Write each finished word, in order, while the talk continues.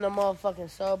The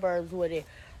motherfucking suburbs with it.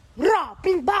 Rah,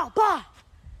 bing, ba, ba.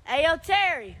 Hey, yo,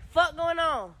 Terry, fuck going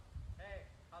on? Hey,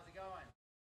 how's it going?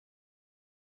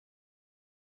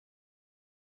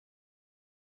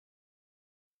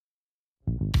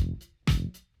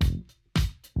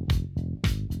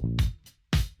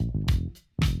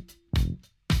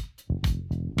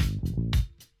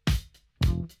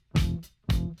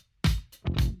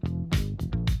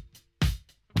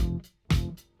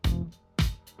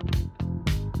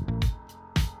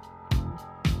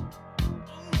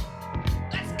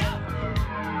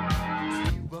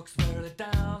 Walks barely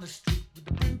down the street with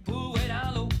the brim pulled way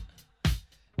down low.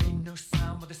 Ain't no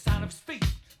sound but the sound of his feet.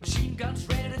 Machine guns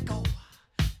ready to go.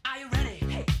 Are you ready?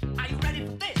 Hey, are you ready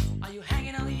for this? Are you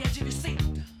hanging on the edge of your seat?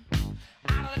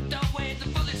 Out of the doorway, the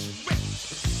bullets rip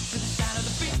to the sound of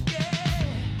the beat.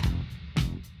 Yeah.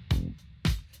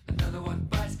 Another one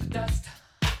bites the dust.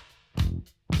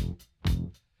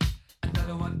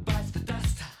 Another one bites the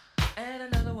dust. And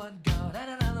another one gone.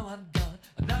 And another one gone.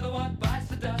 Another one bites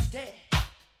the dust. Yeah.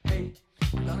 Hey,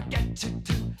 I'm gonna get you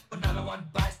too. Another one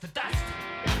bites the dust.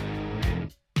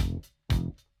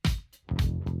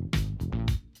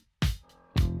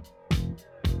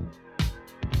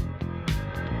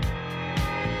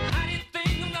 How do you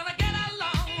think I'm gonna get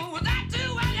along without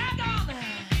you when you're gone?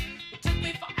 You took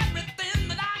me for everything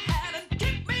that I had and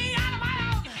kicked me out of my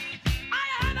own. Are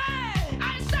you happy?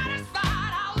 Are you satisfied?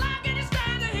 How long can you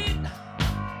stand the heat?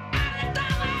 Out of the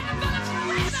doorway, the bullets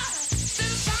rip to the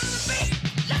sound of the beat.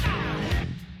 Look out!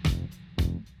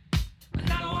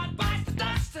 Another one bites the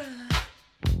dust.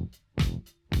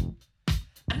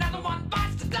 Another one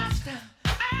bites the dust.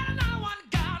 And another one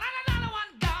gone. And another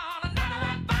one gone. Another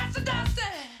one bites the dust.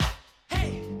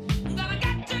 Hey, I'm gonna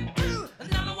get you too.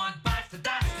 Another one bites the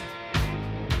dust.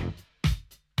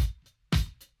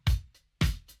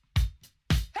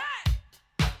 Hey!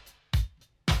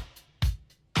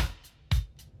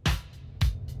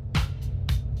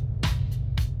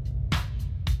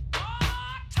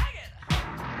 Oh, take it!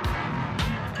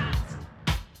 Dust!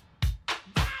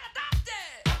 Bite the dust!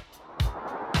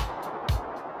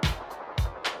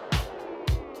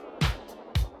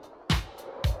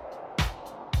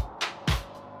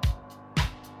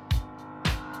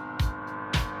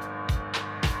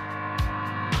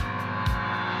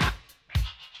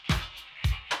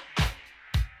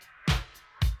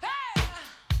 Hey!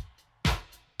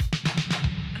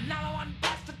 Another one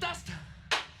bites the dust.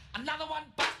 Another one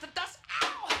bites the dust.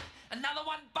 Ow! Another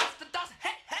one bites the dust. Hey,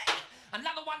 hey!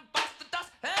 Another one bites the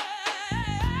dust. Hey!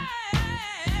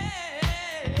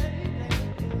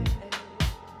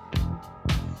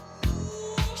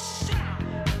 Ooh, shit!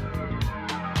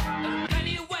 There are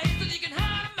plenty of ways that you can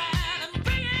hurt a man and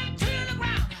bring him to the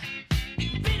ground. You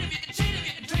can beat him, you can cheat him,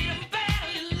 you can treat him bad,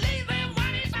 or you leave him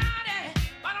when he's ready.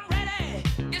 But I'm ready,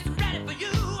 yes, I'm ready for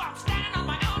you. I'm standing on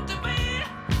my own two feet.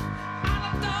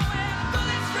 Out the doorway, the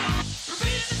bullets rip,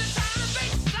 repeating in the sound of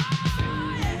beats.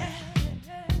 Oh, yeah.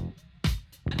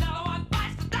 Another one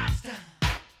bites the dust.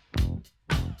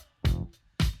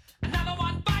 Another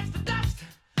one bites the dust.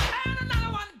 And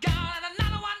another one gone. And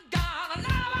another one gone.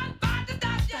 Another one bites the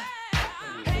dust. Yeah.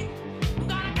 Hey, I'm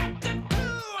gonna get you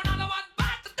too. Another one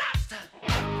bites the dust.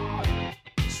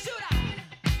 Shoot out.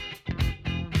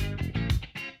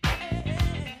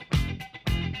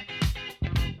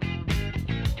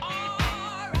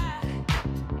 All right.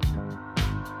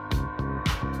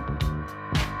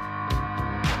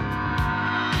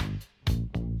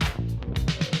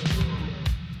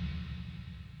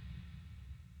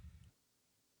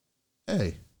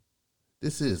 Hey,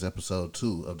 this is episode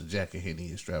 2 of the Jack and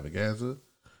Henny Extravaganza.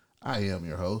 I am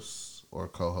your host, or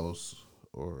co-host,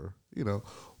 or,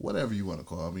 whatever you want to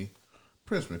call me,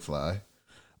 Prince McFly.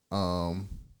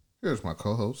 Here's my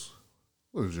co-host.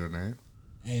 What is your name?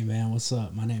 Hey man, what's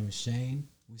up? My name is Shane.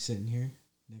 We sitting here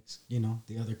next,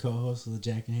 the other co-host of the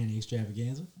Jack and Henny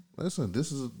Extravaganza. Listen,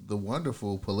 this is the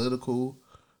wonderful political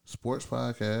sports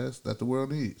podcast that the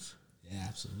world needs. Yeah,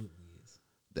 absolutely is.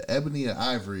 The ebony and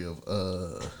ivory of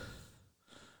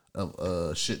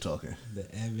shit talking.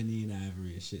 The ebony and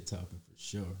ivory of shit talking for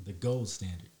sure. The gold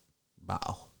standard.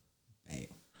 Bow. Bam.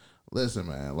 Listen,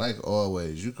 man, like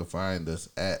always, you can find us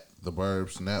at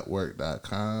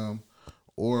theburbsnetwork.com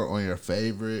or on your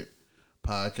favorite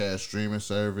podcast streaming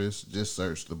service. Just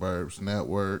search The Burbs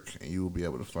Network and you will be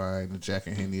able to find the Jack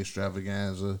and Henny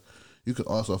Extravaganza. You can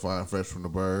also find Fresh from the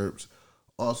Burbs.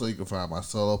 Also, you can find my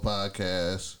solo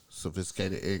podcast,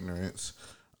 Sophisticated Ignorance.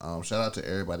 Shout out to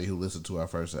everybody who listened to our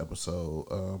first episode.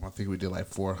 I think we did like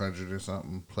 400 or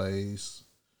something plays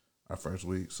our first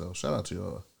week. So shout out to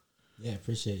y'all. Yeah,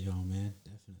 appreciate y'all, man.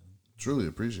 Definitely. Truly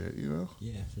appreciate it,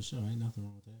 Yeah, for sure. Ain't nothing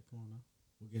wrong with that. Come on now.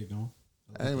 We'll get it going.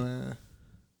 Hey man,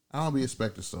 I don't be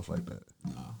expecting stuff like that.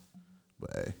 Nah.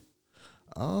 But hey,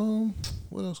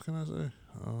 what else can I say?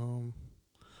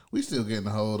 We still getting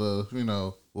a hold of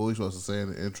what we supposed to say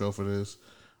in the intro for this.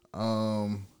 I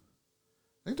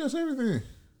think that's everything.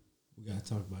 We gotta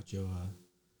talk about your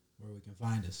where we can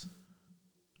find us.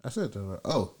 I said that.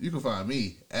 Oh, you can find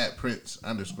me at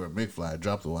Prince_McFly.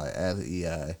 Drop the Y, add the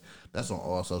EI. That's on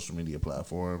all social media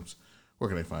platforms. Where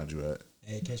can they find you at?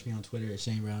 Hey, catch me on Twitter at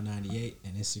ShaneBrown98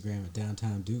 and Instagram at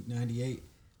DowntownDuke98.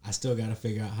 I still gotta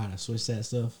figure out how to switch that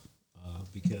stuff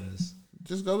because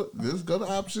Just go to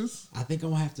options. I think I'm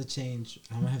gonna have to change.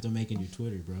 I'm gonna have to make a new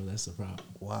Twitter, bro. That's the problem.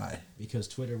 Why? Because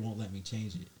Twitter won't let me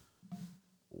change it.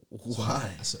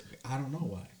 Why? So I don't know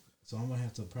why. So I'm gonna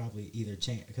have to probably either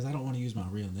change because I don't want to use my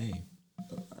real name.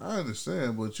 I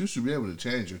understand, but you should be able to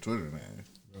change your Twitter name.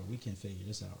 Bro, we can figure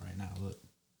this out right now. Look.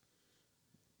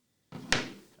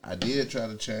 I did try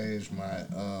to change my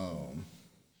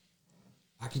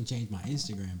I can change my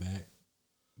Instagram back,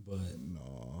 but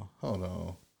no, hold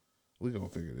on. We're gonna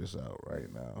figure this out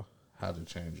right now. How to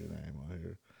change your name on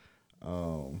here.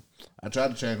 I tried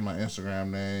to change my Instagram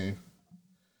name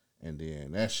and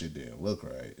then that shit didn't look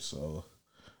right. So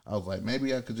I was like,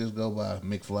 maybe I could just go by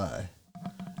McFly.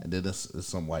 And then it's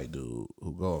some white dude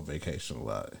who go on vacation a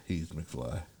lot. He's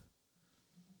McFly.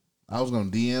 I was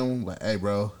gonna DM him like, hey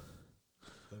bro,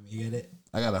 let me get it.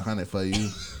 I got 100 for you.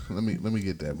 let me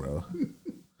get that, bro.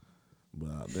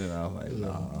 But then I was like,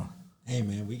 nah. Hey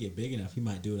man, we get big enough, he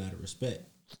might do it out of respect.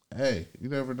 Hey, you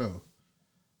never know.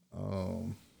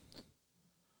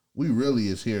 We really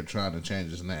is here trying to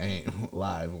change his name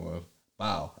live on.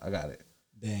 Wow, I got it.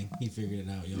 Dang, he figured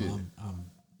it out, yo. Yeah.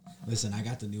 Listen, I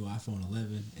got the new iPhone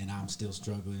 11 and I'm still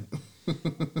struggling.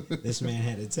 This man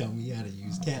had to tell me how to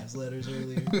use caps letters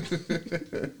earlier.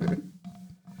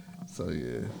 So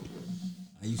yeah.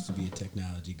 I used to be a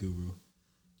technology guru.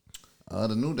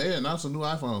 They announced the new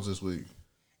iPhones this week.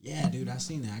 Yeah, dude, I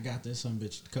seen that. I got this some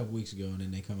bitch a couple weeks ago and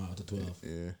then they come out with the 12.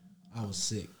 Yeah. I was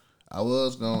sick. I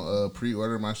was gonna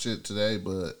pre-order my shit today,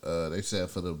 but they said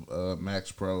for the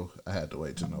Max Pro I had to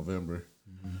wait till November.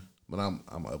 Mm-hmm. But I'm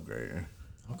upgrading.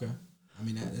 Okay. I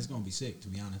mean, that's going to be sick, to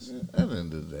be honest. Yeah, at the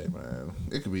end of the day, man,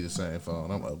 it could be the same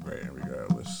phone. I'm upgrading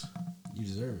regardless. You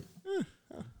deserve it.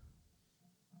 Yeah.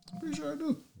 Pretty sure I do.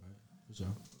 Right. For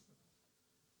sure.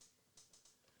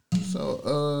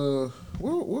 So,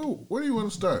 where do you want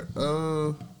to start?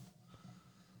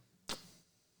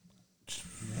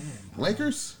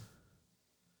 Lakers?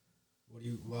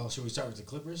 Well, should we start with the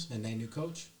Clippers and their new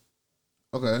coach?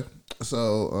 Okay.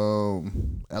 So,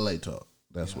 LA talk.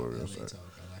 That's where we're going to start. Talk.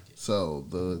 I like it. So,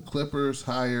 the Clippers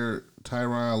hired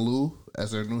Tyronn Lue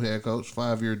as their new head coach,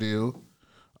 5-year deal.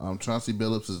 Chauncey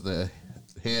Billups is the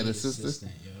head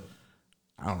assistant. Yo.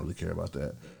 I don't really care about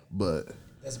that. But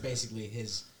that's basically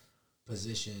his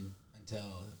position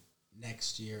until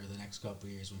next year or the next couple of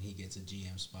years when he gets a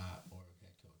GM spot or a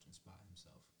head coaching spot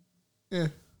himself. yeah.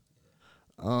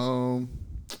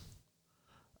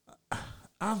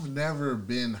 I've never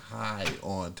been high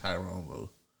on Tyronn Lue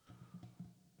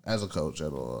as a coach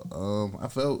at all. I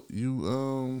felt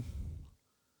you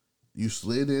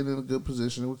slid in a good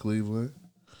position with Cleveland.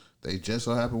 They just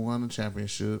so happened won the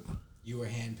championship. You were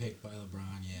handpicked by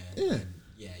LeBron, yeah. Yeah. And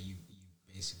you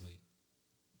basically.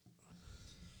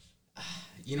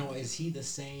 Is he the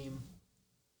same?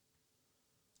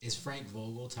 Is Frank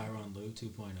Vogel Tyronn Lue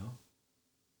 2.0?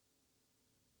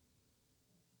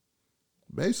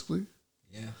 Basically.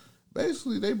 Yeah.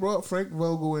 Basically, they brought Frank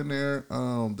Vogel in there.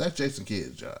 That's Jason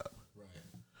Kidd's job. Right.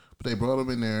 But they brought him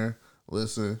in there.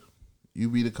 Listen, you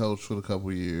be the coach for a couple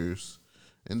of years.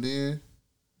 And then,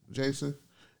 Jason,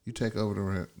 you take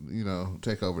over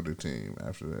the team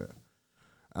after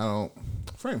that.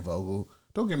 Frank Vogel,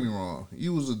 don't get me wrong.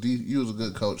 You was a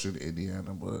good coach in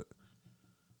Indiana, but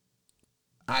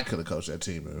I could have coached that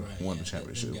team and won the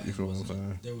championship. You feel what I'm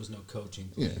saying? There was no coaching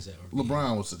plays that were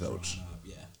LeBron was the coach.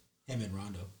 Yeah. Him and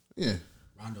Rondo. Yeah.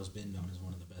 Rondo's been known as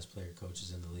one of the best player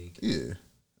coaches in the league. Yeah.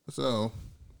 So,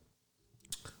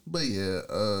 but yeah,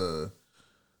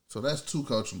 so that's 2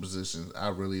 coaching positions. I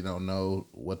really don't know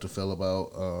what to feel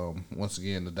about. Once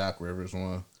again, the Doc Rivers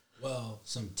one. Well,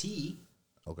 some tea.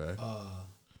 Okay.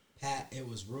 It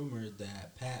was rumored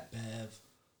that Pat Bev,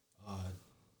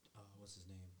 what's his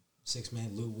name?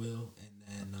 6-man Lou Will,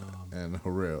 and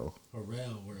Harrell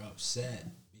were upset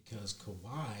because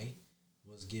Kawhi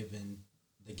was given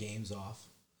the games off.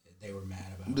 They were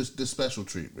mad about the special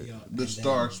treatment. Yeah, the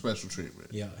star special treatment.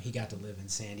 Yeah, he got to live in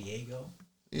San Diego.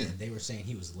 Yeah. And they were saying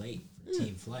he was late for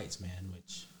team flights, man,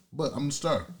 But I'm the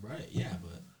star. Right, yeah,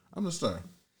 but I'm the star.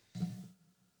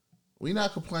 We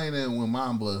not complaining when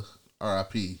Mamba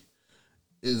R.I.P.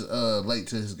 is late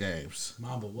to his games.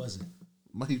 Mamba wasn't.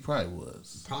 He probably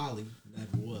was. Probably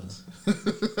never was.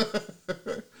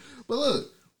 But look,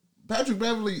 Patrick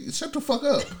Beverly, shut the fuck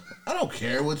up. I don't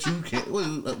care what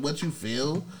you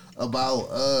feel about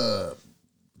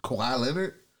Kawhi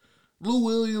Leonard. Lou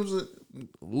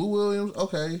Williams,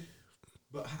 okay.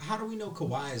 But how do we know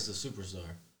Kawhi is a superstar?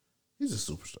 He's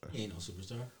a superstar. He ain't no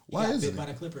superstar. He Why got isn't bit by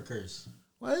he? the Clipper curse.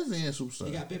 Why isn't he a superstar?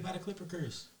 He got bit by the Clipper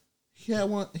curse. He had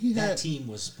one. That team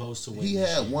was supposed to win. He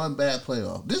this had year. one bad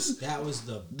playoff. That was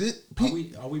the.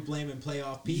 Are we blaming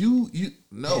playoff P?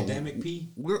 No Pandemic P.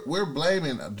 We're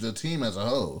blaming the team as a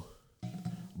whole,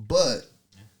 but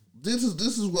this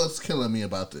is what's killing me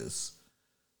about this.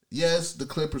 Yes, the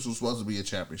Clippers were supposed to be a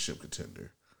championship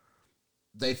contender.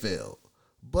 They failed,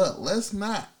 but let's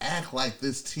not act like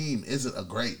this team isn't a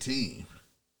great team.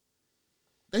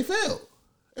 They failed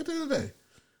at the end of the day.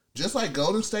 Just like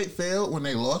Golden State failed when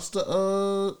they lost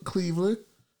to Cleveland.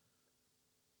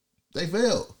 They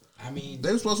failed. I mean,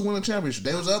 They were supposed to win a championship.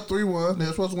 They was up 3-1. They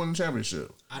were supposed to win a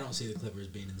championship. I don't see the Clippers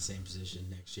being in the same position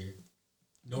next year,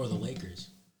 nor the Lakers.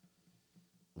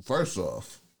 First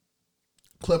off,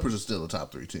 Clippers are still a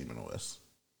top 3 team in the West.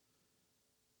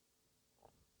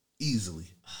 Easily.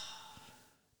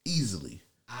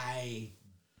 I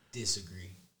disagree.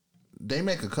 They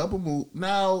make a couple moves.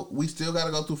 Now, we still got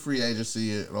to go through free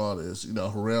agency and all this. You know,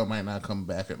 Harrell might not come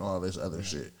back and all this other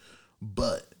shit.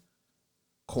 But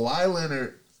Kawhi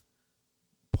Leonard,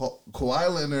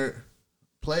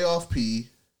 playoff P,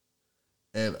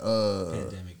 and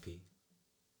Pandemic P.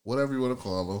 whatever you want to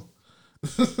call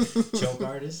him. Choke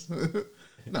artist?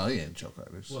 No, he ain't choke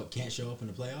artist. What, can't show up in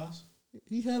the playoffs?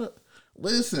 He had a...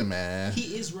 Listen, man.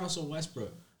 He is Russell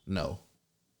Westbrook. No.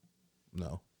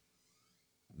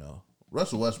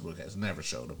 Russell Westbrook has never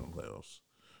showed up in playoffs.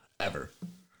 Ever.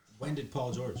 When did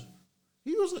Paul George?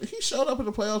 He showed up in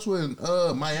the playoffs when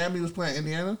Miami was playing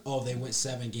Indiana. Oh, they went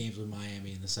 7 games with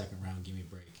Miami in the second round. Give me a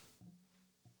break.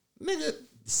 Nigga.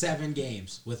 7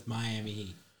 games with Miami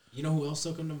Heat. You know who else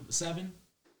took them to 7?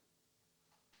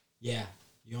 Yeah.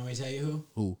 You want me to tell you who?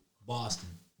 Who? Boston.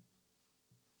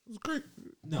 It was great.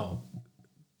 No.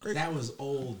 Great. That was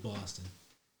old Boston.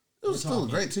 It was still a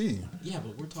great team. Yeah,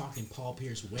 but we're talking Paul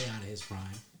Pierce way out of his prime.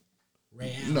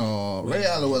 Ray Allen. No, Ray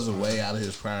Allen wasn't way out of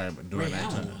his prime during Ray that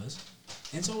Allen time. was.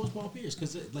 And so was Paul Pierce.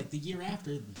 Because like the year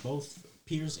after, both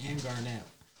Pierce and Garnett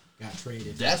got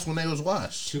traded. That's when they was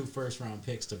washed. 2 first-round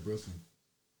picks to Brooklyn.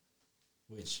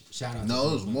 Which, shout out to No,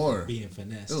 it was Brooklyn more. for being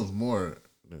finessed. It was more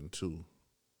than 2.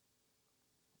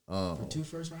 For 2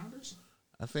 first-rounders?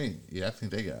 I think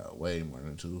they got way more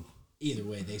than 2. Either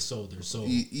way, they sold their soul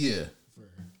Yeah. for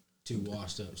 2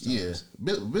 washed-up stars.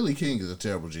 Yeah. Billy King is a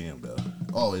terrible GM, though.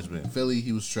 Always been. Philly,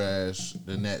 he was trash.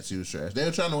 The Nets, he was trash. They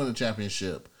were trying to win a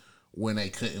championship when they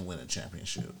couldn't win a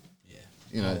championship. Yeah.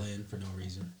 You know. All in for no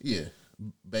reason. Yeah,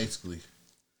 basically.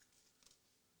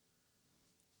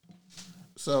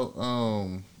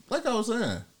 So, like I was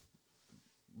saying,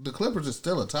 the Clippers is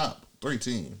still a top 3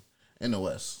 team in the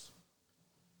West.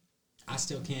 I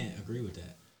still can't agree with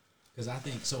that. Because I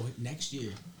think, so next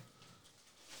year,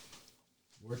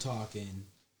 we're talking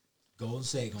Golden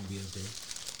State going to be up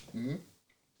there. Mm-hmm.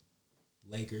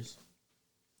 Lakers,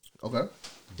 Okay.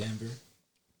 Denver,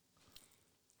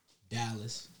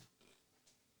 Dallas,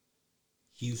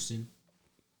 Houston.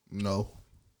 No.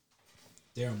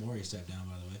 Daryl Morey stepped down,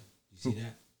 by the way. You see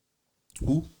that?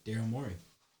 Who? Daryl Morey,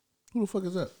 Who the fuck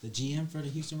is that? the GM for the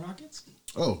Houston Rockets,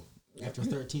 Oh. after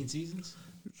 13 seasons.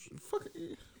 Fuck.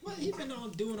 What, he been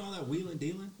on doing all that wheeling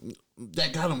dealing?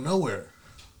 That got him nowhere.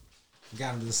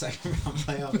 Got him to the second round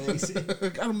playoff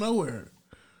exit. Got him nowhere.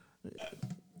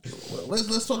 Well,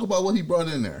 let's talk about what he brought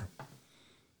in there.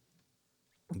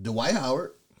 Dwight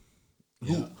Howard.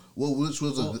 Yeah. Which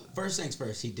was Well, first things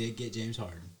first, he did get James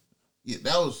Harden. Yeah,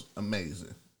 that was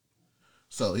amazing.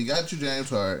 So he got you James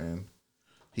Harden.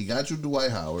 He got you Dwight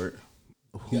Howard.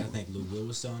 You gotta think Lou Will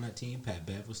was still on that team. Pat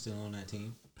Bev was still on that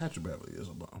team. Patrick Beverly is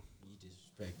a bum. You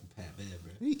disrespecting Pat Bev,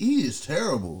 bro. He is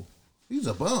terrible. He's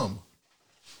a bum.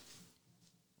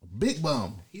 A big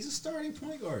bum. He's a starting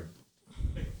point guard.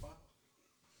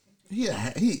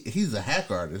 He's a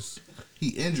hack artist. He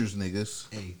injures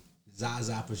niggas. Hey,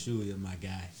 Zaza Pachulia, my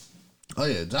guy. Oh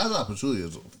yeah, Zaza Pachulia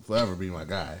is forever be my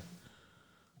guy.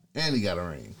 And he got a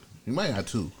ring. He might have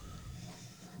 2.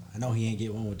 I know he ain't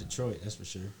get one with Detroit, that's for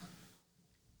sure.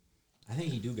 I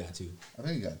think he do got 2. I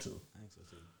think he got 2. I think so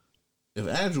too. If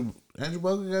Andrew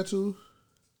Bogut got 2,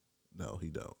 no, he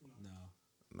don't.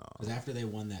 No. Because after they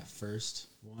won that first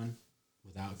one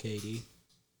without KD,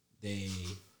 they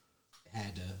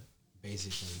had to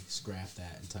basically scrap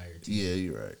that entire team Yeah,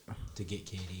 you're right. to get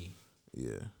KD.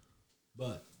 Yeah.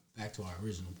 But back to our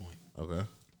original point. Okay.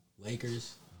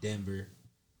 Lakers, Denver,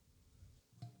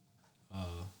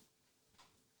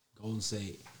 Golden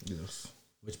State, Yes.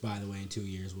 which, by the way, in 2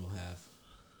 years we'll have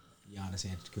Giannis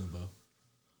Antetokounmpo.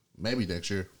 Maybe next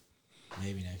year.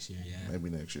 Maybe next year, yeah. Maybe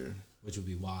next year. Which would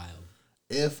be wild.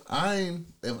 If I'm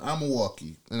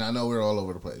Milwaukee, and I know we're all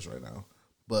over the place right now,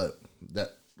 but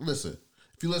listen,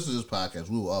 if you listen to this podcast,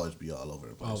 we will always be all over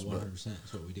the Oh, place. 100%.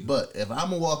 That's what we do. But if I'm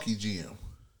Milwaukee GM,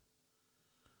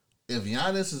 if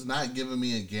Giannis is not giving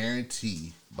me a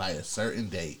guarantee by a certain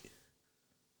date,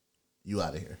 you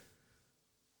out of here.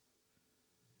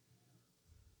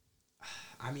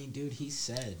 I mean, dude, he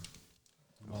said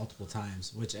multiple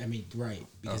times, which, I mean, right,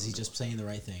 because he's just saying the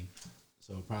right thing.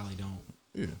 So it probably don't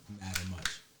matter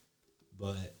much.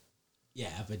 But,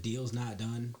 yeah, if a deal's not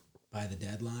done by the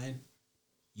deadline,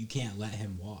 you can't let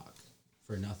him walk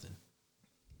for nothing.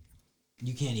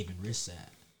 You can't even risk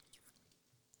that.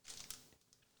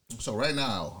 So right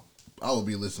now, I will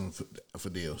be listening for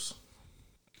deals.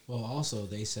 Well, also,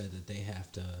 they said that they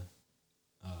have to,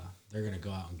 they're going to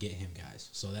go out and get him guys.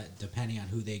 So that, depending on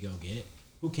who they go get,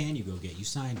 who can you go get? You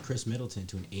signed Chris Middleton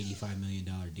to an $85 million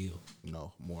deal.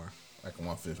 No, more. Like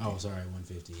 150. Oh, sorry,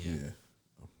 150,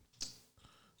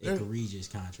 yeah. Egregious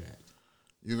contract.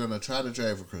 You're going to try to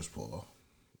trade for Chris Paul.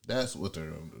 That's what they're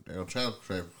going to do. They're going to try to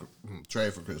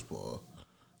trade for Chris Paul.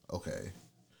 Okay.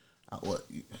 What?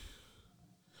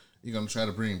 You're going to try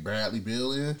to bring Bradley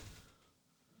Beal in?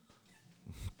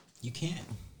 You can't.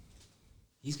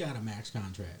 He's got a max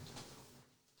contract.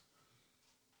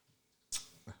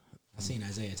 I seen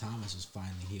Isaiah Thomas is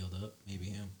finally healed up. Maybe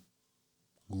him.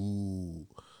 Ooh.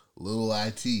 Little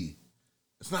IT.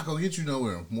 It's not going to get you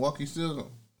nowhere. Milwaukee still going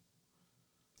to.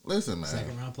 Listen, man.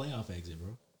 Second round playoff exit,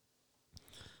 bro.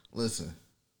 Listen.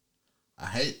 I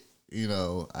hate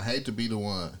to be the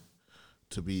one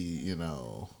to be,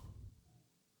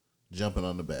 jumping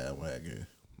on the bandwagon.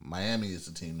 Miami is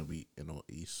the team to beat in the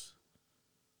East.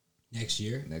 Next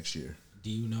year? Next year. Do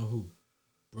you know who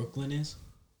Brooklyn is?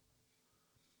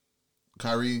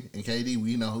 Kyrie and KD,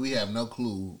 we have no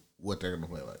clue what they're going to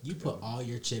play like. You put all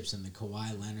your chips in the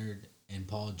Kawhi Leonard and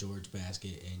Paul George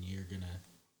basket, and you're going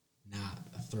to not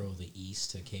throw the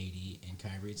East to KD and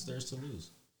Kyrie. It's theirs to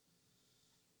lose.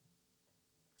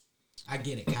 I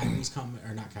get it. Kyrie's coming,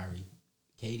 or not Kyrie.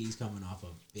 KD's coming off a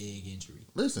big injury.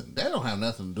 Listen, that don't have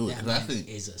nothing to do with it. That man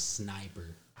is a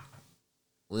sniper.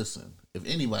 Listen, if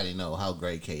anybody know how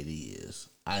great KD is,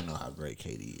 I know how great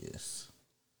KD is.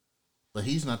 But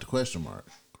he's not the question mark.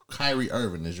 Kyrie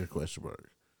Irving is your question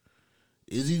mark.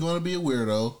 Is he going to be a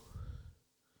weirdo?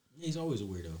 He's always a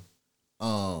weirdo.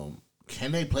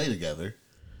 Can they play together?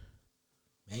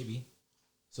 Maybe.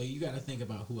 So you got to think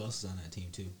about who else is on that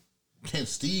team too. Can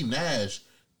Steve Nash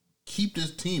keep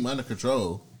this team under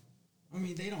control? I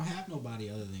mean, they don't have nobody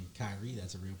other than Kyrie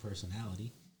that's a real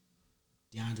personality.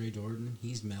 DeAndre Jordan,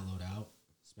 he's mellowed out.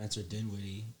 Spencer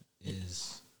Dinwiddie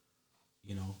is,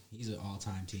 he's an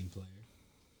all-time team player.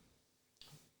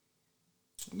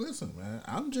 Listen, man,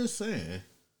 I'm just saying.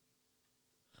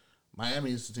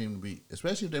 Miami is the team to beat,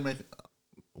 especially if they make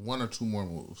one or two more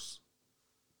moves.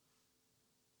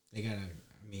 They got to,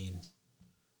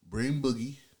 bring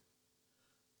Boogie.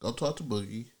 Go talk to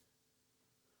Boogie.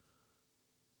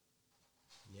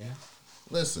 Yeah.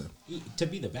 Listen. To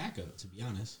be the backup, to be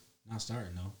honest. Not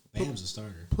starting, though. Bam's a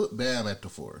starter. Put Bam at the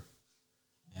 4.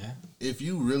 Yeah? If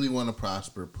you really want to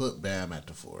prosper, put Bam at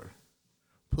the 4.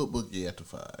 Put Boogie at the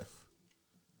 5.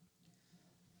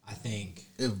 I think...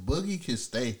 If Boogie can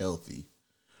stay healthy,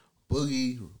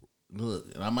 Boogie,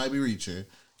 look, and I might be reaching,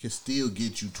 can still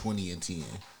get you 20 and 10.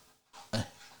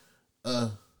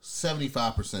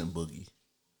 75% Boogie.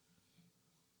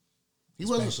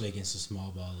 Especially against a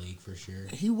small ball league, for sure.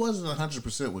 He wasn't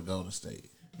 100% with Golden State.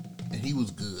 And he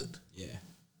was good. Yeah.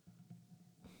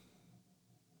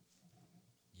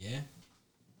 Yeah.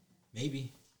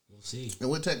 Maybe. We'll see. And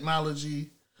with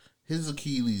technology, his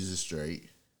Achilles is straight.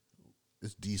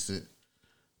 It's decent.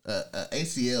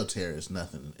 ACL tear is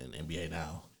nothing in NBA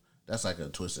now. That's like a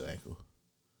twisted ankle.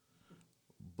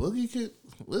 Boogie could...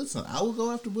 Listen, I would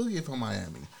go after Boogie if I'm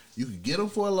Miami. You could get him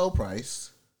for a low price.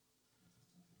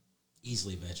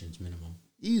 Easily veterans minimum.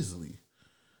 Easily.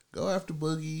 Go after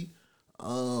Boogie.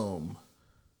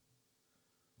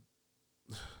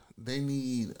 They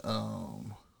need...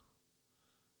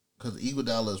 Because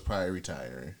Iguodala is probably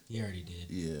retiring. He already did.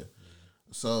 Yeah.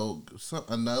 So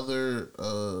another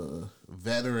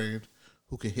veteran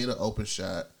who can hit an open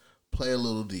shot, play a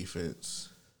little defense.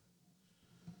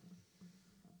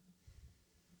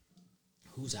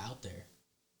 Who's out there?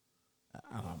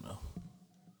 I don't know.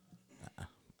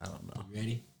 I don't know. You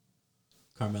ready?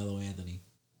 Carmelo Anthony.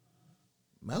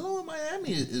 Melo in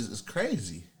Miami is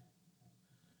crazy.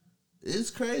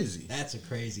 It's crazy. That's a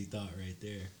crazy thought right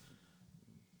there.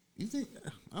 You think?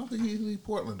 I don't think he'd leave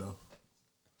Portland though.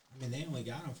 I mean, they only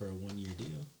got him for a 1-year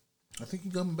deal. I think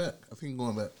he's coming back. I think he's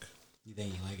going back. You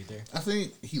think he like it there? I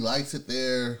think he likes it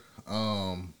there.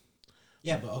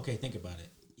 Yeah, but okay, think about it.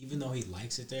 Even though he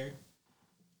likes it there,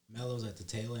 Melo's at the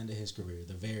tail end of his career,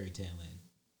 the very tail end.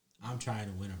 I'm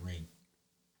trying to win a ring.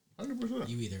 100%.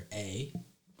 You either A,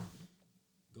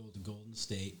 go to Golden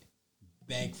State,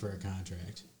 beg for a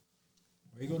contract,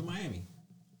 or you go to Miami.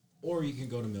 Or you can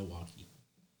go to Milwaukee.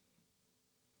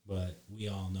 But we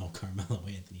all know Carmelo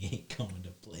Anthony ain't going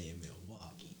to play in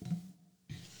Milwaukee.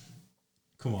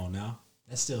 Come on now.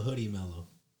 That's still hoodie Melo.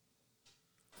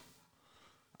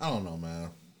 I don't know,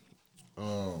 man.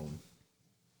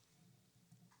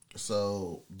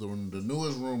 So the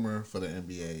newest rumor for the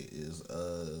NBA is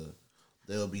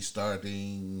they'll be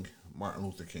starting Martin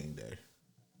Luther King Day.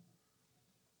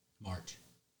 March.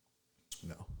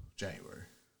 No, January.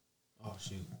 Oh,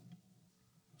 shoot.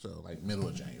 So like middle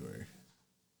of January.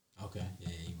 Okay. Yeah,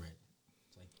 you're right.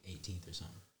 It's like 18th or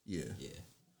something. Yeah. Yeah.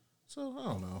 So I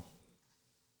don't know.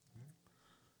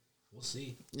 We'll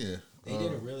see. Yeah. They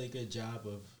did a really good job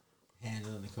of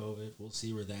handling the COVID. We'll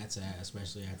see where that's at,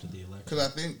 especially after the election. Because I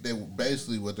think they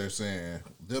basically what they're saying,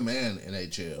 them and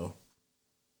NHL.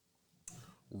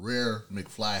 Rare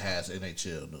McFly has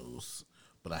NHL news,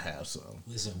 but I have some.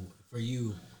 Listen, for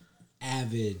you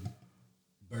avid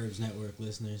Burbs Network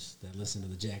listeners that listen to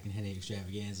the Jack and Henny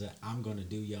Extravaganza, I'm going to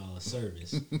do y'all a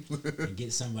service and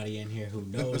get somebody in here who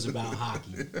knows about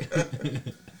hockey.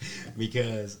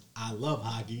 Because I love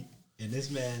hockey, and this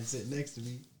man sitting next to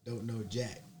me don't know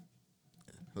jack.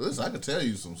 Listen, I could tell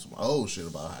you some old shit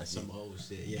about hockey. Some old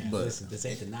shit, yeah. But listen, this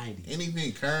ain't the 90s.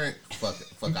 Anything current,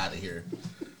 fuck out of here.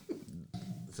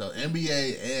 So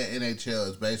NBA and NHL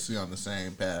is basically on the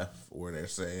same path where they're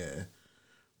saying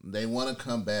they want to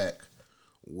come back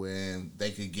when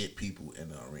they could get people in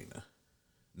the arena.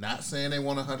 Not saying they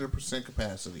want 100%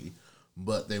 capacity,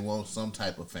 but they want some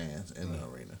type of fans in the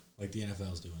arena. Like the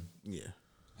NFL's doing. Yeah.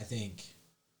 I think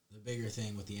the bigger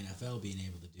thing with the NFL being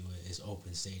able to do it is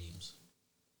open stadiums.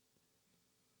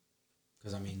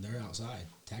 Because, I mean, they're outside,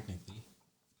 technically,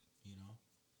 you know.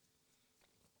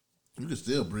 You can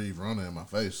still breathe Rona in my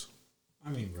face.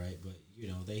 I mean, right, but, you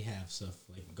know, they have stuff,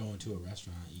 like going to a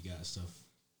restaurant, you got stuff,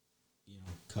 you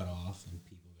know, cut off, and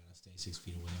people got to stay 6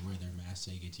 feet away, wear their mask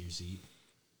till you get to your seat.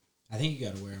 I think you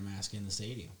got to wear a mask in the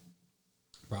stadium.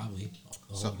 Probably.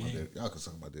 The whole game. Y'all can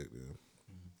suck my dick, dude.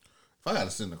 If I got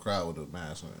to sit in the crowd with a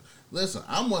mask on. Listen,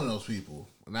 I'm one of those people,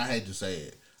 and I hate to say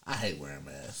it, I hate wearing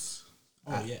masks.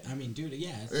 Oh, yeah. I mean, dude,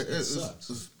 yeah, it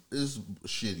sucks. It's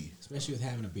shitty. Especially with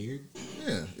having a beard.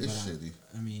 Yeah, it's shitty.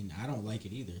 I mean, I don't like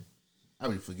it either. I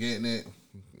be forgetting it.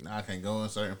 Now I can't go in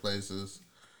certain places.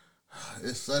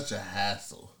 It's such a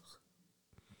hassle.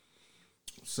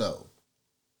 So.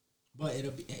 But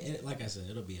it'll be, like I said,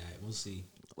 it'll be all right. We'll see.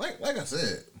 Like I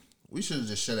said, we should have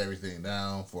just shut everything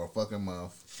down for a fucking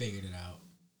month. Figured it out.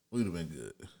 We'd have been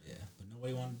good. Yeah, but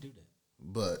nobody wanted to do that.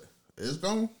 But it's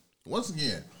going, once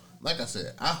again, like I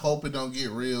said, I hope it don't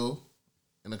get real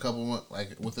in a couple months,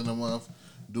 like within a month.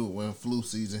 Do it when flu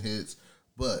season hits.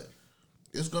 But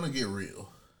it's going to get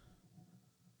real.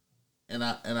 And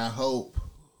I hope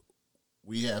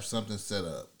we have something set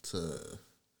up to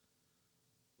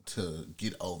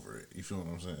get over it. You feel what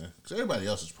I'm saying? Because everybody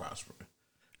else is prospering.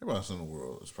 Everybody else in the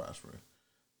world is prospering.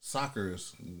 Soccer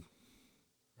is...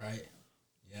 Right?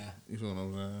 Yeah. You feel what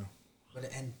I'm saying?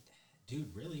 But, and,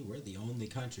 dude, really, we're the only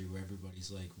country where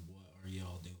everybody's like, what are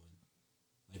y'all doing?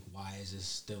 Like, why is this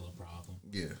still a problem?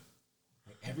 Yeah.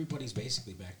 Like, everybody's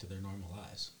basically back to their normal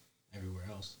lives. Everywhere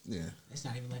else. Yeah. It's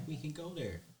not even like we can go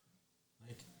there.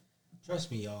 Like,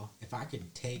 trust me, y'all, if I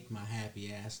could take my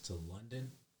happy ass to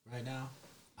London right now,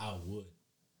 I would.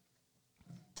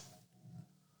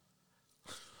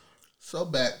 So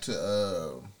back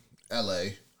to LA.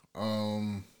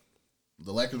 The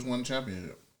Lakers won the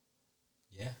championship.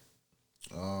 Yeah.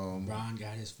 LeBron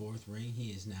got his 4th ring. He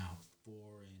is now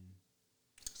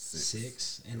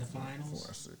 4-6 in the finals.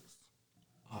 4-6.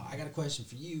 I got a question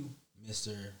for you,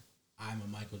 Mr. I'm a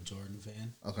Michael Jordan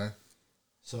fan. Okay.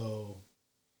 So,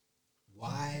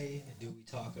 why do we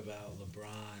talk about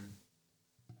LeBron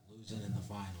losing in the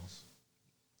finals?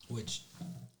 Which,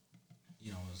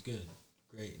 you know, is good.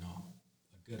 Great and all.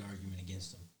 A good argument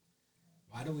against him.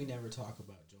 Why do we never talk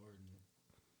about Jordan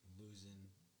losing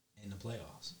in the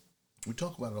playoffs? We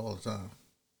talk about it all the time.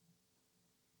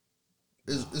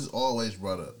 It's always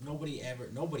brought up. Nobody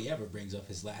ever brings up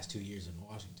his last 2 years in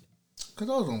Washington.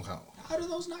 Because those don't count. How do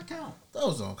those not count?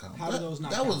 Those don't count. How do those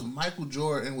not That count? was Michael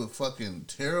Jordan with fucking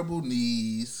terrible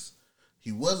knees.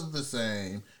 He wasn't the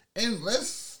same. And let's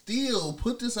still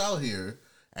put this out here.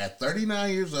 At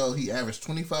 39 years old, he averaged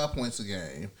 25 points a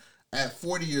game. At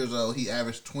 40 years old, he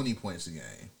averaged 20 points a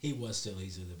game. He was still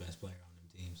easily the best player on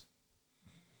them teams.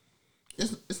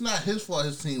 It's not his fault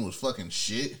his team was fucking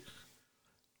shit.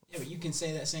 Yeah, but you can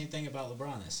say that same thing about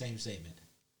LeBron, that same statement.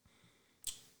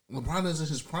 LeBron is in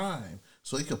his prime,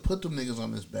 so he could put them niggas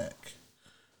on his back.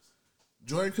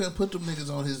 Jordan couldn't put them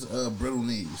niggas on his brittle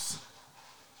knees.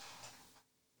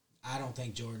 I don't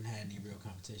think Jordan had any real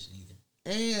competition either.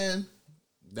 And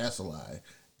that's a lie.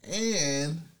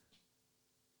 And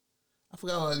I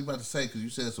forgot what I was about to say because you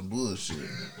said some bullshit.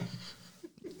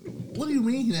 What do you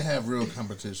mean he didn't have real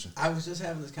competition? I was just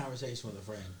having this conversation with a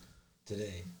friend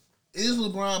today. Is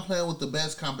LeBron playing with the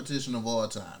best competition of all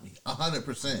time?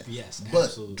 100%. Yes, but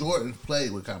absolutely. Jordan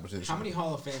played with competition. How many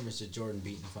Hall of Famers did Jordan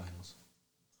beat in the finals?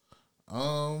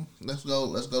 Let's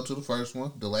go to the first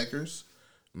one. The Lakers,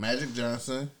 Magic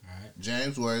Johnson, All right.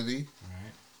 James Worthy. All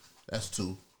right. That's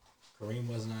 2. Kareem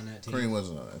wasn't on that team. Kareem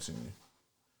wasn't on that team.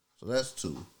 So that's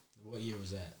 2. What year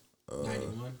was that?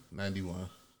 91? 91. All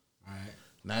right.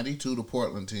 92, the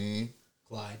Portland team.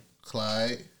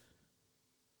 Clyde.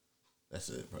 That's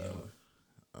it, probably.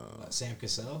 Sam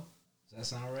Cassell? Does that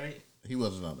sound right? He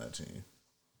wasn't on that team.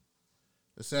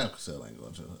 The Sam Cassell ain't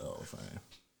going to the Hall of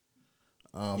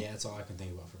Fame. Yeah, that's all I can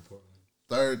think about for Portland.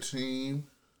 Third team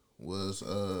was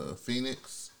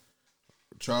Phoenix,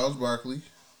 Charles Barkley.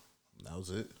 That was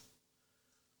it.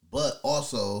 But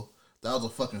also, that was a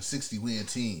fucking 60-win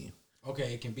team.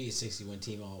 Okay, it can be a 60-win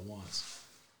team all at once.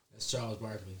 That's Charles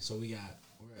Barkley. So we're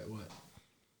at what?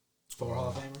 4 Hall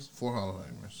of Famers? 4 Hall of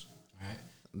Famers. All right.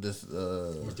 This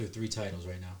We're through 3 titles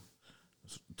right now.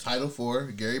 Title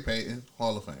 4, Gary Payton,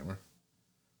 Hall of Famer.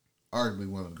 Arguably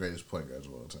one of the greatest point guards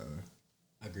of all time.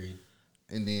 Agreed.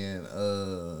 And then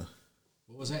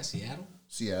What was that, Seattle?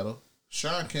 Seattle.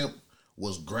 Sean Kemp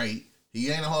was great.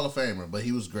 He ain't a Hall of Famer, but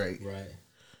he was great. Right.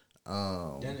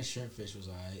 Dennis Shrimpfish was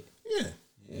all right.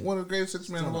 Yeah. One of the greatest 6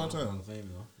 men of all Hall time. of Fame,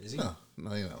 though. Is he? No,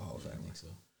 he's not a Hall of I Famer. think so.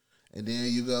 And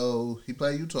then you go, he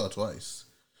played Utah twice.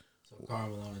 So Karl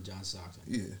Malone and John Stockton.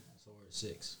 Yeah. So we're at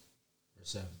 6 or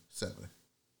 7. 7.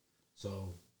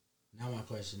 So now my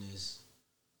question is,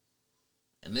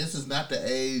 And this is not the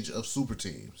age of super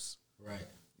teams. right?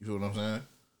 You feel what I'm saying?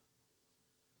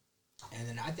 And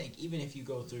then I think even if you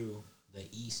go through the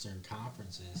Eastern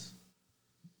conferences,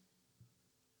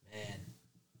 man,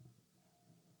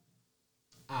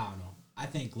 I don't know. I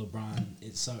think LeBron.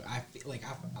 It's so. I feel like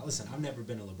listen. I've never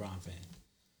been a LeBron fan,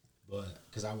 but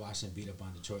because I watched him beat up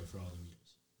on Detroit for all them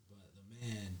years. But the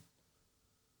man,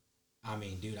 I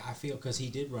mean, dude, I feel because he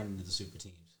did run into the super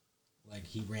teams. Like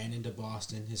he ran into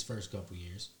Boston his first couple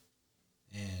years,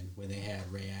 and when they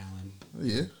had Ray Allen,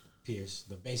 Yeah. Pierce,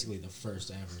 basically the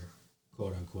first ever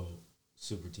quote unquote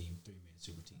super team, 3-man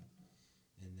super team,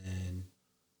 and then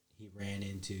he ran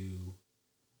into.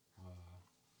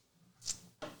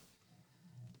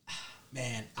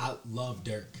 Man, I love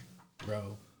Dirk,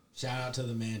 bro. Shout out to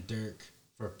the man Dirk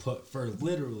for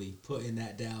literally putting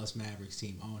that Dallas Mavericks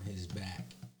team on his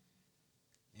back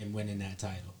and winning that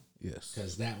title. Yes.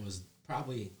 Because that was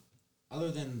probably,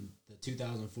 other than the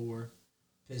 2004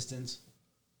 Pistons,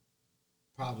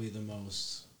 probably the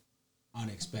most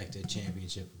unexpected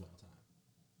championship of all time,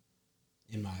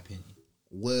 in my opinion.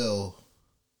 Well,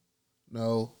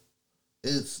 no,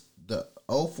 it's the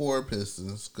 04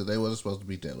 Pistons because they wasn't supposed to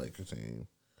beat that Lakers team.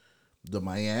 The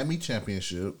Miami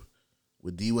championship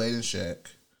with D Wade and Shaq.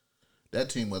 That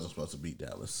team wasn't supposed to beat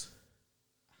Dallas.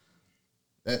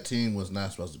 That team was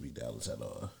not supposed to beat Dallas at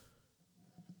all.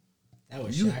 That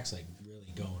was Shaq's like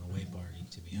really going away party,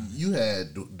 to be honest. You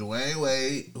had Dwayne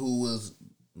Wade, who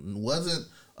wasn't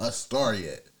a star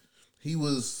yet. He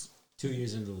was 2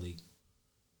 years into the league.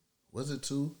 Was it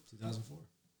 2? 2004.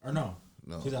 Or no.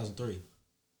 No. 2003.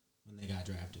 When they got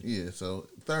drafted. Yeah, so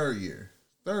third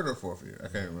or fourth year. I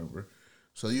can't remember.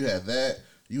 So you had that.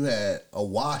 You had a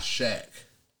wash Shaq.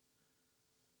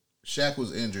 Shaq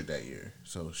was injured that year.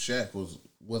 So Shaq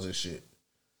wasn't shit.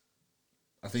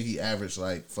 I think he averaged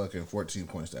like fucking 14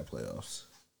 points that playoffs.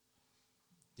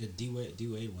 Did D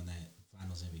Wade won that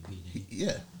Finals MVP? Didn't he?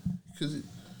 Yeah, because he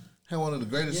had one of the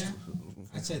greatest. Yeah,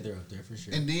 I'd say they're up there for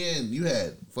sure. And then you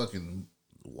had fucking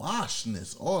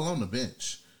washness all on the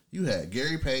bench. You had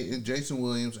Gary Payton, Jason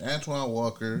Williams, Antoine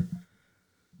Walker.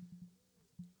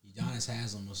 Udonis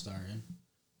Haslem was starting.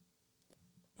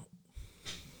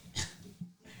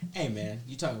 Hey, man,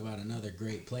 you talk about another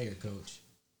great player coach.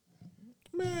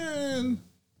 Man.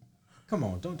 Come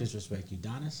on, don't disrespect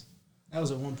Udonis. That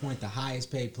was at one point the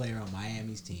highest paid player on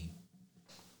Miami's team.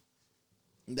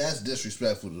 That's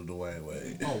disrespectful to Dwayne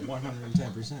Wade. Oh,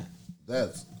 110%.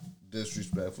 That's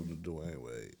disrespectful to Dwayne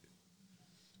Wade.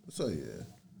 So yeah.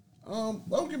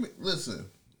 Don't give me listen.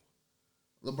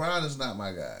 LeBron is not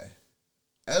my guy.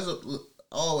 I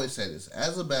always say this.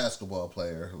 As a basketball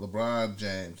player, LeBron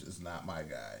James is not my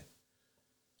guy.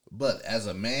 But as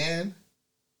a man,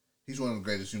 he's one of the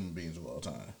greatest human beings of all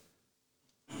time.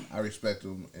 I respect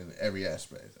him in every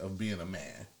aspect of being a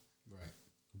man. Right.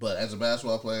 But as a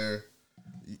basketball player,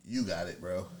 you got it,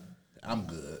 bro. I'm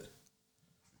good.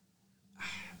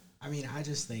 I mean, I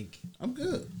just think I'm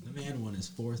good. the man won his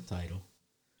 4th title.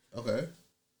 Okay.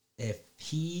 If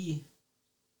he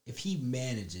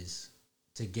manages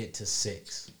to get to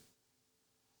 6,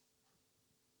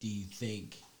 do you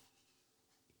think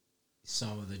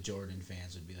some of the Jordan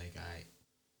fans would be like, all right,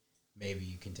 maybe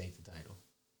you can take the title?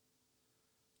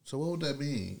 So what would that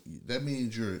mean? That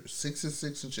means you're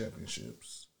 6-6 in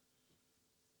championships.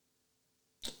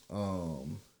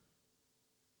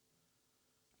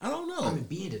 I don't know. I mean,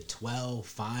 being to 12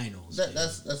 finals.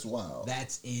 That's wild.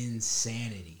 That's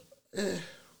insanity.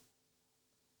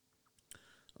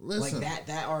 Listen, Like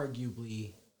that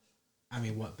arguably, I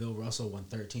mean, what, Bill Russell won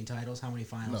 13 titles? How many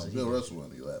finals no, did Bill he go Russell to?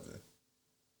 won 11.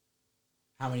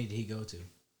 How many did he go to?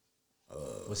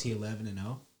 Was he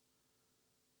 11-0?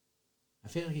 I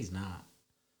feel like he's not.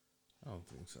 I don't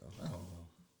think so. I don't know.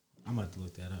 I'm about to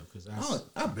look that up because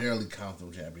I barely count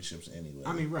them championships anyway.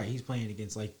 I mean, right? He's playing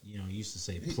against, like, you know, used to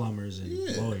say plumbers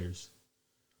and lawyers,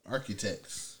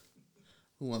 architects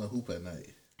who want to hoop at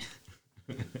night.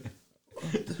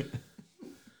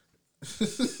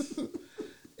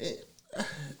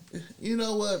 You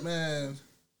know what, man?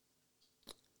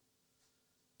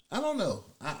 I don't know.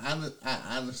 I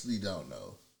honestly don't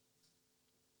know.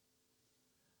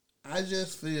 I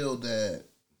just feel that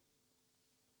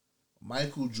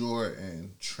Michael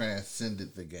Jordan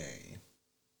transcended the game.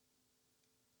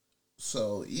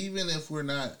 So even if we're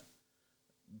not,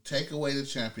 take away the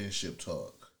championship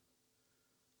talk,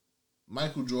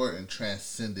 Michael Jordan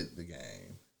transcended the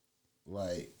game.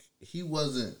 Like, he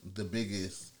wasn't the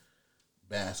biggest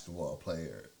basketball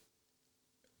player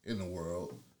in the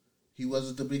world. He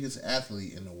wasn't the biggest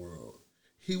athlete in the world.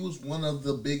 He was one of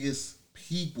the biggest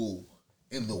people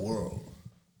in the world.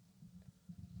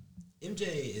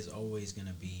 MJ is always going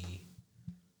to be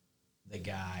the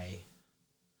guy,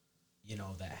 you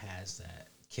know, that has that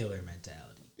killer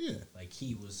mentality. Yeah. Like,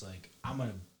 he was like, I'm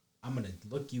gonna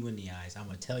look you in the eyes. I'm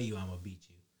gonna tell you I'm gonna beat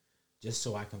you, just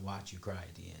so I can watch you cry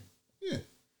at the end. Yeah.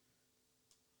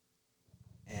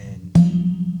 And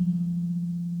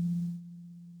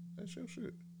That's your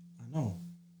shit. I know.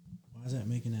 Why is that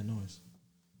making that noise?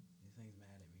 This thing's mad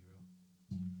at me, bro.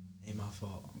 Ain't my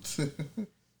fault.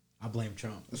 I blame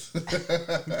Trump.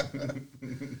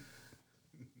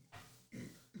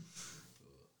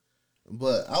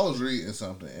 But I was reading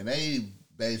something, and they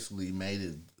basically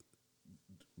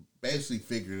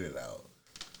figured it out.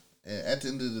 And at the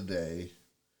end of the day,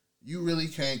 you really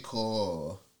can't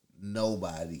call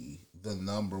nobody the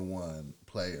number one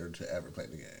player to ever play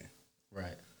the game.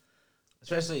 Right.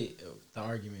 Especially the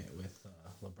argument with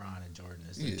LeBron and Jordan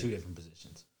is they're 2 different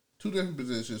positions. 2 different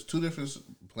positions, 2 different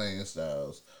playing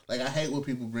styles. Like, I hate when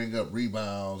people bring up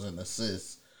rebounds and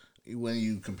assists when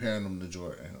you comparing them to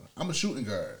Jordan. I'm a shooting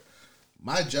guard.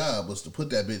 My job was to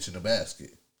put that bitch in the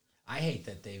basket. I hate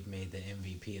that they've made the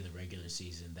MVP of the regular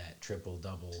season that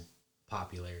triple-double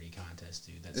popularity contest,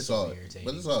 dude. That's irritating.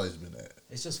 But it's always been that.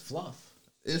 It's just fluff.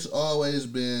 It's always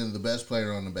been the best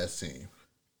player on the best team.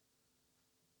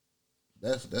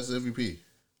 That's MVP.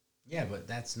 Yeah, but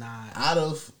that's not Out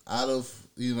of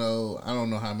you know, I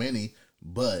don't know how many,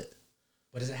 but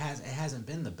it hasn't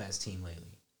been the best team lately.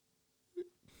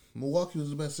 Milwaukee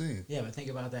was the best team. Yeah, but think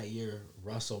about that year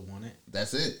Russell won it.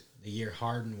 That's it. The year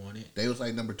Harden won it. They was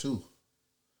like number 2.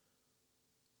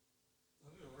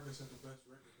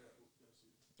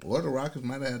 Or the Rockets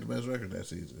might have had the best record that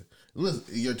season. Listen,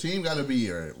 your team got to be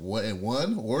at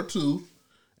 1 or 2,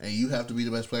 and you have to be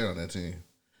the best player on that team.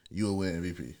 You will win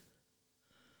MVP.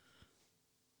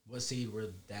 What seed were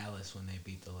Dallas when they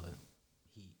beat the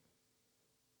Heat?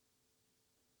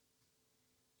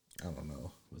 I don't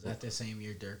know. Was that the same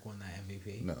year Dirk won that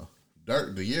MVP? No.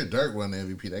 The year Dirk won the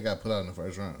MVP, they got put out in the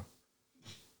first round.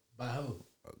 By who?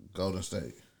 Golden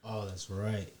State. Oh, that's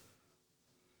right.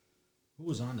 Who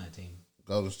was on that team?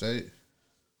 Golden State.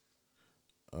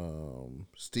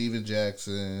 Steven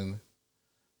Jackson,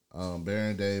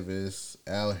 Baron Davis,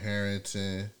 Al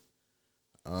Harrington.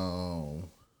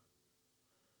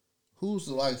 Who's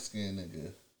the light skinned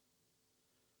nigga?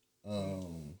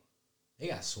 They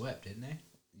got swept, didn't they?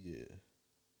 Yeah.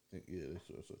 They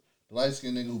sort of. The light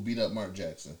skinned nigga who beat up Mark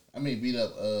Jackson. Beat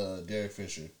up Derek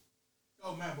Fisher.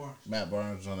 Oh, Matt Barnes. Matt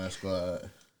Barnes on that squad.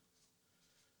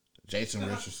 Jason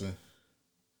Richardson.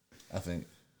 I think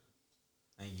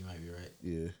you might be right.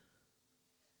 Yeah.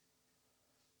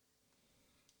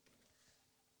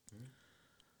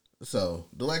 So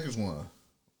the Lakers won.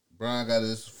 Bron got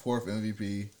his 4th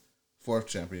MVP, 4th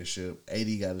championship.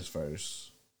 AD got his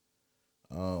first.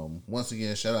 Once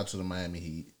again, shout out to the Miami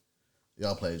Heat.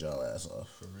 Y'all played y'all ass off.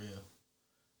 For real.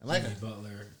 And like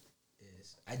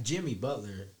Jimmy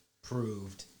Butler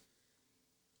proved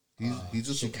he's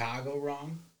a Chicago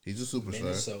wrong. He's a superstar.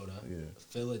 Minnesota, Yeah.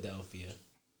 Philadelphia. Is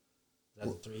that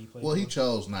the 3 he played? Well, he for?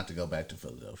 chose not to go back to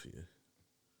Philadelphia.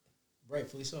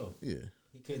 Rightfully so. Yeah.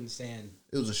 He couldn't stand.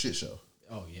 It was a shit show.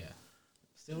 Oh yeah,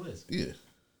 still is. Yeah.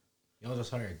 Y'all just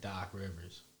hired Doc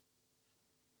Rivers.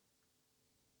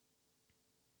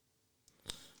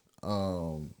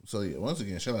 So yeah, once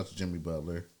again, shout out to Jimmy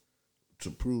Butler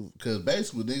to prove, because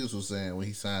basically niggas was saying when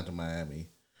he signed to Miami,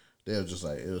 they were just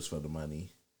like it was for the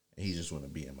money, and he just wanted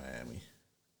to be in Miami.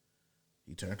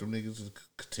 He turned them niggas into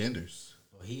contenders.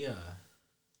 Well,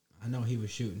 I know he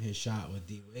was shooting his shot with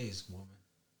D Wade's woman.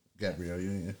 Gabrielle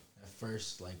Union. That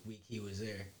first week he was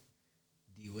there,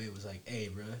 D Wade was like, "Hey,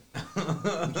 bro,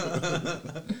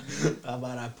 how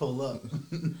about I pull up?"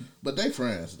 But they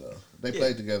friends though. They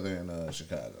played together in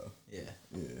Chicago. Yeah.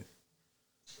 Yeah.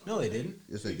 No, they didn't.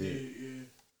 Yes, they did. Yeah.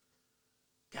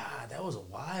 God, that was a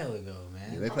while ago,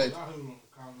 man. Yeah, they played. I heard him in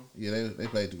Chicago. Yeah, they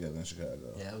played together in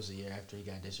Chicago. Yeah, that was a year after he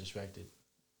got disrespected.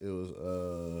 It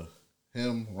was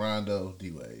him, Rondo,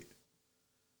 D Wade.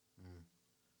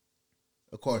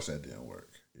 Of course, that didn't work.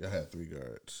 Y'all had 3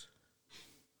 guards.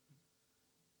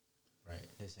 Right.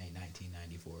 This ain't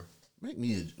 1994.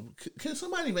 Can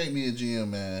somebody make me a GM,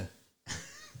 man?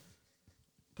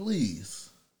 Please.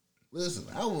 Listen,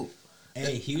 I will.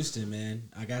 Hey, Houston, man,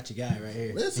 I got your guy right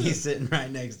here. Listen. He's sitting right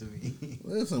next to me.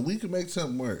 Listen, we can make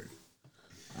something work.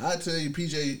 I tell you,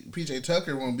 PJ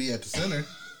Tucker won't be at the center.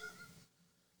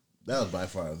 That was by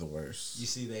far the worst. You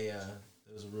see, there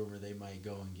was a rumor they might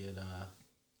go and get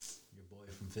your boy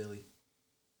from Philly.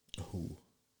 Who?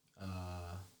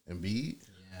 Embiid?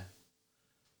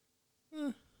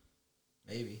 Yeah.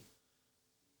 Maybe.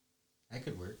 That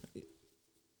could work.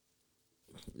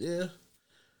 Yeah.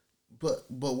 But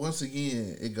once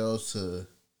again, it goes to,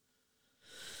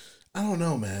 I don't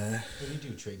know, man. What do you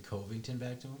do? Trade Covington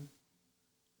back to him?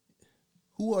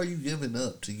 Who are you giving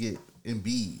up to get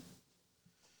Embiid?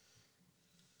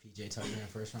 PJ Tucker and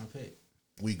first round pick.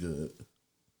 We good.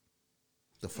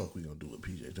 The fuck we gonna do with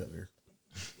PJ Tucker?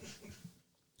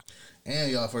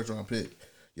 And y'all first round pick.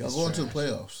 Y'all It's going to the trash.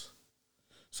 playoffs.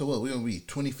 So what, we gonna be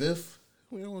 25th?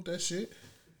 We don't want that shit.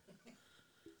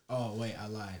 Oh wait, I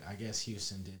lied. I guess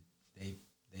Houston did.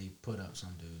 They put up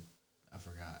some dude. I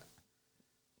forgot.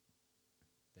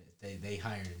 They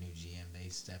hired a new GM. They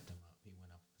stepped him up. He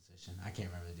went up a position. I can't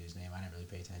remember the dude's name. I didn't really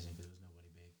pay attention because there was nobody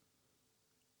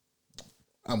big.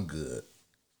 I'm good.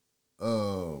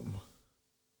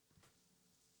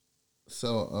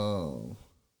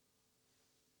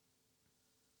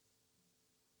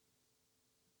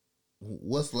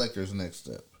 What's Lakers' next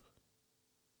step?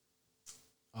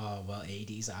 Well,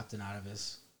 AD's opting out of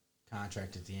his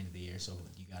contract at the end of the year, so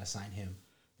you got to sign him.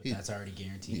 But He- that's already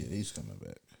guaranteed. Yeah, he's coming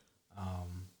back.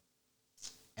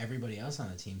 Everybody else on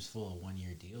the team's full of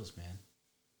 1-year deals, man.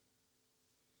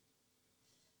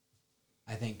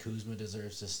 I think Kuzma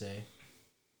deserves to stay.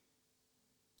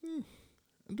 It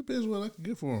depends what I can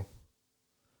get for him.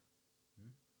 I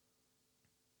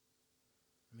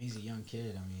mean, he's a young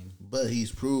kid. I mean, But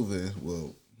he's proven,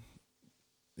 well,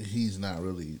 he's not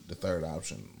really the third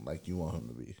option like you want him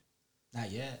to be.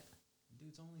 not yet.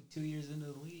 Dude's only 2 years into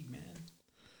the league, man.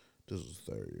 This is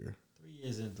the 3rd year. 3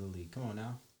 years into the league. Come on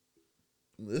now.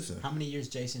 Listen, How many years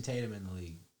Jason Tatum in the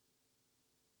league?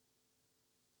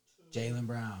 Jaylen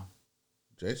Brown.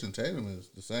 Jason Tatum is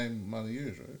the same amount of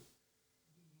years, right?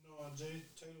 No,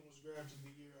 Tatum was drafted the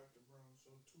year after Brown, so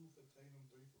 2 for Tatum,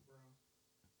 3 for Brown.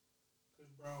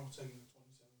 Because Brown was taken in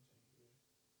 2017. Yeah.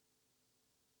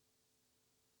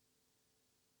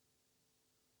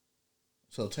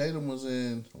 So Tatum was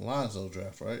in Lonzo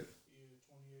draft, right? Yeah,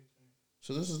 2018.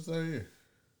 So this is the 3rd year.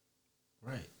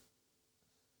 Right.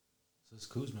 So it's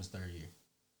Kuzma's 3rd year.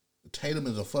 Tatum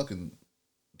is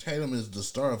the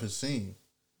star of his team.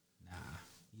 Nah,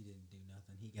 he didn't do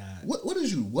nothing. He got What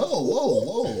is you?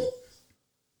 Whoa.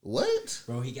 What?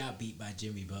 bro. He got beat by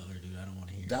Jimmy Butler, dude. I don't want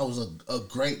to hear That was a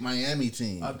great Miami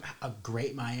team. a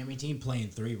great Miami team playing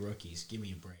 3 rookies. Give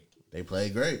me a break. They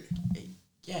played great.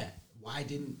 Yeah. Why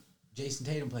didn't Jason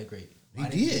Tatum play great? He Why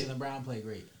did. didn't Jaylen Brown play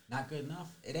great? Not good enough.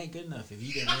 It ain't good enough. If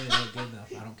you didn't win, it ain't good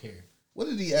enough. I don't care. What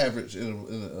did he average in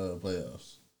the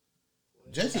playoffs?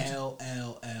 Jason L.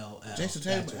 Jason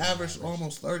Tatum averaged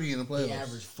almost 30 in the playoffs. He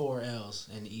averaged 4 L's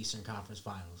in the Eastern Conference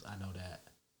Finals. I know that.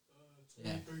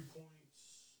 23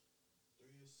 points, 3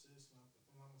 assists, and if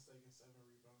I'm not mistaken, 7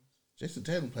 rebounds. Jason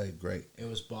Tatum played great. It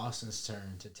was Boston's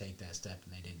turn to take that step,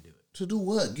 and they didn't do it. To do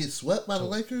what? Get swept by the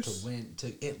Lakers? To win, to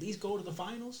at least go to the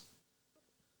finals?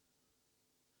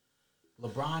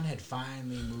 LeBron had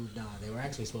finally moved on. They were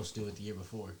actually supposed to do it the year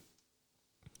before.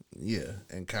 Yeah,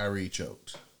 and Kyrie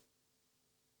choked.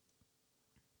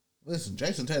 Listen,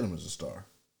 Jason Tatum is a star.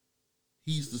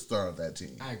 He's the star of that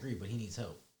team. I agree, but he needs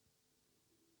help.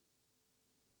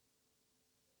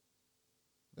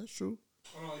 That's true.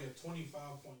 Oh, yeah,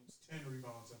 25 points, 10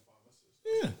 rebounds, and 5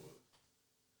 assists. Yeah.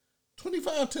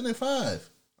 25, 10, and 5.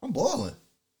 I'm balling.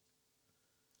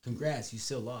 Congrats, you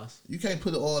still lost. You can't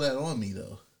put all that on me,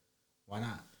 though. Why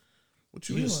not? What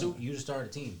you mean? You the star of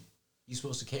the team. You're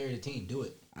supposed to carry the team. Do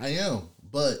it. I am,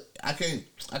 but I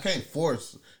can't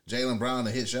force Jaylen Brown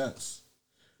to hit shots.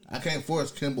 I can't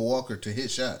force Kemba Walker to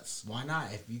hit shots. Why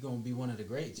not? If you're going to be one of the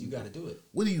greats, you got to do it.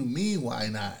 What do you mean, why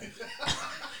not?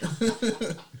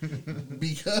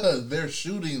 Because they're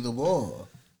shooting the ball.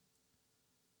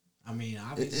 I mean,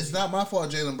 obviously. It's not my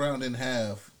fault Jaylen Brown didn't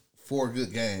have 4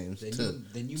 good games.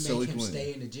 Then you make him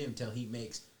stay in the gym till he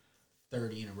makes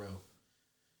 30 in a row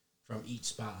from each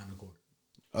spot on the court.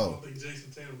 I don't think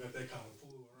Jason Tatum got that kind of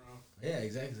fool around. Yeah,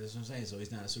 exactly. That's what I'm saying. So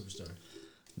he's not a superstar.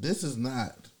 This is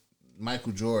not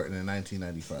Michael Jordan in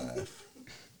 1995.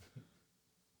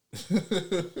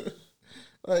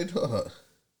 Like, dog.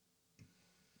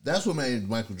 That's what made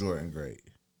Michael Jordan great.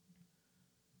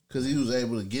 Because he was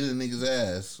able to get a nigga's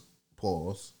ass,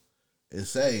 pause, and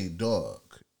say, dog,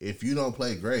 if you don't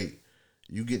play great,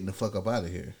 you getting the fuck up out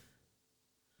of here.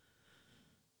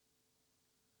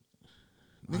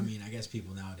 I mean, I guess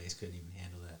people nowadays couldn't even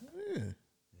handle that. Yeah.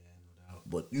 Yeah, no doubt.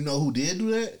 But you know who did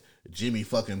do that? Jimmy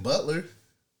fucking Butler.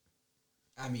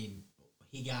 I mean,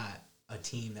 he got a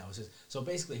team that was just... So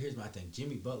basically, here's my thing.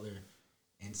 Jimmy Butler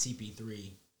and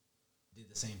CP3 did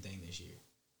the same thing this year.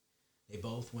 They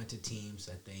both went to teams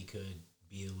that they could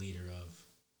be the leader of,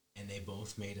 and they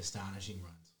both made astonishing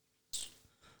runs.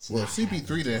 Well, CP3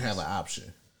 didn't have an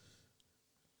option.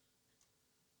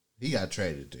 He got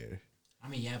traded there. I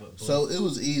mean, yeah, but... So it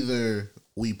was either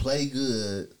we play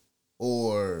good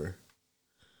or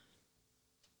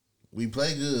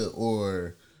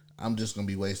I'm just going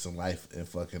to be wasting life in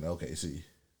fucking OKC.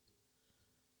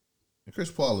 And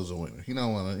Chris Paul is a winner. He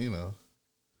don't want to,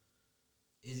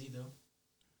 Is he, though?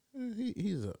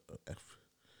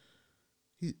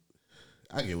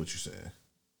 I get what you're saying.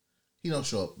 He don't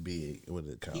show up big with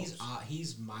the Cowboys.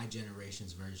 He's my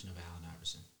generation's version of Allen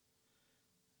Iverson.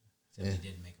 Except he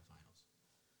didn't make a finals.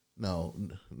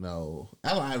 No.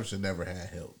 Allen Iverson never had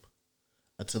help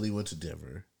until he went to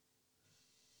Denver.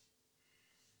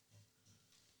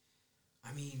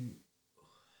 I mean,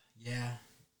 yeah,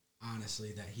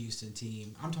 honestly, that Houston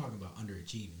team, I'm talking about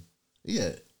underachieving.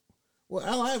 Yeah. Well,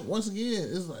 Allen, once again,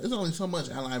 it's only so much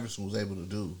Allen Iverson was able to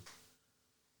do.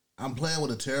 I'm playing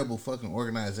with a terrible fucking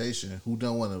organization who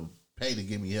don't want to pay to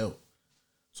give me help.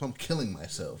 So I'm killing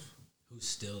myself. Who's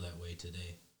still that way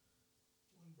today?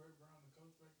 Wasn't Burt Brown the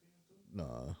coach back then, too?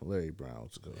 Nah, Larry Brown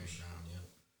was the coach. Larry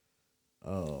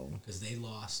Brown, yeah. Because they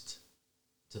lost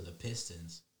to the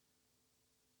Pistons,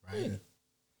 right? Yeah.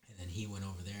 And then he went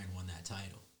over there and won that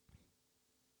title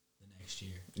the next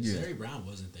year. Yeah. Larry Brown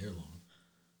wasn't there long.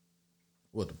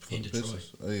 What, in Detroit?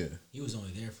 Pistons? Oh, yeah. He was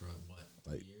only there for,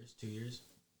 what, 2 years?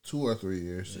 2 or 3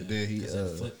 years. Yeah, And then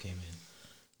that Flip came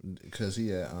in. Because he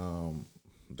had,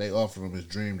 they offered him his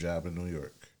dream job in New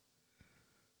York.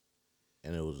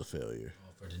 And it was a failure.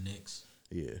 Oh, for the Knicks?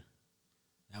 Yeah.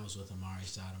 That was with Amari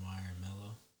Stoudemire and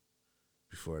Melo.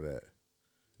 Before that,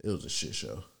 it was a shit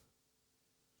show.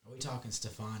 Are we talking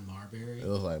Stephon Marbury? It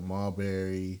was like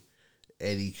Marbury,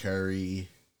 Eddie Curry,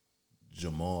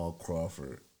 Jamal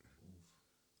Crawford.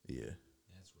 Yeah.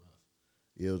 That's rough.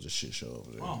 Yeah, it was a shit show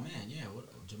over there. Oh, man, yeah.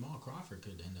 Jamal Crawford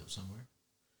could end up somewhere.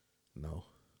 No.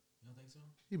 You don't think so?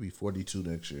 He'll be 42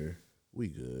 next year. We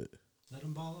good. Let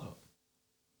him ball out.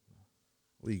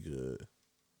 We good.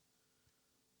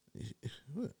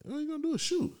 What are you going to do is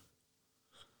shoot.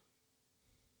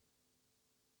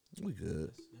 We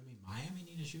good. I mean, Miami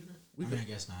need a shooter? I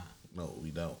guess not. No,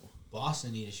 we don't.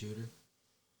 Boston need a shooter.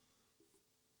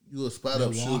 You a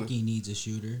spot-up shooter. Milwaukee needs a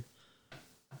shooter.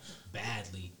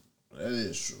 Badly. That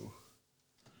is true.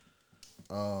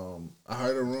 I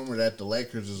heard a rumor that the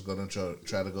Lakers is going to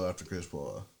try to go after Chris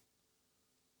Paul.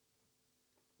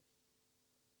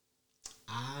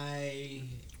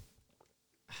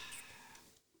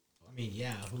 I mean,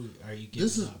 yeah. Who are you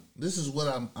giving up? This is what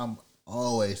I'm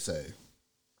always say.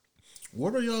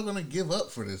 What are y'all gonna give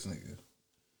up for this nigga?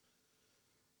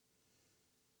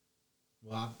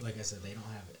 Well, like I said, they don't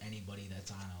have anybody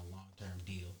that's on a long-term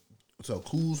deal. So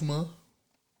Kuzma.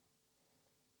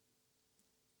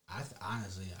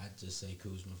 Honestly, I'd just say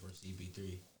Kuzma for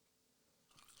CP3.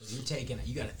 Because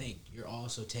you got to think, you're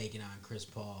also taking on Chris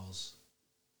Paul's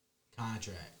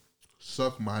contract.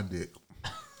 Suck my dick.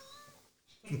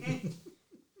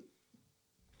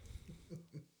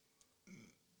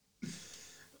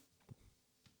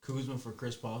 Kuzma for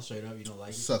Chris Paul, straight up, you don't like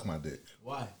it? Suck my dick.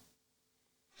 Why?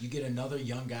 You get another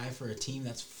young guy for a team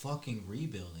that's fucking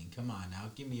rebuilding. Come on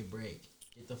now, give me a break.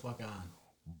 Get the fuck on.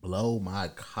 Blow my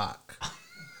cock.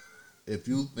 If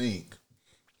you think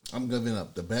I'm giving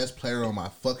up the best player on my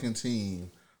fucking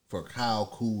team for Kyle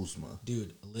Kuzma.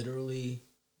 Dude, literally,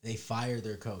 they fired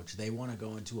their coach. They want to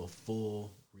go into a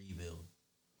full rebuild.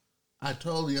 I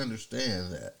totally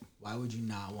understand that. Why would you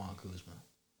not want Kuzma?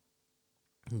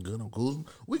 Good on Kuzma.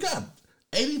 We got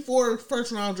 84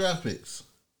 first round draft picks.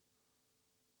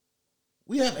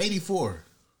 We have 84.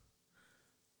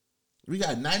 We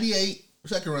got 98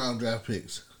 second round draft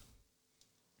picks.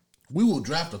 We will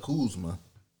draft a Kuzma.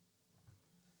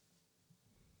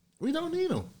 We don't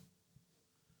need him.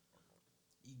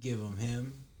 You give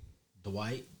him,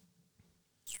 Dwight.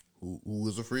 Who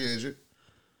is a free agent.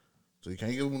 So you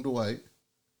can't give him Dwight.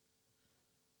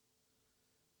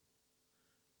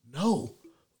 No.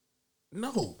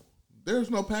 There's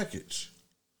no package.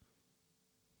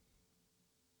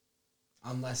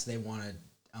 Unless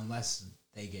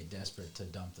they get desperate to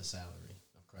dump the salary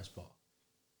of Chris Paul.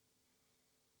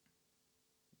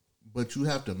 But you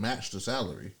have to match the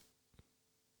salary.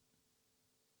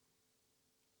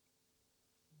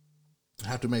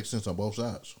 Have to make sense on both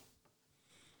sides.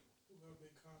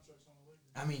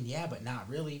 I mean, yeah, but not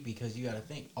really, because you got to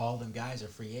think all them guys are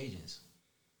free agents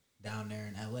down there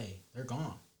in LA. They're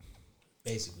gone,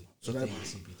 basically. So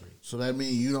CP3. So that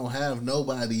means you don't have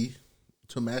nobody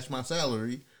to match my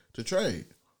salary to trade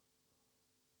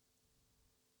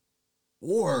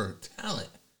or talent.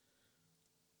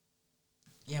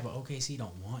 Yeah, but OKC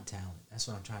don't want talent. That's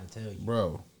what I'm trying to tell you,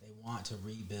 bro. They want to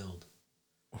rebuild.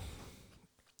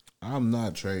 I'm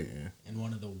not trading in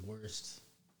one of the worst.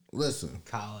 Listen,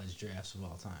 college drafts of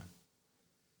all time.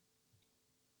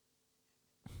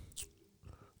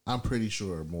 I'm pretty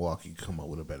sure Milwaukee could come up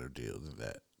with a better deal than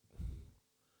that.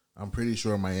 I'm pretty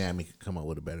sure Miami could come up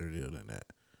with a better deal than that.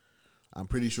 I'm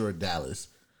pretty sure Dallas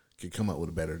could come up with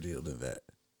a better deal than that.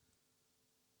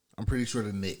 I'm pretty sure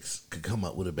the Knicks could come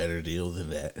up with a better deal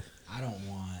than that. I don't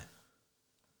want...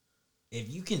 If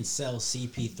you can sell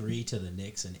CP3 to the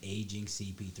Knicks, an aging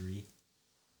CP3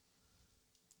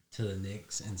 to the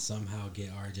Knicks, and somehow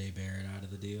get RJ Barrett out of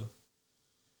the deal,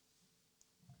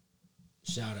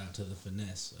 shout out to the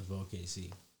finesse of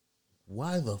OKC.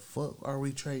 Why the fuck are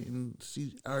we trading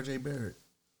RJ Barrett?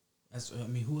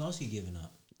 Who else are you giving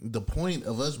up? The point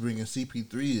of us bringing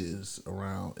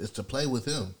CP3 is to play with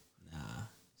him. Nah,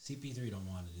 CP3 don't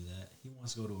want to do that. He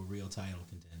wants to go to a real title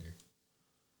contender.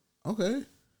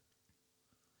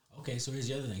 Okay, so here's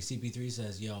the other thing. CP3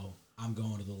 says, yo, I'm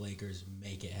going to the Lakers.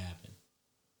 Make it happen.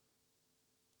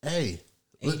 Hey.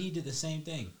 AD did the same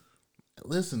thing.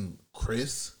 Listen,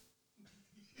 Christopher.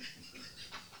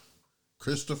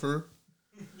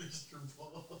 Mr.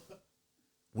 Paul.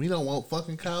 We don't want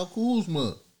fucking Kyle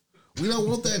Kuzma. We don't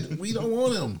want that. We don't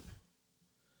want him.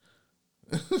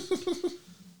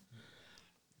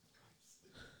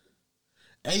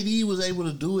 AD was able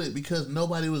to do it because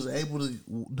nobody was going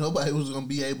to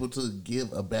be able to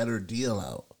give a better deal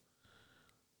out.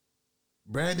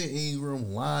 Brandon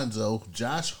Ingram, Lonzo,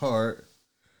 Josh Hart.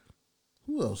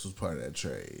 Who else was part of that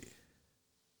trade?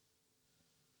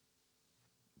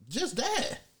 Just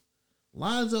that.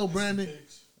 Lonzo, Brandon,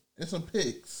 and some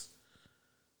picks.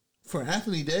 For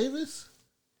Anthony Davis?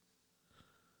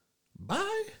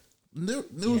 Bye?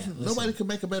 Nobody could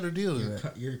make a better deal than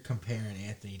that. You're comparing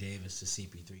Anthony Davis to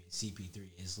CP3.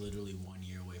 CP3 is literally 1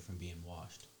 year away from being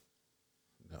washed.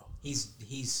 No.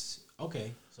 He's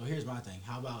okay. So here's my thing.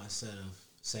 How about instead of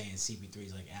saying CP3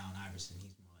 is like Allen Iverson,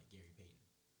 he's more like Gary Payton?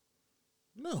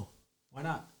 No. Why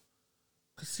not?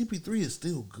 Because CP3 is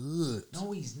still good.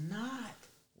 No, he's not.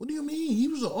 What do you mean? He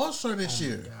was an all-star this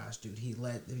year. Oh my gosh, dude.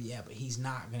 But he's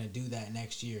not going to do that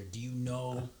next year. Do you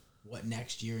know what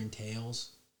next year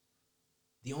entails?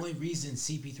 The only reason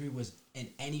CP3 was in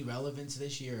any relevance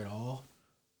this year at all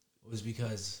was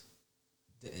because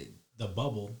the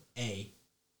bubble,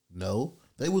 No.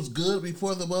 They was good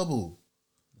before the bubble.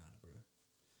 Nah, bro.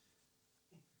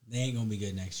 They ain't gonna be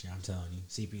good next year. I'm telling you.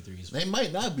 CP3 is. They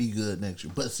might not be good next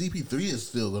year, but CP3 is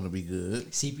still going to be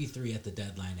good. CP3 at the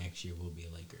deadline next year will be a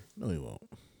Laker. No, he won't.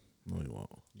 No, he won't.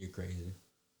 You're crazy.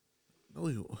 No,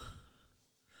 he won't.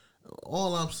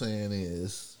 All I'm saying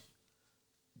is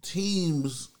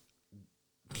teams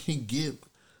can give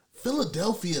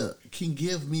Philadelphia can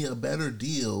give me a better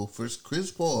deal for Chris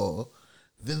Paul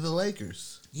than the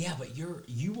Lakers. Yeah, but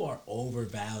you are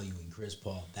overvaluing Chris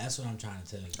Paul. That's what I'm trying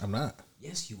to tell you. I'm not.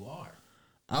 Yes, you are.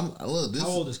 This How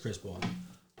old is Chris Paul?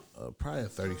 Probably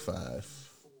 35.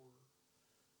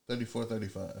 34,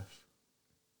 35.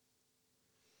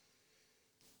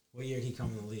 What year did he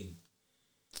come in the league?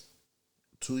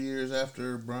 2 years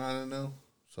after Brian and them.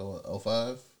 So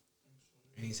 05.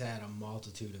 And he's had a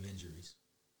multitude of injuries.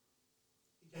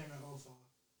 He came in 05.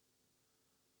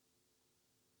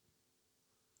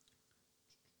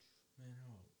 Man,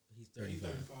 how old? He's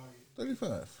 35.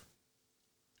 35.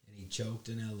 And he choked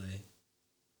in L.A.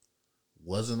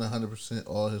 Wasn't 100%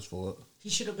 all his fault. He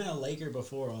should have been a Laker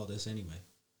before all this anyway.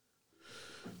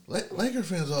 Laker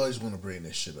fans always want to bring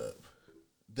this shit up.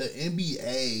 The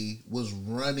NBA was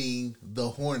running the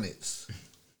Hornets.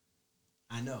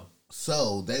 I know.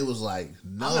 So they was like,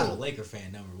 no. I'm not a Laker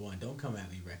fan, number one. Don't come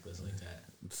at me reckless like that.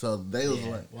 So they was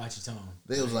like, watch your tone.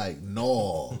 they was like,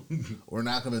 no, we're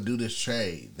not gonna do this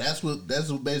trade. That's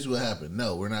basically what happened.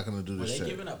 No, we're not gonna do Were this they trade.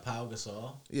 giving up Pau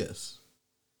Gasol? Yes,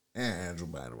 and Andrew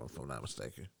Bynum, if I'm not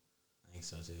mistaken, I think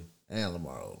so too. and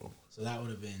Lamar Odom. So that would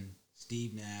have been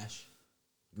Steve Nash.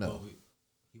 No, Kobe.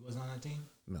 He wasn't on that team?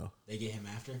 no, They get him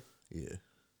after? yeah,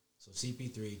 So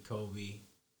CP3, Kobe,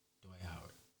 Dwight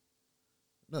Howard.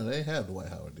 no, they have Dwight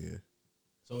Howard there.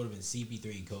 So it would have been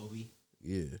CP3 and Kobe.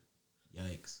 Yeah,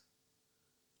 Yikes.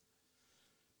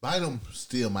 Bynum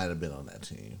still might have been on that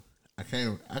team. I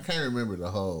can't remember the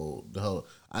whole.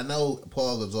 I know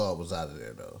Paul Gasol was out of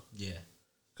there though, Yeah.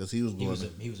 because he was He going.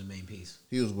 was a main piece.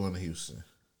 He was going to Houston.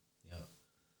 Yep.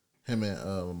 Him and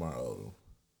Lamar Odom.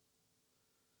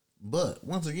 But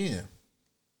once again,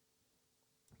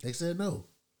 they said no.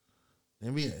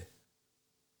 NBA.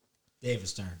 David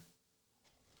Stern.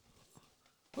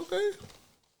 Okay.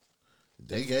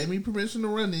 They gave me permission to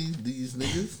run these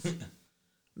niggas.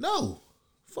 No.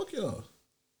 Fuck y'all.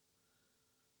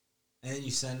 And then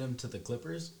you send him to the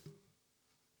Clippers?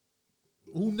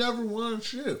 Who never won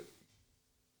shit.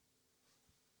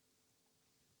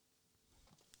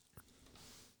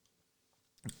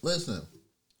 Listen.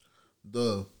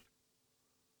 The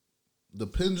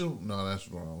pendulum. No, that's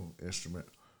the wrong instrument.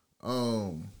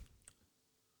 Pendulum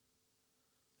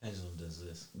does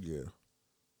this. Yeah.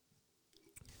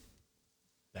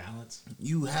 Balance?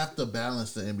 You have to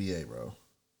balance the NBA, bro.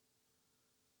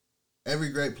 Every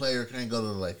great player can't go to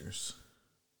the Lakers.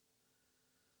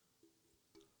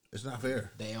 It's not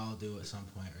fair. They all do at some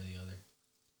point or the other.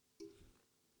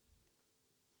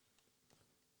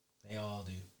 They all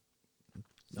do.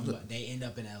 They end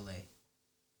up in LA.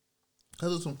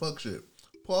 Because of some fuck shit.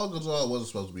 Paul Gasol wasn't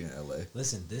supposed to be in LA.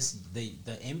 Listen, the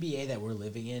NBA that we're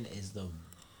living in is the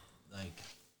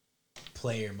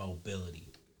player mobility.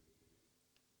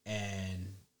 And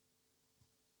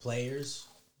players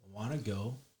want to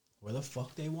go where the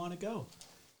fuck they want to go.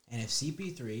 And if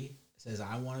CP3 says,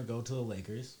 I want to go to the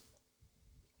Lakers,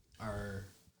 or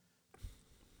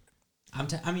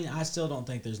I still don't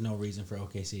think there's no reason for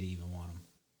OKC to even want him.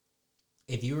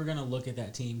 If you were going to look at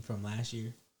that team from last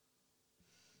year,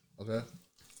 Okay.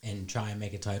 and try and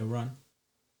make a title run,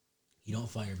 you don't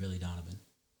fire Billy Donovan.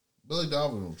 Billy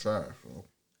Donovan was trash, bro.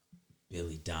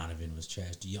 Billy Donovan was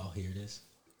trash. Do y'all hear this?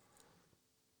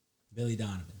 Billy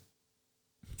Donovan.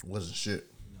 Wasn't shit.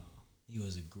 No, he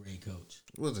was a great coach.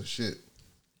 Wasn't shit.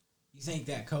 You think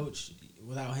that coach,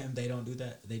 without him, they don't do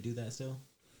that? They do that still?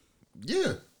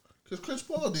 Yeah. Because Chris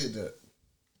Paul did that.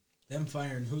 Them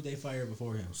firing, who they fired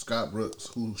before him? Scott Brooks,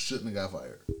 who shouldn't have got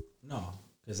fired. No,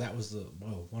 because that was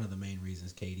one of the main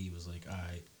reasons KD was like, all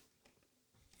right,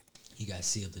 he got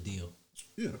sealed the deal.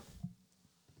 Yeah.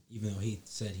 Even though he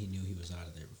said he knew he was out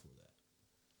of there before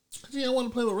that. Because he didn't want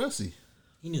to play with Rusty.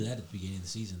 He knew that at the beginning of the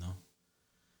season, though.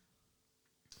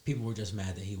 People were just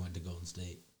mad that he went to Golden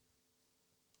State.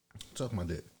 Suck my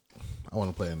dick. I want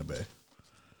to play in the Bay.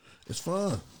 It's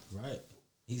fun. Right.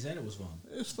 He said it was fun.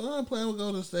 It's fun playing with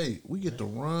Golden State. We get to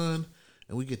run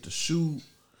and we get to shoot.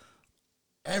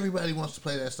 Everybody wants to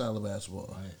play that style of basketball.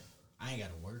 Right. I ain't got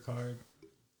to work hard.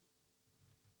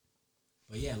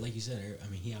 But yeah, like you said, I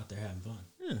mean, he out there having fun.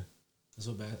 Yeah.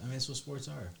 That's what sports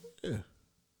are. Yeah.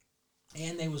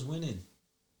 And they was winning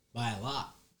by a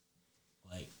lot.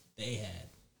 Like, they had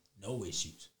no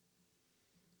issues.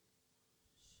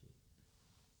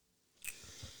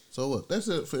 So what? That's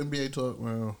it for NBA talk,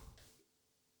 man.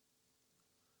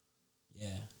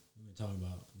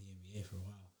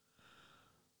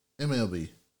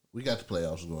 We got the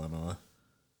playoffs going on.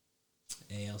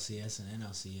 ALCS and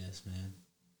NLCS, man.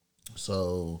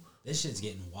 So This shit's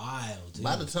getting wild, dude.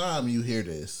 by the time you hear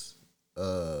this,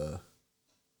 the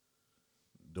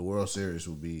World Series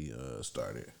will be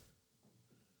started.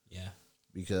 Yeah.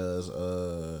 Because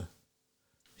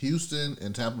Houston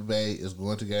and Tampa Bay is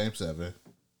going to Game 7.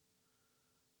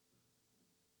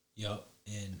 Yup.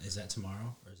 And is that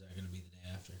tomorrow or is that going to be the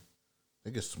day after? I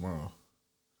think it's tomorrow.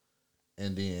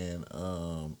 And then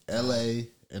LA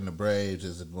and the Braves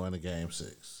is going to Game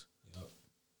 6. Yup.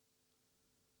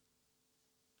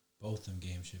 Both them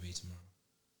games should be tomorrow.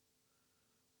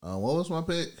 What was my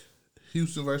pick?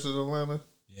 Houston versus Atlanta?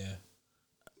 Yeah.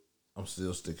 I'm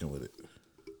still sticking with it.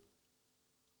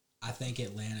 I think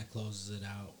Atlanta closes it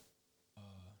out.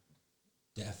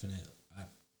 Definitely.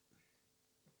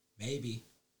 Maybe.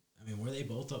 I mean, were they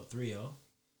both up 3-0?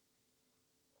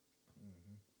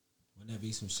 Wouldn't that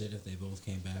be some shit if they both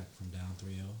came back from down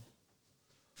 3-0?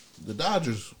 The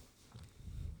Dodgers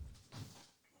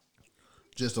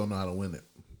just don't know how to win it.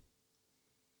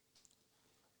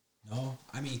 No,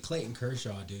 I mean Clayton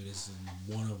Kershaw, dude, is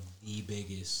one of the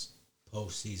biggest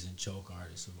postseason choke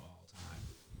artists of all time.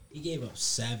 He gave up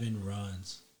 7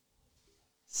 runs.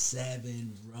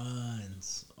 7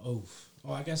 runs. Oh,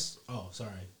 I guess. Oh,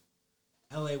 sorry.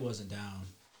 LA wasn't down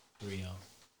 3-0.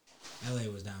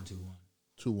 LA was down 2-1.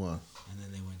 2-1. And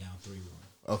then they went down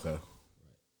 3-1. Okay.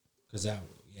 Because that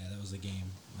was the game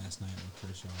last night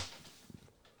where Kershaw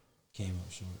came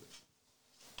up short.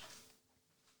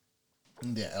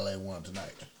 And then LA won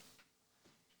tonight.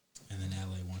 And then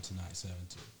LA won tonight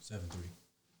 7-2, 7-3.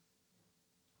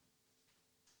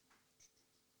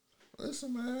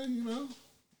 Listen, man, you know,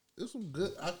 it's some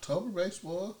good October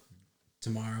baseball.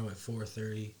 Tomorrow at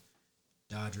 4:30,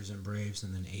 Dodgers and Braves,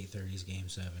 and then 8:30 is Game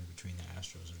 7 between the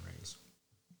Astros and Rays.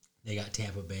 They got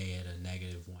Tampa Bay at a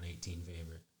 -118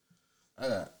 favorite.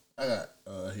 I got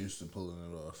Houston pulling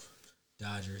it off.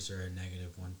 Dodgers are a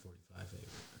 -145 favorite.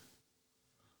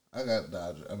 I got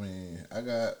Dodgers. I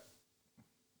got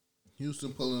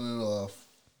Houston pulling it off.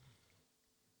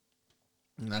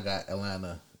 And I got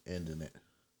Atlanta ending it.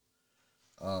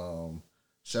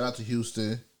 Shout out to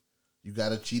Houston. You got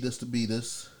to cheat us to beat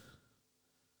us.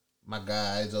 My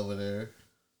guys over there.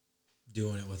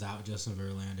 Doing it without Justin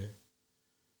Verlander.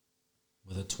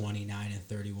 With a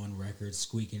 29-31 record,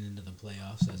 squeaking into the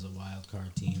playoffs as a wild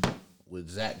card team. With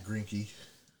Zach Greinke.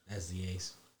 As the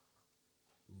ace.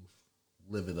 Oof.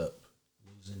 Live it up.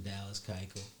 Losing Dallas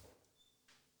Keuchel.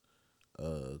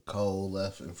 Cole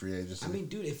left in free agency. I mean,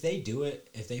 dude, if they do it,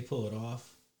 if they pull it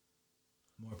off,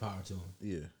 more power to them.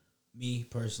 Yeah. Me,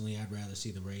 personally, I'd rather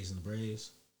see the Rays and the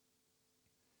Braves.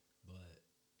 But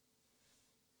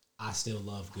I still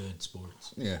love good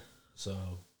sports. Yeah.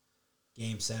 So,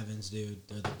 Game 7s, dude,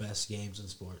 they're the best games in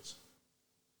sports.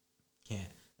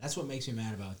 Can't. That's what makes me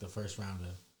mad about the first round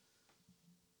of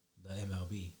the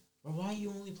MLB. Bro, why are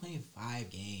you only playing 5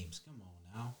 games? Come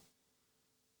on now.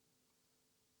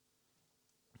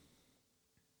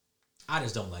 I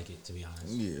just don't like it, to be honest.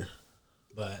 Yeah.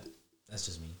 But that's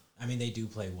just me. I mean, they do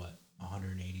play,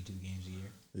 182 games a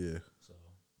year? Yeah. So,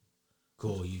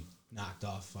 cool, you knocked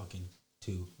off fucking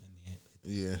 2 in the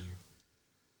Yeah. year.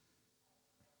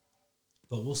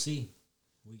 But we'll see.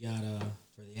 We got,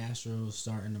 for the Astros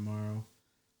starting tomorrow,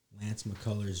 Lance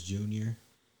McCullers Jr.,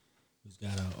 who's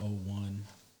got a 0-1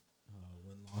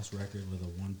 win-loss record with a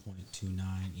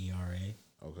 1.29 ERA.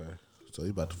 Okay. So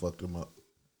you about to fuck them up.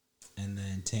 And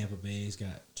then Tampa Bay's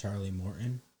got Charlie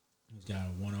Morton, who's got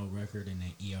a 1-0 record and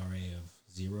an ERA of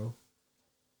 0.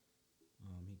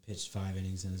 He pitched 5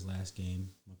 innings in his last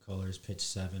game. McCullers pitched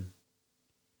 7.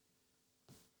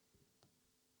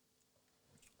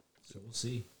 So we'll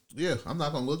see. Yeah, I'm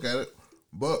not going to look at it,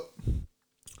 but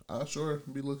I'll sure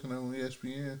be looking on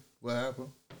ESPN what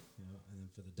happened. Yeah, and then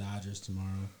for the Dodgers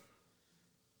tomorrow,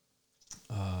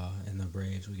 and the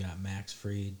Braves, we got Max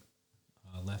Fried,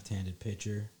 left-handed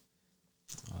pitcher,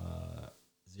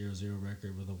 0-0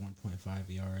 record with a 1.5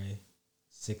 ERA,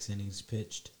 6 innings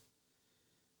pitched.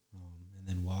 And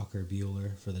then Walker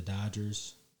Buehler for the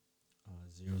Dodgers,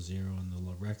 0-0 on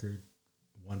the record,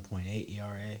 1.8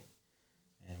 ERA,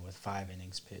 and with 5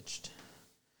 innings pitched.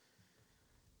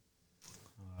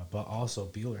 But also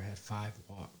Buehler had 5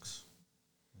 walks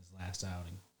his last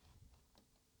outing.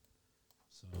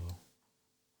 So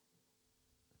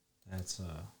that's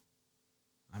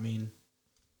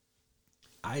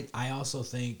I also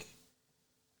think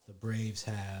the Braves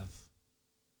have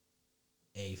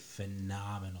a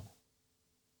phenomenal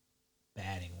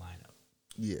batting lineup.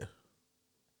 Yeah.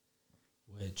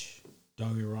 Which, don't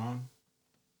get me wrong,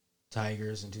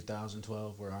 Tigers in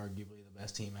 2012 were arguably the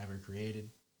best team ever created.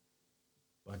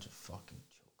 Bunch of fucking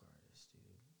choke artists,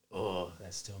 dude. Oh,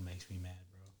 that still makes me mad,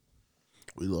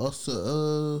 bro. We lost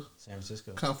to San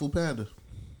Francisco. Kung Fu Panda.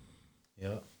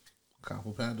 Yep. Kung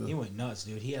Fu Panda. He went nuts,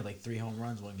 dude. He had like 3 home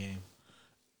runs one game.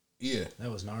 Yeah.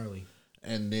 That was gnarly.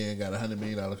 And then got a $100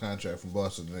 million contract from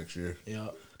Boston next year.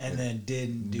 Yep. And then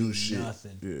didn't do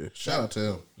nothing. Yeah. Shout out to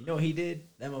him. You know what he did?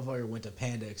 That motherfucker went to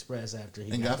Panda Express after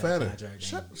he And got that fatter.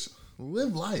 contract.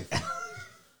 Live life.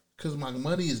 Because my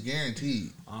money is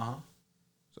guaranteed. Uh-huh.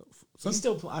 So, He's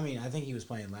still, I mean, I think he was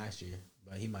playing last year,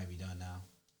 but he might be done now.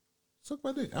 suck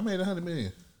my dick. I made $100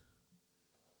 million.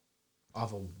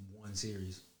 Off of one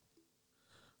series.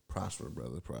 Prosper,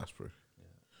 brother. Prosper. Yeah.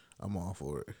 I'm all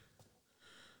for it.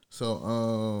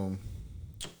 So,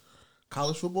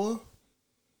 college football?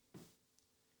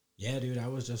 Yeah, dude, I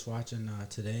was just watching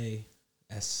today.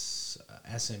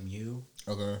 SMU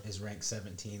is ranked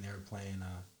 17. They were playing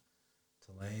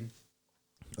Tulane.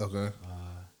 Okay.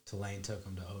 Tulane took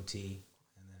them to OT,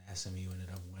 and then SMU ended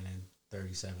up winning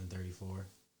 37-34.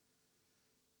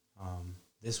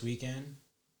 This weekend,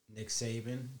 Nick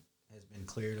Saban has been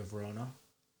cleared of Rona.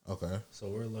 Okay. So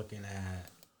we're looking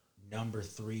at number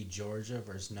 3 Georgia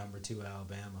versus number 2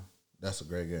 Alabama. That's a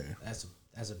great game. That's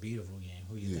a beautiful game.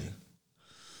 Who you think?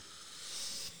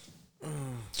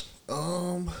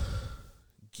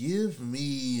 Give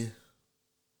me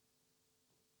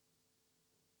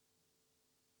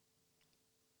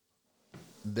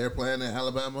they're playing in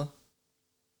Alabama.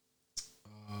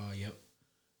 Yep.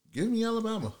 Give me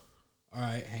Alabama. All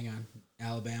right, hang on.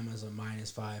 Alabama's a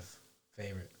 -5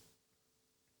 favorite.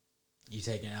 You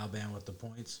taking Alabama with the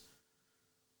points?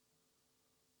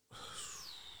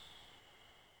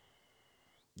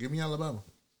 Give me Alabama.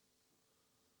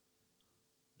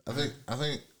 I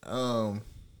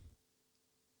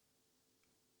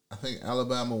think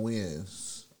Alabama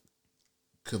wins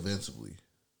convincingly.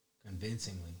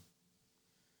 Convincingly.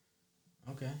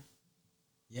 Okay.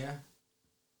 Yeah.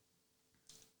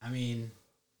 I mean,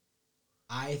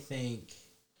 I think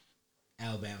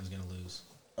Alabama's going to lose.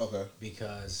 Okay.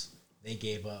 Because they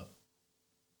gave up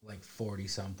like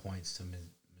 40-some points to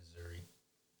Missouri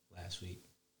last week.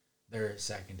 Their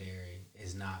secondary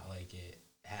is not like it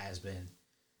has been.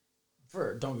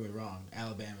 Don't get me wrong,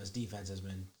 Alabama's defense has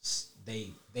been.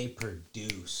 They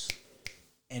produce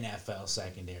NFL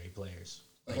secondary players.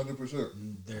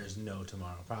 100%. There's no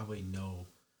tomorrow. Probably no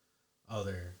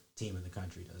other team in the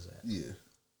country does that. Yeah.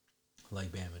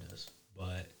 Like Bama does.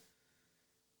 But,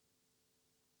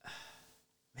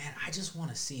 man, I just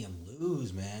want to see him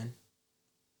lose, man.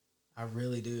 I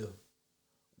really do.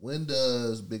 When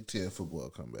does Big Ten football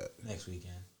come back? Next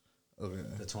weekend. Okay.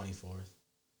 The 24th.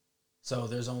 So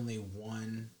there's only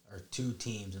 1 or 2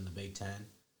 teams in the Big Ten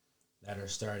that are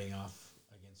starting off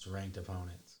against ranked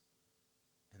opponents.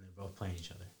 And they're both playing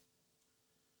each other.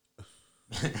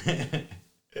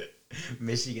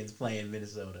 Michigan's playing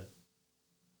Minnesota.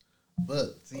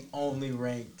 But It's the only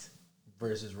ranked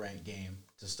versus ranked game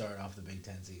to start off the Big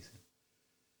Ten season.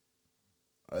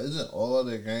 isn't all of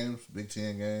their games Big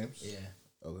Ten games? Yeah.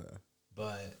 Okay.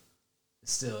 But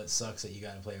still, it sucks that you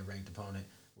got to play a ranked opponent,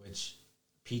 which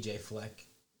PJ Fleck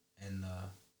and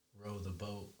Row the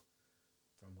Boat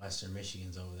from Western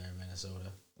Michigan's over there in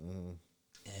Minnesota. Mm-hmm.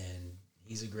 And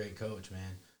he's a great coach,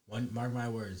 man. Mark my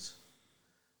words,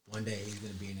 one day he's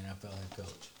going to be an NFL head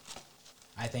coach.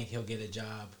 I think he'll get a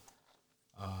job.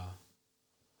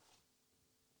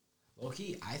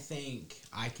 Low-key, I think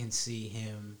I can see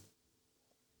him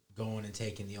going and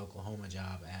taking the Oklahoma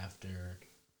job after,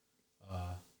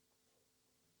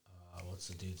 what's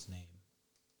the dude's name?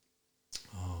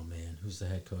 Oh, man, who's the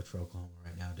head coach for Oklahoma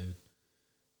right now, dude?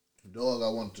 Dog, I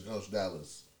wanted to coach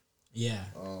Dallas. Yeah.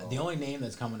 The only name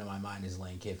that's coming to my mind is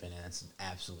Lane Kiffin, and that's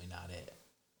absolutely not it.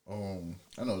 I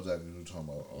know exactly what you're talking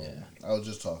about. Yeah. I was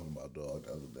just talking about Dog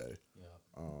the other day. Yeah.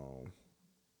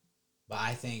 But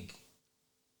I think,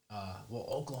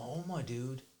 Oklahoma,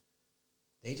 dude,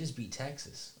 they just beat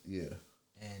Texas. Yeah.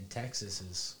 And Texas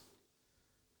is,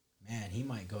 man, he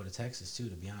might go to Texas too,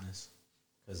 to be honest,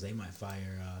 because they might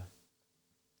fire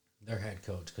their head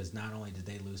coach. Because not only did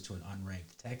they lose to an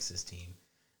unranked Texas team,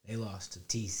 they lost to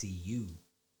TCU,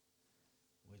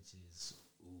 which is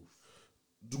oof.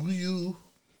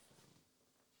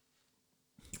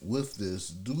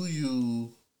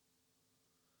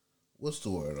 What's the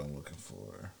word I'm looking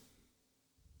for?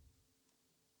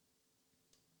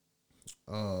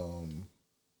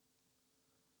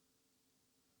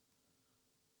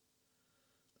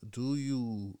 Do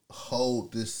you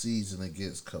hold this season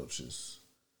against coaches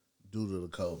due to the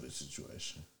COVID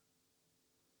situation?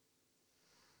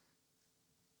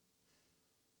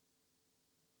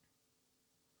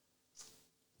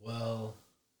 Well,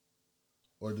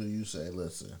 Or do you say,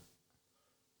 listen,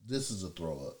 this is a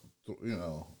throw up,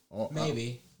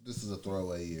 Maybe. This is a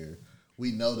throwaway year.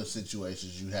 We know the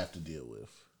situations you have to deal with.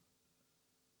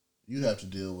 You have to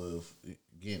deal with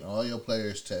getting all your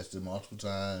players tested multiple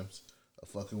times a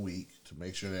fucking week to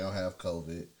make sure they don't have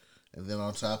COVID. And then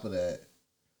on top of that,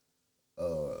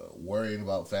 worrying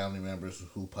about family members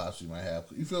who possibly might have.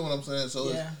 You feel what I'm saying?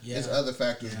 So it's other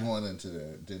factors going into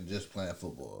there than just playing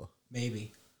football.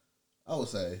 Maybe. I would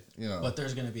say, But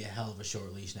there's going to be a hell of a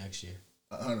short leash next year.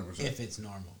 100%. If it's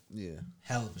normal. Yeah.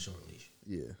 Hell of a short leash.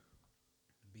 Yeah.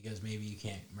 Because maybe you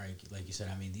can't, right? Like you said,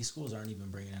 I mean, these schools aren't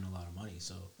even bringing in a lot of money.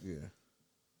 So, yeah.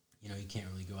 You can't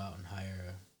really go out and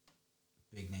hire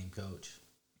a big name coach.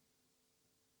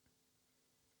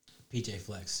 PJ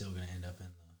Fleck's still going to end up in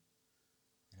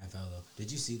the NFL, though.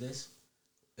 Did you see this?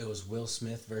 It was Will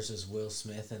Smith versus Will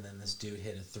Smith, and then this dude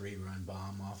hit a 3-run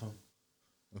bomb off him.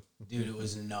 Dude, it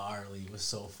was gnarly. It was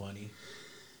so funny.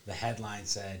 The headline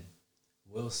said,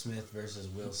 Will Smith versus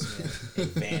Will Smith,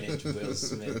 advantage Will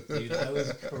Smith. Dude, I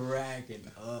was cracking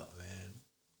up, man.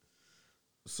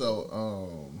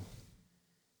 So,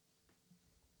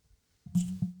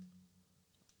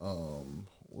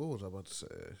 what was I about to say?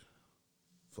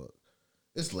 Fuck.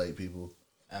 It's late, people.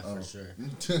 For sure.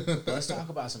 Let's talk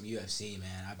about some UFC,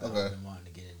 man. I've been wanting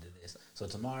to get into this. So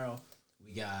tomorrow,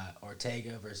 we got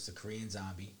Ortega versus the Korean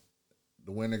Zombie.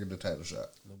 The winner gets the title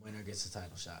shot. The winner gets the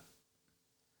title shot.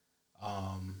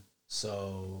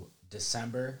 So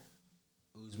December,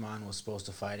 Usman was supposed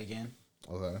to fight again.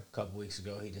 Okay. A couple weeks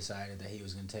ago, he decided that he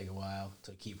was going to take a while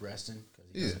to keep resting because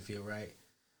he doesn't feel right.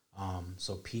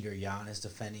 So Peter Yan is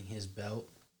defending his belt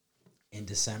in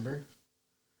December,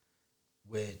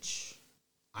 which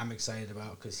I'm excited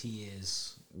about because he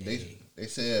is. They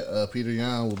said Peter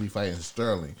Yan will be fighting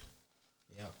Sterling.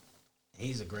 Yep,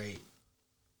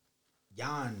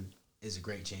 Yan is a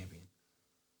great champion.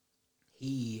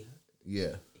 He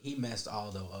messed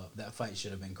Aldo up. That fight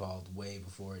should have been called way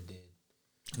before it did.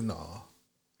 No,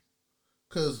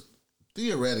 because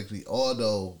theoretically,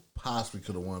 Aldo possibly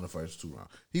could have won the first 2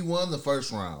 rounds. He won the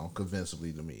first round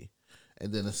convincingly to me,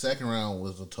 and then the second round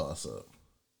was a toss up,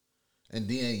 and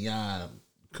then Yan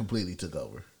completely took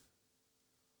over.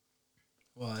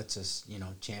 Well, it's just,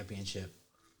 championship.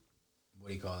 What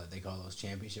do you call it? They call those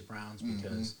championship rounds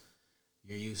because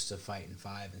you're used to fighting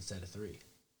 5 instead of 3.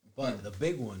 But the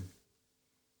big one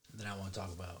that I want to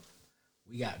talk about,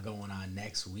 we got going on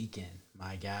next weekend,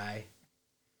 my guy.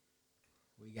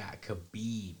 We got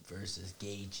Khabib versus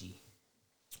Gaethje.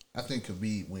 I think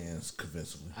Khabib wins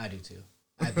convincingly. I do too.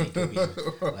 I think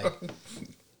Khabib,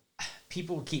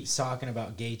 people keep talking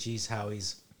about Gaethje's, how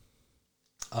he's,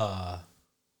 the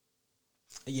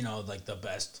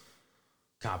best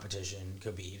competition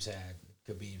Khabib's had.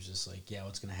 Khabib's just like,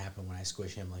 what's going to happen when I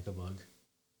squish him like a bug?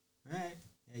 All right.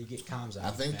 Yeah, you get comms out.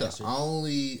 I think bastard. the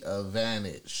only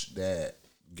advantage that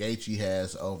Gaethje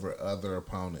has over other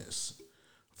opponents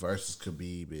versus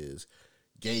Khabib is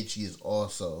Gaethje is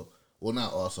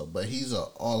but he's an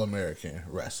All-American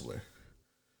wrestler.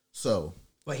 So,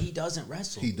 but he doesn't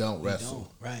wrestle. He don't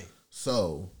wrestle. Right.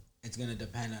 So it's gonna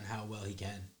depend on how well he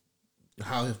can.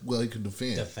 How well he can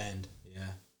defend.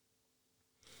 Yeah.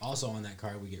 Also on that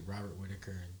card we get Robert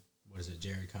Whittaker and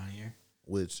Jared Cannonier,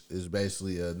 which is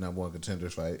basically a number 1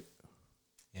 contenders fight.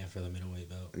 Yeah, for the middleweight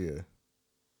belt. Yeah.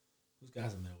 Who's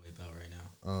got the middleweight belt right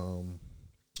now?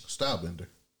 Stylebender.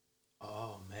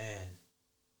 Oh man.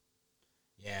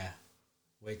 Yeah.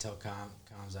 Wait till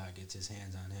comes out, gets his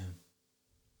hands on him.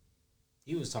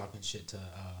 He was talking shit to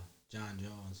John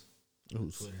Jones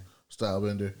on Twitter.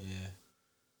 Stylebender. Yeah.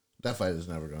 That fight is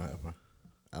never gonna happen.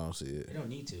 I don't see it. They don't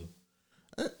need to.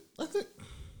 I think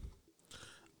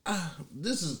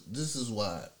this is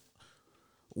why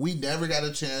we never got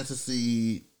a chance to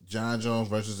see John Jones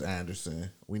versus Anderson.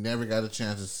 We never got a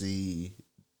chance to see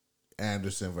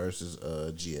Anderson versus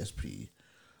GSP.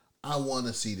 I want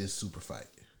to see this super fight.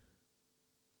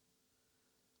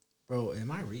 Bro,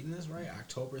 am I reading this right?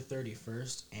 October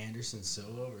 31st, Anderson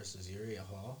Silva versus Uriah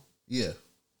Hall? Yeah.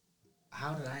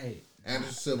 How did I...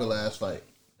 Anderson Silva last fight.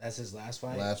 That's his last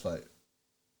fight? Last fight.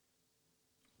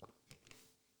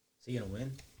 Is he going to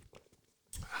win?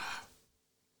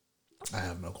 I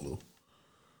have no clue.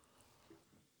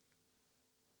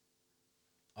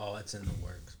 Oh, it's in the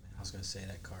works, man. I was going to say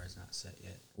that card's not set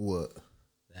yet. What?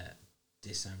 That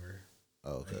December.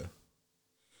 Oh, okay.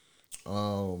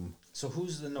 Right? So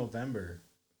who's the November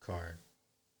card?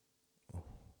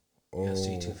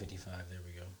 UFC 255. There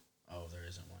we go. Oh, there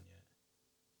isn't one yet.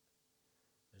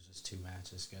 There's just 2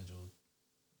 matches scheduled.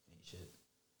 Ain't shit.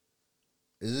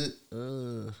 Is it?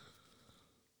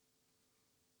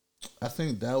 I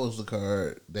think that was the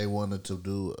card they wanted to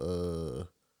do.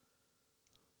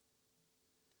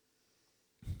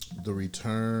 The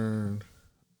return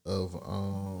of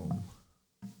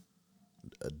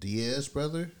a Diaz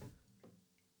brother.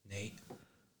 Nate.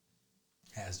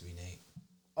 Has to be Nate.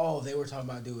 Oh, they were talking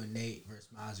about doing Nate versus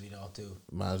Masvidal too.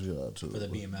 Masvidal too For the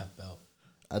BMF belt.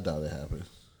 I doubt it happened.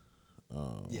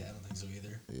 Yeah, I don't think so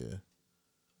either. Yeah.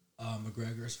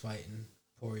 McGregor's fighting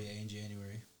Poirier in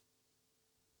January.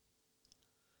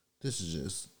 This is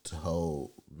just to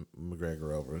hold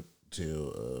McGregor over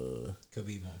till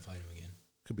Khabib won't fight him again.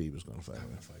 Khabib is gonna fight Not him.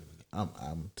 gonna fight him again.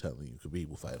 I'm telling you, Khabib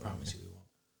will fight him. Promise you he won't.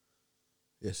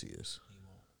 Yes, he is. He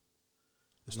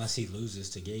won't. Unless he loses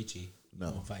to Gaethje. No.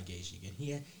 He won't fight Gaethje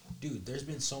again. Dude, there's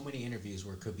been so many interviews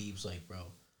where Khabib's like, bro,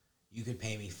 you could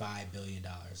pay me $5 billion.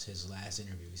 His last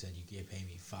interview, he said, you could pay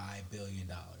me $5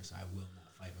 billion. I will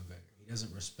not fight McGregor. He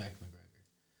doesn't respect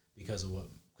McGregor because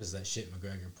of that shit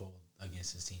McGregor pulled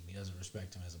against his team. He doesn't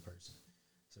respect him as a person.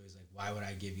 So he's like, why would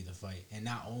I give you the fight? And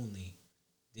not only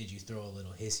did you throw a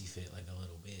little hissy fit like a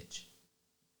little bitch,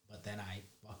 but then I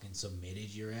fucking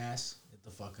submitted your ass. Get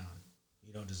the fuck on.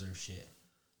 You don't deserve shit.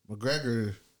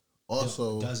 McGregor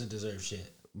also doesn't deserve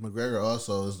shit. McGregor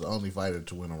also is the only fighter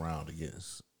to win a round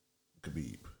against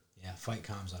Khabib. Yeah, fight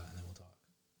Khamzat and then we'll talk.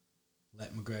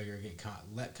 Let McGregor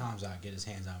let Khamzat get his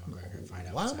hands on McGregor and find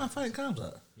out. Why am I fighting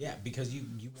Khamzat? Yeah, because you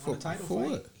want a title for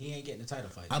fight. what? He ain't getting a title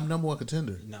fight. I'm number one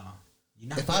contender. No, you're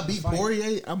not. If I beat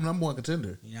Poirier, I'm number one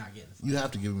contender. You're not getting the fight. You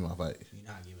have to give me my fight. You're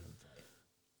not giving him the fight.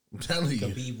 I'm telling you.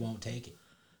 Khabib won't take it.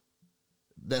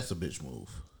 That's a bitch move.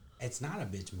 It's not a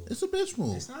bitch move. It's a bitch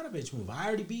move. It's not a bitch move. I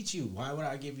already beat you. Why would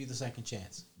I give you the second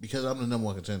chance? Because I'm the number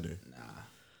one contender. Nah.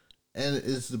 And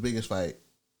it's the biggest fight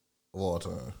of all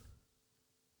time.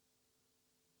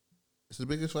 It's the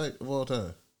biggest fight of all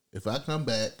time. If I come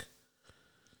back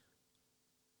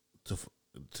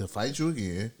to fight you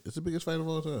again, it's the biggest fight of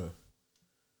all time.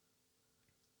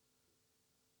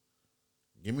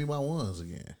 Give me my ones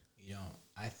again. You don't.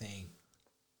 I think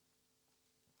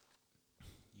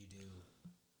you do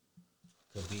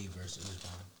Khabib versus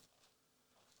Usman.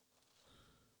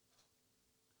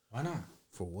 Why not?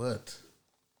 For what?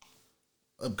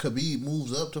 Khabib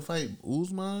moves up to fight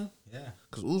Usman? Yeah.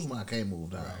 Because Usman can't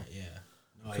move down. Right, yeah.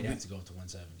 No, he'd have to go up to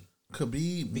 170.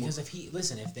 Khabib... Because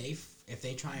if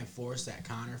they try and force that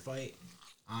Conor fight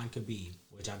on Khabib,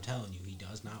 which I'm telling you, he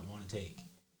does not want to take.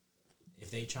 If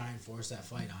they try and force that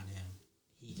fight on him,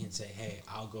 he can say, hey,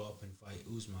 I'll go up and fight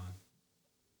Usman,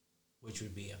 which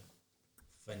would be a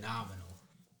phenomenal.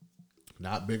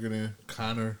 Not bigger than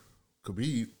Conor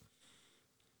Khabib.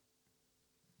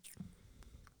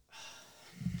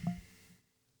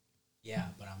 Yeah,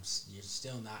 but you're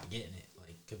still not getting it.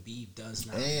 Like, Khabib does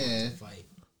not And want to fight.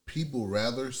 People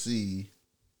rather see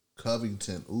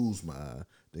Covington Usman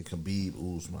than Khabib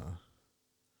Usman.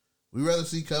 We rather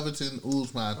see Covington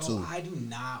Usman too. I do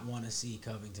not want to see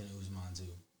Covington Usman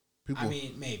too. People, I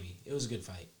mean, maybe. It was a good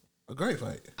fight. A great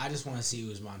fight. I just want to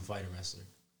see Usman fight a wrestler.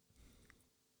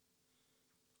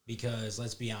 Because,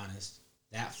 let's be honest,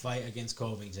 that fight against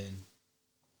Covington,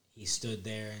 he stood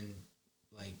there and,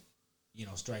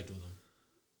 striked with him.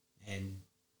 And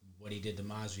what he did to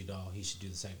Masvidal, he should do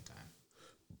the second time.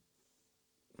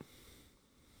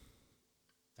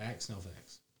 Facts? No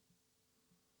facts.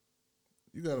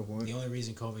 You got a point. The only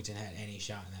reason Covington had any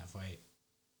shot in that fight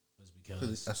was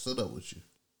because... I stood up with you.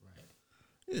 Right.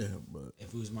 Yeah, but...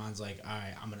 If Usman's like, all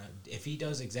right, if he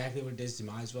does exactly what he did to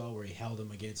Masvidal, where he held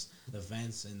him against the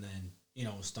fence and then,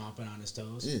 stomping on his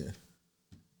toes. Yeah.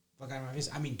 Fuck out of my face.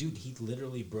 I mean, dude, he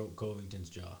literally broke Covington's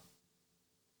jaw.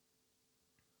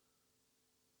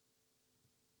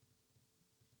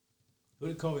 Who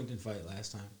did Covington fight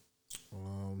last time?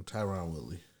 Tyron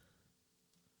Woodley.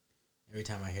 Every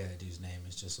time I hear that dude's name,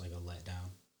 it's just like a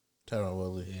letdown. Tyron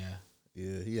Woodley. Yeah.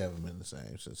 Yeah, he haven't been the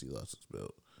same since he lost his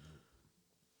belt.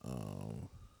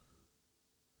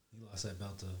 He lost that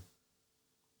belt to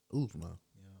Usman.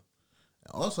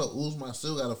 Yeah. Also, Usman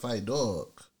still got to fight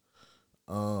Dog.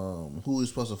 Who he's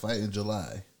supposed to fight in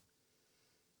July.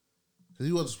 Because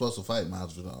he wasn't supposed to fight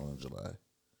Masvidal in July.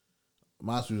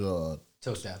 Masvidal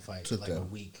took that fight took a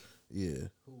that. week. Yeah.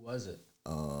 Who was it?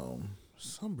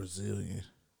 Some Brazilian.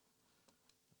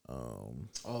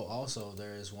 Also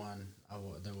there is one.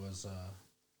 There was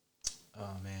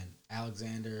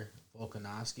Alexander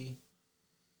Volkanovski,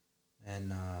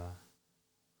 and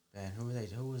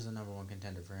who was the number one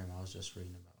contender for him? I was just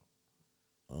reading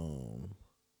about.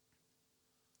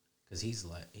 Because he's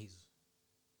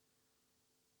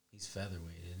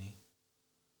featherweight, isn't he?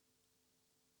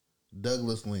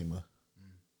 Douglas Lima.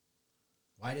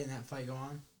 Why didn't that fight go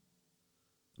on?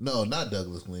 No, not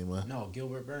Douglas Lima. No,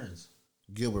 Gilbert Burns.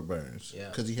 Gilbert Burns. Yeah.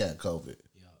 Because he had COVID.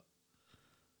 Yeah.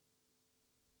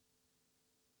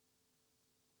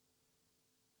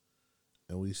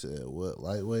 And we said, what,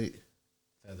 lightweight?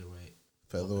 Featherweight.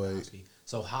 Featherweight. Volkanovski.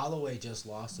 So Holloway just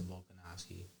lost to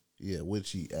Volkanovski. Yeah, which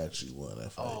he actually won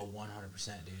that fight. Oh,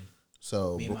 100%, dude.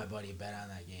 So Me and my buddy bet on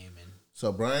that game, and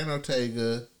so Brian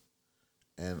Ortega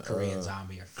and Korean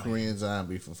Zombie are fighting. Korean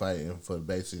Zombie for fighting for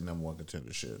basically number one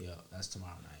contendership. Yeah, that's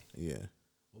tomorrow night. Yeah.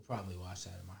 We'll probably watch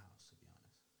that at my house, to be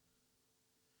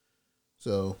honest.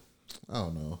 So I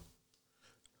don't know.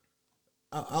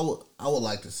 I would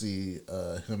like to see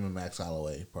him and Max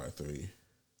Holloway part 3.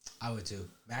 I would too.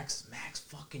 Max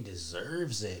fucking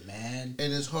deserves it, man.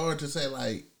 And it's hard to say,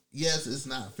 like, yes, it's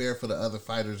not fair for the other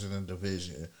fighters in the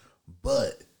division,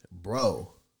 but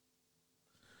bro,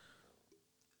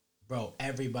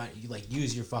 everybody, you like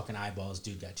use your fucking eyeballs.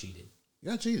 Dude got cheated you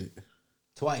got cheated.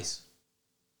 twice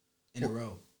in a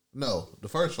row. No, the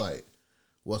first fight,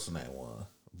 what's the name won?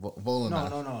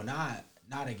 Volkanovski. No,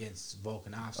 not against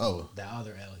Volkanovski. Oh. The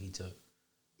other L he took.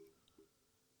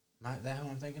 Not that who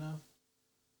I'm thinking of?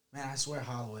 Man, I swear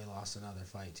Holloway lost another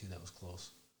fight too that was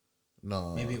close.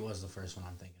 No. Maybe it was the first one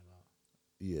I'm thinking about.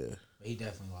 Yeah. But he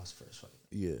definitely lost the first fight.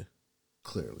 Yeah.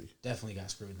 Clearly. Definitely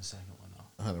got screwed in the second one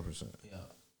though. 100%. Yeah.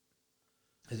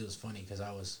 Because it was funny because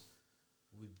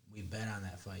we bet on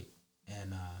that fight,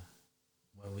 and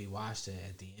when we watched it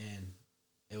at the end,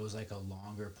 it was like a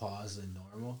longer pause than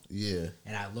normal. Yeah.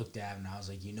 And I looked at him and I was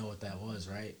like, you know what that was,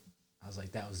 right? I was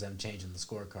like, that was them changing the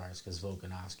scorecards because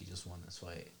Volkanovski just won this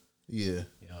fight. Yeah.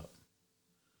 Yep.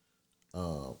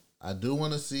 I do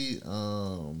want to see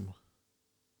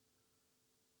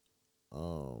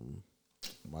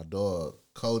my dog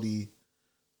Cody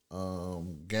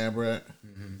Garbrandt.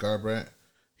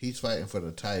 He's fighting for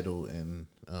the title in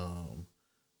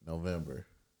November.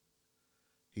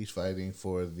 He's fighting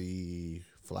for the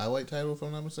flyweight title, if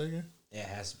I'm not mistaken. Yeah, it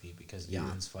has to be because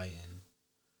Jan's fighting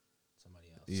somebody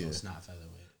else. Yeah. So it's not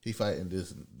featherweight. He fighting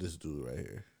this dude right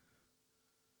here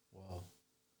Well,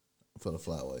 for the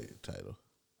flyweight title.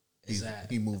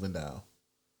 He moving down.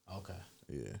 Okay.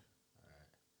 Yeah.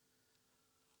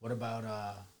 What about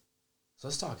so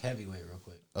let's talk heavyweight real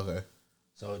quick. Okay.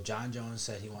 So John Jones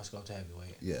said he wants to go up to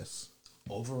heavyweight. Yes.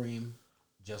 Overeem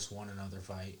just won another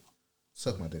fight.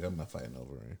 Suck my dick. I'm not fighting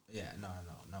over him. Yeah, no.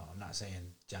 I'm not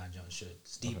saying John Jones should.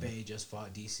 Stipe just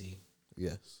fought DC.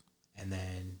 Yes. And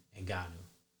then Ngannou.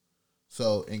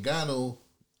 So Ngannou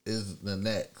is the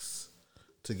next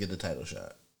to get the title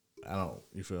shot.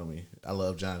 You feel me? I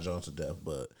love John Jones to death,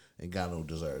 but Ngannou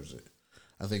deserves it.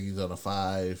 I think he's on a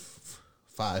five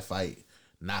fight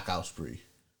knockout spree.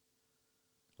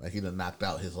 Like, he done knocked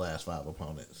out his last 5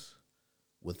 opponents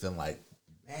within, like...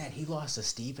 Man, he lost to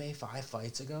Stipe 5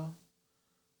 fights ago?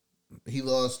 He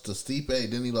lost to Stipe,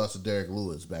 then he lost to Derek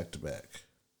Lewis back-to-back.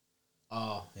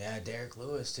 Oh, yeah, Derek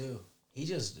Lewis, too.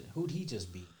 Who'd he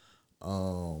just beat?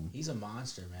 He's a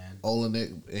monster, man.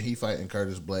 Olenek, and he fighting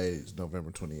Curtis Blades November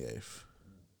 28th.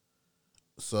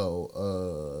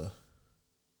 So,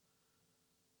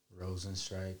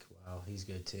 Rosenstrike, wow, he's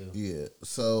good, too. yeah,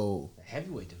 so... The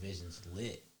heavyweight division's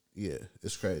lit. Yeah,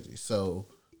 it's crazy. So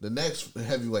the next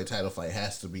heavyweight title fight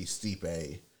has to be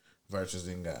Stipe versus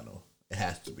Ngannou. It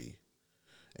has to be.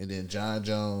 And then John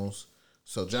Jones.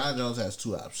 So John Jones has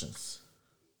 2 options.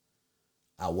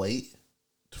 I wait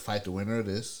to fight the winner of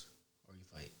this. Or you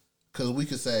fight. Because we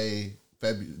could say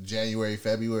January,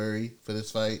 February for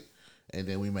this fight. And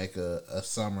then we make a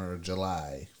summer,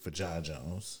 July for John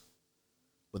Jones.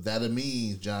 But that'll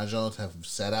mean John Jones have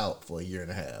sat out for a year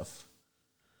and a half.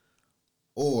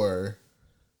 Or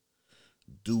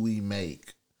do we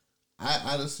make... I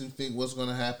honestly think what's going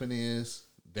to happen is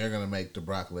they're going to make the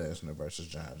Brock Lesnar versus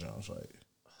John Jones fight.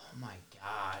 Oh, my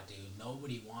God, dude.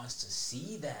 Nobody wants to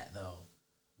see that, though.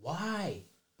 Why?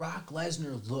 Brock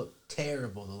Lesnar looked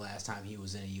terrible the last time he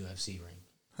was in a UFC ring.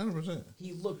 100%.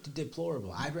 He looked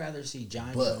deplorable. I'd rather see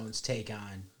John Jones take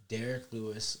on Derek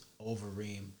Lewis,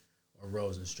 Overeem, or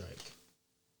Rosenstrike.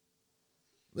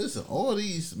 Listen, all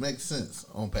these make sense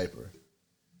on paper.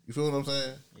 You feel what I'm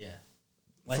saying? Yeah.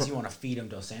 Unless you want to feed him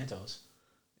Dos Santos.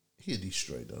 He'll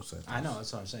destroy those Santos. I know,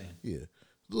 that's what I'm saying. Yeah.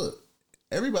 Look,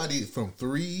 everybody from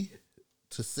 3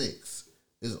 to 6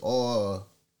 is all,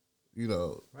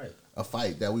 Right. a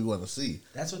fight that we want to see.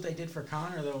 That's what they did for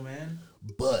Conor, though, man.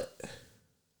 But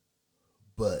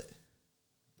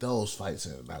those fights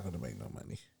are not going to make no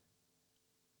money.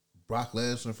 Brock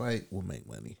Lesnar fight will make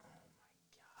money. Oh, my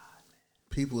God, man.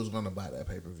 People is going to buy that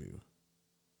pay-per-view.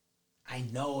 I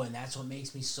know, and that's what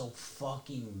makes me so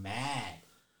fucking mad.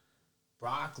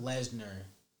 Brock Lesnar,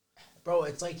 bro,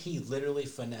 it's like he literally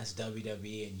finessed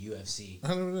WWE and UFC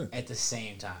 100%. at the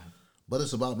same time. But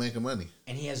it's about making money.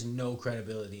 And he has no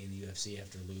credibility in the UFC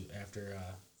after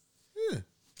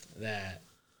that.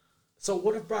 So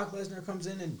what if Brock Lesnar comes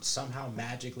in and somehow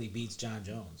magically beats John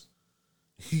Jones?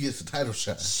 He gets a title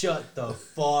shot. Shut the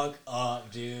fuck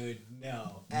up, dude.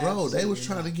 No. Bro, they was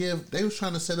absolutely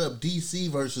trying to set up DC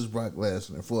versus Brock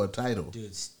Lesnar for a title.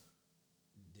 Dude,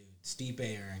 Stipe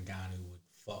or Ngannou would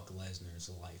fuck Lesnar's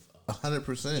life up.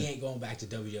 100%. He ain't going back to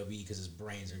WWE because his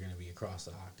brains are going to be across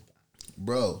the octagon.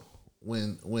 Bro,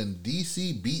 when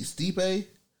DC beat Stipe,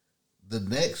 the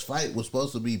next fight was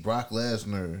supposed to be Brock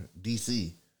Lesnar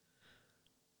DC.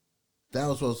 That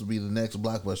was supposed to be the next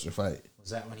blockbuster fight. Was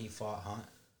that when he fought Hunt?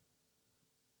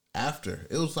 After.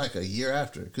 It was like a year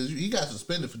after. Because he got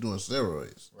suspended for doing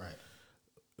steroids. Right.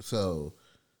 So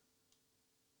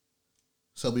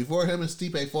before him and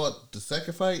Stipe fought the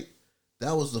second fight,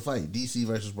 that was the fight, DC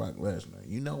versus Brock Lesnar.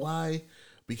 You know why?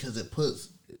 Because it puts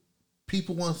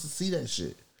people wants to see that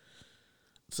shit.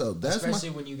 So that's especially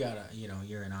when you got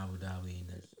you're in Abu Dhabi and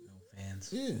there's no fans.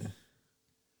 Yeah.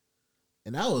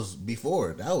 And that was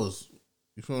before. That was,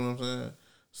 you feel what I'm saying?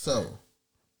 So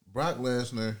Brock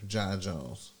Lesnar, John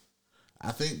Jones.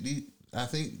 I think the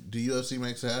UFC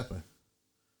makes it happen.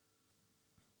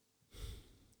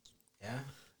 Yeah.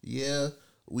 Yeah.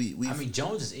 I mean,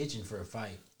 Jones is itching for a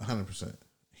fight. 100%.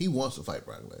 He wants to fight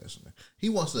Brock Lesnar. He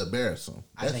wants to embarrass him.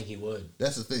 I think he would.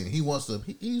 That's the thing. He wants to.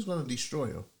 He's going to destroy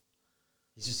him.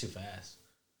 He's just too fast.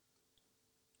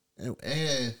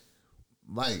 And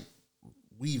like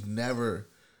we've never.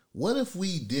 What if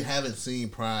we haven't seen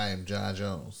prime John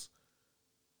Jones?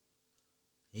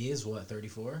 He is what,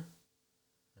 34?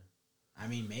 I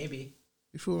mean, maybe.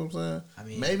 You feel what I'm saying? I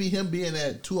mean, maybe him being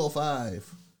at 205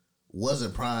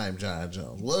 wasn't prime John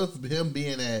Jones. What if him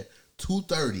being at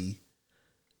 230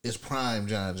 is prime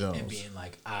John Jones? And being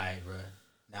like, all right, bro,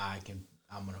 now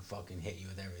I'm gonna fucking hit you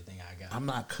with everything I got. I'm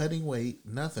not cutting weight,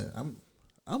 nothing.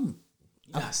 You're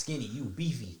not skinny, you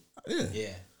beefy.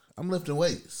 Yeah. I'm lifting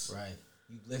weights. Right.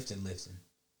 You lifting.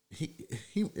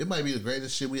 It might be the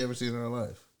greatest shit we ever seen in our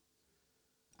life.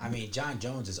 I mean, John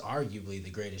Jones is arguably the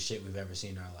greatest shit we've ever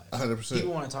seen in our life. 100%.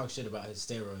 People want to talk shit about his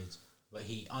steroids, but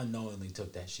he unknowingly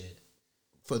took that shit.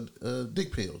 For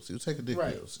dick pills. He was taking dick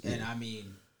pills. Yeah. And I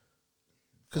mean...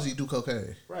 Because he do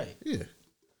cocaine. Right. Yeah.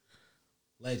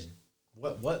 Legend.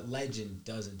 What legend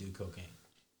doesn't do cocaine?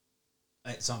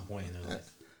 At some point in their life.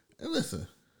 And listen,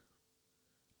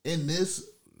 in this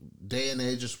day and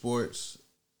age of sports,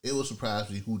 it will surprise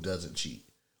me who doesn't cheat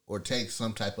or take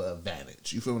some type of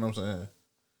advantage. You feel what I'm saying?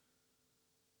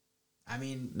 I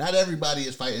mean, not everybody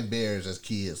is fighting bears as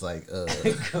kids. Like,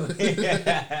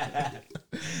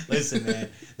 listen, man,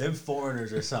 them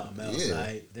foreigners are something else. Yeah.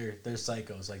 Right? They're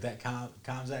psychos. Like that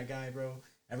Comzat guy, bro.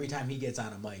 Every time he gets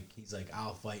on a mic, he's like,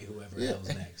 "I'll fight whoever hell's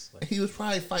next." Like, he was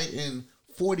probably fighting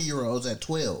 40-year-olds at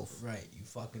 12. Right, you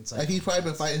fucking psycho. Like he's probably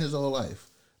been fighting his whole life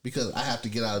because I have to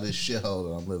get out of this shithole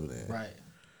that I'm living in. Right.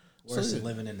 Worse than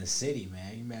living in the city,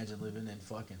 man. You imagine living in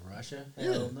fucking Russia?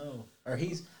 Hell no. Or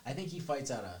I think he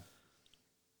fights out of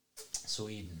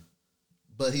Sweden.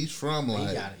 But he's from like...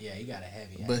 he got a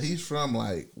heavy ass. But he's from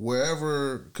like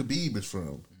wherever Khabib is from.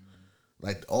 Mm-hmm.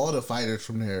 Like all the fighters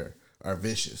from there are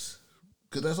vicious.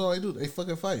 Because that's all they do. They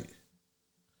fucking fight.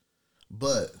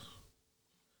 But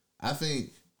I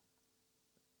think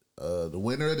the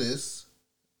winner of this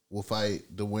will fight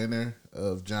the winner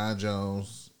of John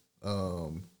Jones.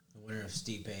 The winner of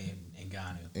Stipe and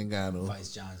Ngannou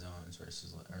fights John Jones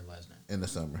versus Lesnar in the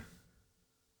summer.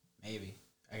 Maybe.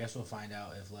 I guess we'll find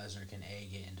out if Lesnar can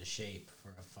get into shape for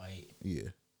a fight. Yeah.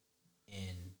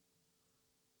 In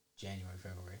January,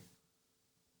 February.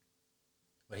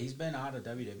 But he's been out of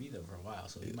WWE though for a while,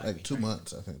 so he might be 2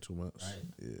 months. I think 2 months.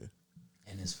 Right. Yeah.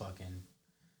 In his fucking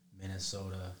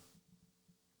Minnesota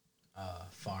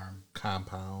farm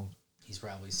compound. He's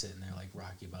probably sitting there like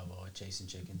Rocky Balboa chasing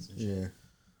chickens and shit. Yeah.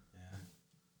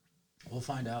 We'll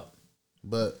find out.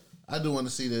 But I do want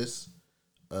to see this.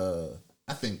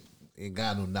 I think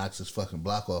Ngannou knocks his fucking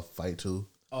block off fight too.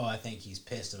 Oh, I think he's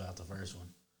pissed about the first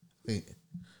one.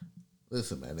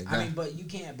 Listen, man. But you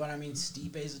can't. But I mean,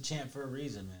 Stipe's a champ for a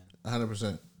reason, man.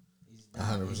 100%. He's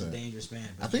 100%. He's a dangerous man.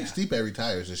 I think Stipe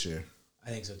retires this year. I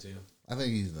think so too. I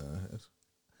think he's done.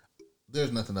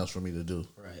 There's nothing else for me to do.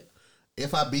 Right.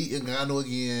 If I beat Ngannou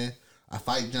again, I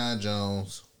fight John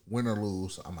Jones. Win or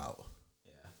lose, I'm out.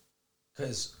 Yeah.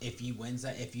 Because if you win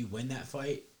that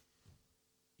fight,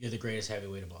 you're the greatest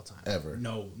heavyweight of all time. Ever.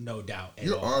 No doubt.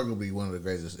 You're arguably one of the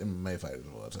greatest MMA fighters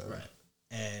of all time. Right.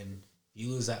 And if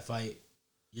you lose that fight,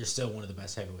 you're still one of the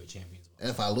best heavyweight champions. And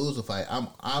if I lose a fight,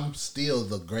 I'm still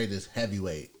the greatest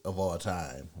heavyweight of all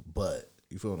time. But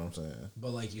you feel what I'm saying?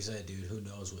 But like you said, dude, who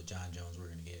knows what John Jones we're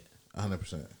gonna get?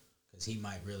 100%. Because he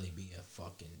might really be a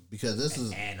fucking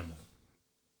animal.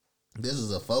 This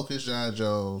is a focused John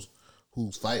Jones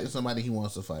who's fighting somebody he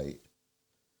wants to fight.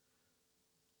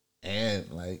 And,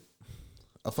 like,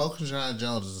 a focused John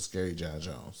Jones is a scary John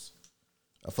Jones.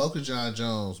 A focused John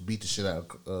Jones beat the shit out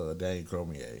of Daniel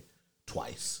Cormier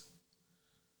twice.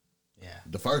 Yeah.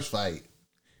 The first fight,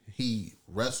 he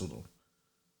wrestled him.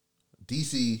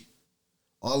 DC,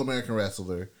 All-American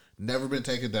wrestler, never been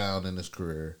taken down in his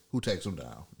career. Who takes him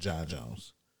down? John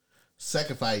Jones.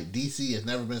 Second fight, DC has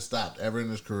never been stopped ever in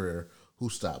his career. Who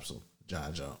stops him?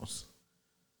 John Jones.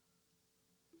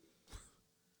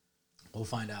 We'll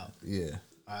find out. Yeah.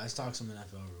 All right, let's talk some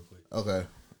NFL real quick. Okay.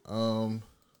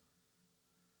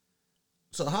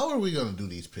 So how are we gonna do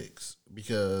these picks?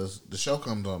 Because the show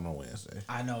comes on Wednesday.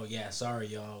 I know, yeah. Sorry,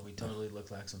 y'all. We totally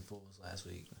looked like some fools last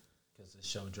week because the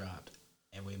show dropped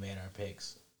and we made our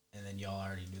picks, and then y'all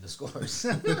already knew the scores.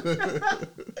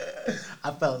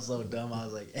 I felt so dumb. I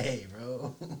was like, "Hey,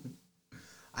 bro."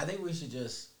 I think we should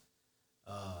just.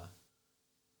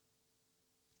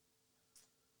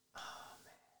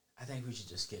 I think we should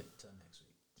just skip to next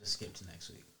week. Just skip to next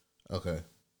week. Okay.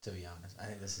 To be honest, I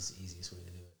think this is the easiest way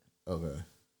to do it. Okay.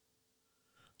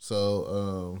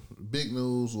 So, big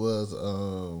news was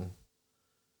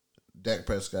Dak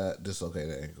Prescott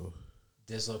dislocated ankle.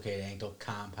 Dislocated ankle,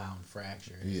 compound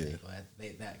fracture. Yeah. Ankle.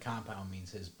 That compound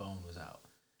means his bone was out.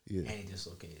 Yeah. And he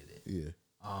dislocated it. Yeah.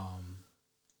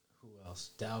 Who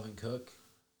else? Dalvin Cook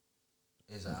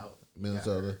is out.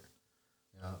 Minnesota.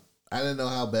 Yeah. I didn't know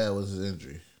how bad was his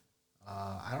injury.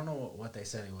 I don't know what they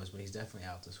said he was, but he's definitely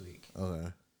out this week. Okay.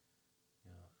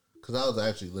 Because I was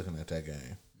actually looking at that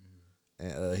game,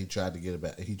 and he tried to get it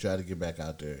back. He tried to get back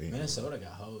out there. Minnesota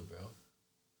got hoed, bro.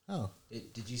 Oh,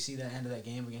 did you see that end of that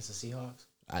game against the Seahawks?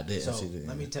 I did. So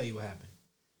let me tell you what happened.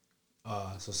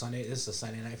 So Sunday, this is a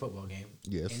Sunday night football game.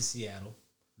 Yes. In Seattle,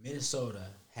 Minnesota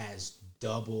has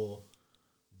double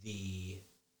the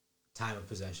time of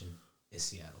possession as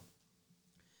Seattle.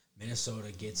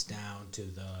 Minnesota gets down to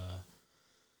the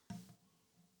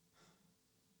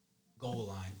goal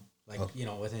line,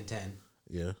 within 10.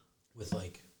 Yeah. With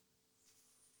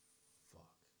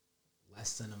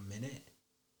less than a minute,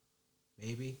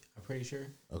 maybe. I'm pretty sure.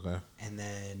 Okay. And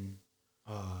then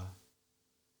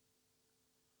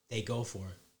they go for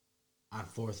it on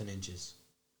 4th and inches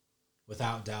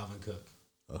without Dalvin Cook.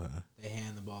 Okay. They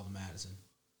hand the ball to Madison.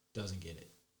 Doesn't get it.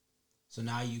 So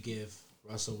now you give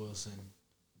Russell Wilson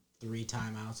 3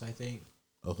 timeouts, I think.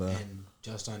 Okay. And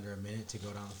just under a minute to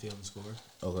go down the field and score.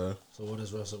 Okay. So what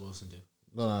does Russell Wilson do?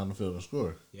 Go down the field and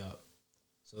score. Yup.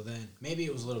 So then maybe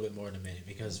it was a little bit more than a minute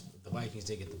because the Vikings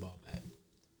did get the ball back.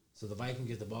 So the Vikings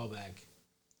get the ball back,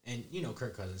 and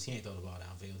Kirk Cousins, he ain't throw the ball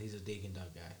downfield. He's a dig and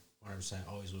dunk guy, 100%.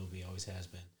 Always will be, always has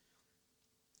been.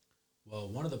 Well,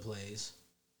 one of the plays,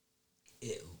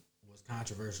 it was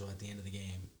controversial at the end of the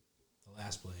game. The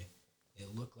last play,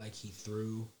 it looked like he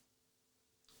threw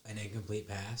an incomplete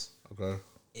pass. Okay.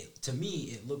 To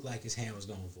me, it looked like his hand was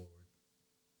going forward.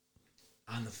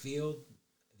 On the field,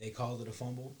 they called it a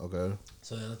fumble. Okay.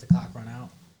 So they let the clock run out.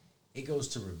 It goes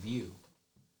to review.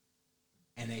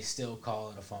 And they still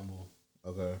call it a fumble.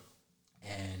 Okay.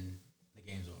 And the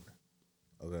game's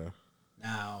over. Okay.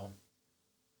 Now,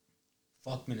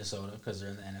 fuck Minnesota because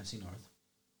they're in the NFC North.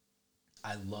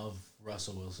 I love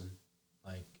Russell Wilson.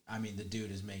 The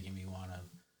dude is making me want to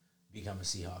become a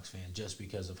Seahawks fan just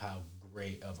because of how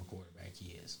great of a quarterback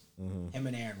he is. Mm-hmm. Him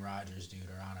and Aaron Rodgers, dude,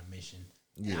 are on a mission.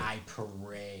 Yeah. And I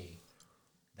pray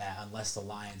that unless the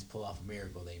Lions pull off a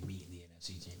miracle, they meet in the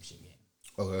NFC Championship game.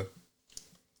 Okay.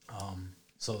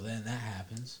 So then that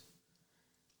happens.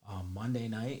 Monday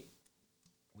night,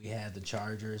 we had the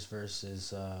Chargers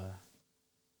versus the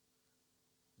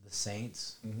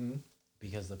Saints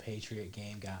because the Patriot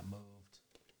game got moved.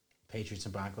 Patriots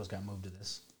and Broncos got moved to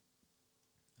this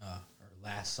or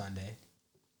last Sunday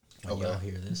when y'all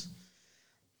hear this.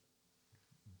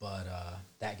 But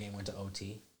that game went to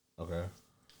OT. Okay.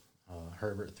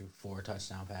 Herbert threw 4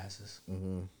 touchdown passes.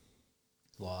 Mm-hmm.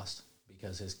 Lost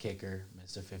because his kicker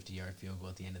missed a 50-yard field goal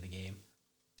at the end of the game.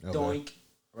 Okay. Doink.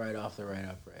 Right off the right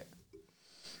upright.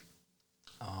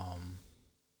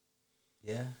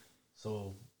 Yeah.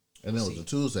 So. And it was a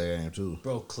Tuesday game too.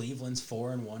 Bro, Cleveland's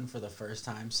 4-1 for the first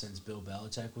time since Bill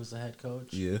Belichick was the head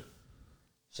coach. Yeah.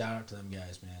 Shout out to them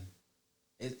guys, man.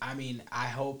 I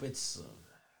hope it's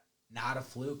not a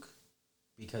fluke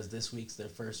because this week's their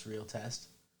first real test.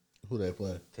 Who they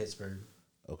play? Pittsburgh.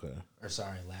 Okay. Or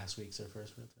sorry, last week's their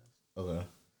first real test. Okay.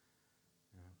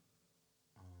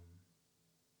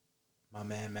 My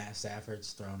man Matt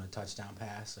Stafford's thrown a touchdown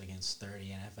pass against 30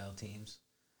 NFL teams,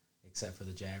 except for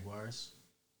the Jaguars.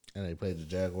 And they played the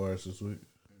Jaguars this week.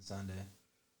 On Sunday.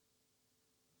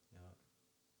 Yep.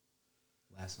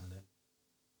 Last Sunday.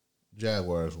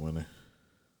 Jaguars winning.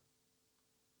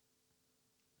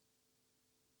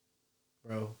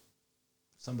 Bro,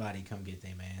 somebody come get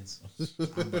their mans.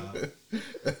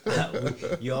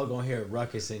 Y'all gonna hear a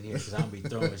ruckus in here because I'm gonna be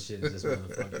throwing shit at this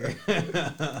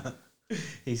motherfucker.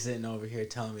 He's sitting over here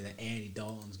telling me that Andy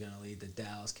Dalton's gonna lead the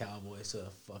Dallas Cowboys to a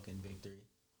fucking victory.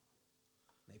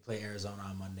 They play Arizona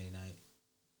on Monday night,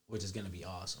 which is gonna be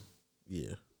awesome.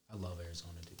 Yeah. I love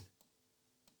Arizona, dude.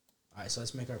 All right, so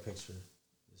let's make our picks for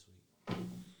this week.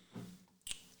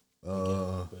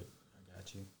 Real quick. I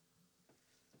got you.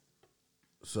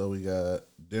 So we got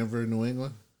Denver, New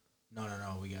England. No.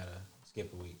 We gotta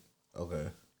skip a week. Okay.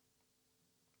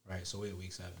 Right, so we're at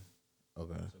week 7.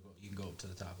 Okay. So you can go up to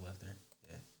the top left there.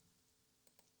 Yeah.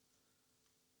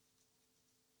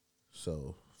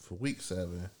 So for week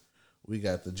 7, we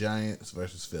got the Giants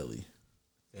versus Philly.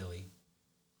 Philly.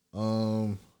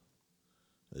 The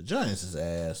Giants is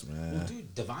ass, man. Well,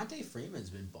 dude, Devontae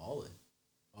Freeman's been balling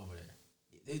over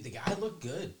there. The guy looked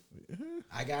good.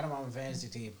 I got him on my fantasy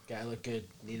team. Guy looked good.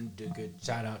 Need him to do good.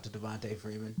 Shout out to Devontae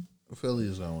Freeman. Philly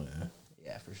is gonna win.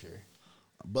 Yeah, for sure.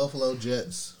 Buffalo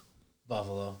Jets.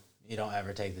 Buffalo. You don't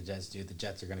ever take the Jets, dude. The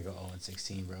Jets are gonna go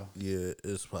 0-16, bro. Yeah,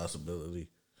 it's a possibility.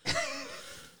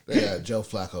 They got Joe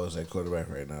Flacco as their quarterback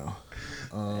right now.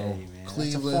 Hey man, that's a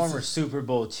Cleveland, former Super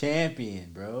Bowl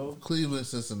champion, bro. Cleveland,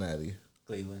 Cincinnati.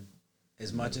 Cleveland.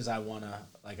 As much as I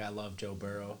I love Joe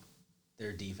Burrow,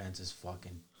 their defense is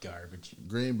fucking garbage.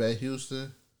 Green Bay,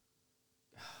 Houston.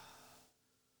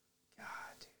 God,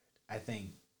 dude. I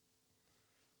think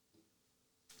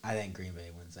Green Bay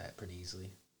wins that pretty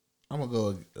easily. I'm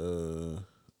gonna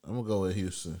go with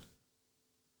Houston.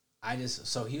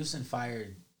 So Houston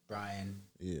fired Brian.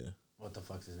 Yeah. What the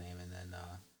fuck's his name? And then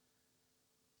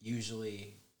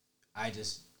usually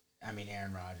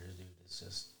Aaron Rodgers, dude, is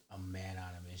just a man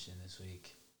on a mission this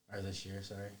year,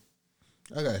 sorry.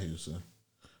 I got Houston.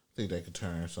 I think they could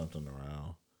turn something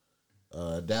around.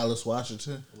 Dallas,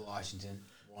 Washington. Washington,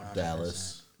 100%.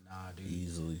 Dallas. Nah, dude.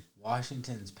 Easily.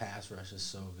 Washington's pass rush is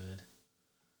so good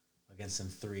against some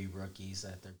 3 rookies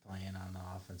that they're playing on the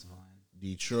offensive line.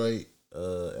 Detroit,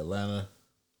 Atlanta.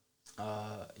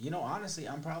 Honestly,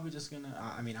 I'm probably just gonna.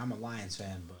 I'm a Lions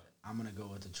fan, but I'm gonna go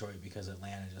with Detroit because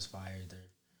Atlanta just fired their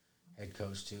head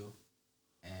coach too,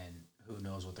 and who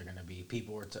knows what they're gonna be.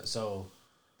 People were so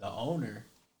the owner,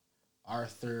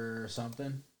 Arthur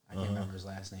something, I can't remember his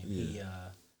last name. Yeah. He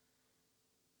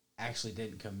actually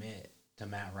didn't commit to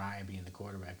Matt Ryan being the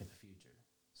quarterback in the future.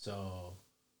 So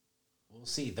we'll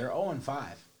see. They're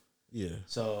 0-5. Yeah.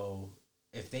 So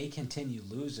if they continue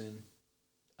losing,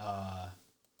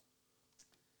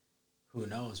 who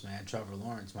knows, man? Trevor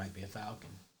Lawrence might be a Falcon.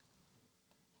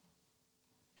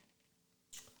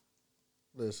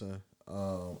 Listen,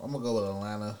 I'm gonna go with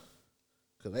Atlanta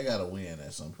because they gotta win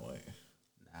at some point.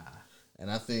 Nah. And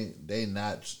I think they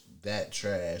not that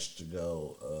trash to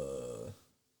go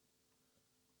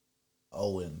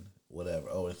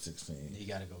 0-16. You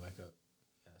got to go back up.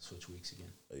 You got to switch weeks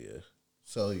again. Yeah.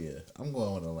 So yeah, I'm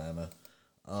going with Atlanta.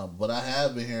 But I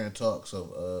have been hearing talks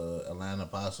of Atlanta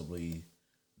possibly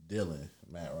dealing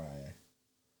Matt Ryan.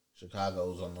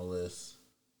 Chicago's on the list.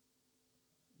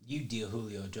 You deal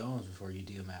Julio Jones before you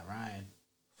deal Matt Ryan.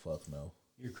 Fuck no.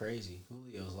 You're crazy.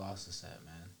 Julio's lost the set,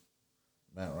 man.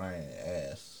 Matt Ryan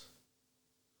ass.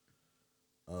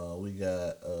 We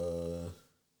got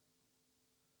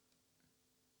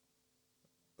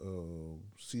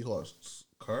Seahawks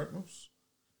Cardinals.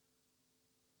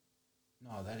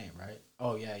 No, that ain't right.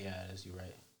 Oh, yeah, it is. You're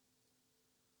right.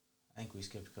 I think we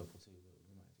skipped a couple, too, but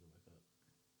we might have to go back up.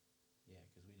 Yeah,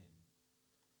 because we didn't.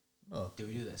 Oh. Did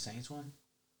we do that Saints one?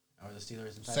 Or the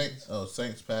Steelers and Patriots?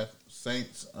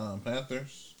 Saints,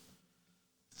 Panthers.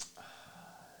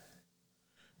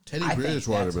 Teddy I think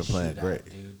Bridgewater that's been a playing shootout, great.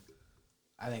 dude.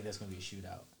 I think that's going to be a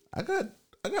shootout. I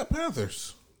got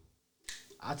Panthers.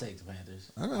 I'll take the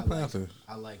Panthers. I got Panthers.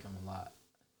 I like them a lot.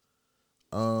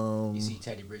 You see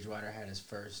Teddy Bridgewater had his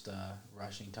first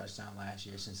rushing touchdown last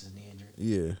year since his knee injury.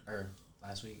 Yeah. Or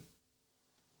last week.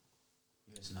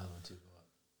 There's another one, too. Go up.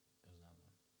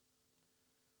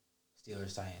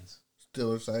 There's another one.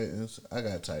 Steelers, Titans. I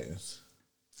got Titans.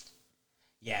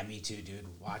 Yeah, me too,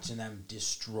 dude. Watching them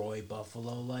destroy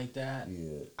Buffalo like that.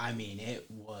 Yeah. I mean, it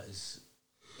was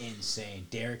insane.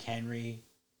 Derrick Henry,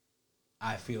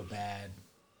 I feel bad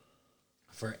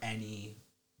for any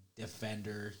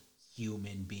defender,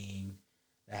 human being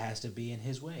that has to be in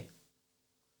his way.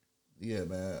 Yeah,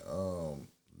 man.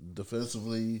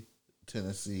 Defensively,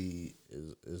 Tennessee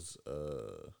is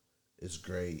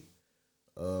great.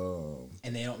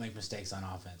 And they don't make mistakes on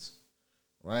offense.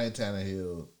 Ryan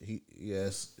Tannehill, he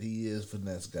is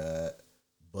finesse god,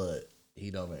 but he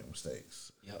don't make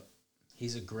mistakes. Yep.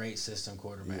 He's a great system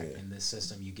quarterback. Yeah. In this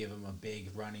system, you give him a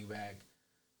big running back.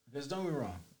 Because don't be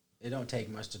wrong, it don't take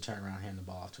much to turn around and hand the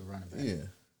ball off to a running back. Yeah.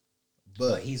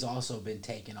 But he's also been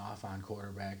taken off on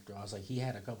quarterback draws. Like, he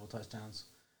had a couple touchdowns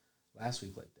last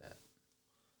week like that.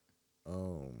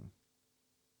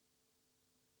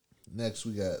 Next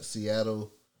we got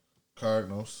Seattle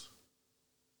Cardinals.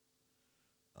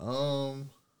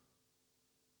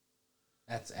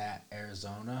 That's at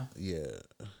Arizona. Yeah.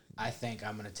 I think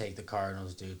I'm going to take the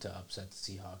Cardinals, dude, to upset the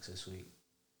Seahawks this week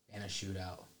in a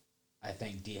shootout. I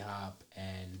think D-Hop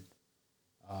and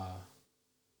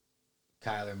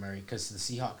Kyler Murray, because the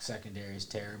Seahawks secondary is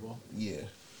terrible. Yeah.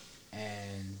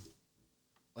 And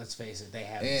let's face it, they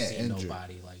haven't And seen injured.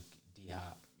 nobody like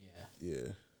D-Hop. Yeah.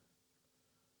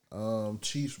 Yeah.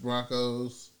 Chiefs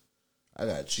Broncos. I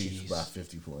got Chiefs Chiefs. by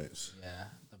 50 points. Yeah.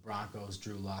 The Broncos,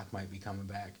 Drew Lock might be coming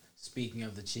back. Speaking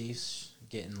of the Chiefs,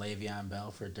 getting Le'Veon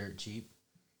Bell for dirt cheap.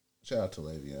 Shout out to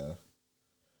Le'Veon.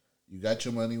 You got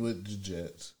your money with the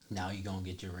Jets. Now you going to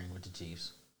get your ring with the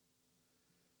Chiefs.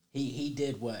 He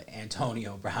did what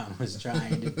Antonio Brown was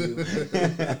trying to do.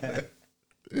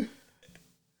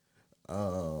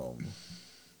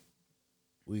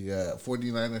 We got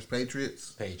 49ers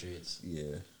Patriots. Patriots.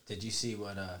 Yeah. Did you see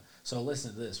what so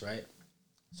listen to this, right?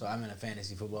 So I'm in a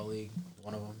fantasy football league,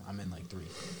 one of them. I'm in like 3.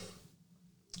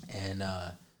 And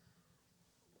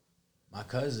my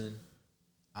cousin,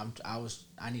 I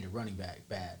need a running back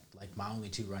bad. Like, my only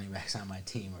 2 running backs on my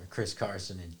team are Chris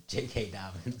Carson and J.K.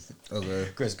 Dobbins. Okay.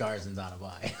 Chris Carson's on a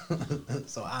bye.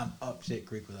 So I'm up shit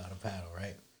creek without a paddle,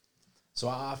 right? So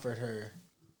I offered her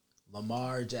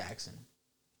Lamar Jackson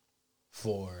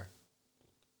for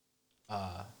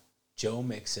Joe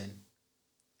Mixon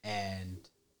and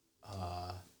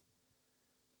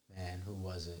man, who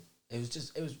was it? It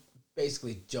was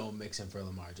basically Joe Mixon for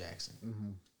Lamar Jackson. Mm-hmm.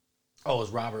 Oh, it was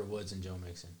Robert Woods and Joe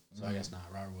Mixon. So I guess not.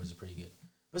 Robert Woods is pretty good.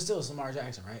 But still, it's Lamar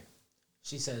Jackson, right?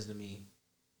 She says to me,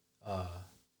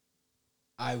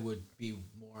 I would be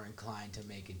more inclined to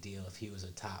make a deal if he was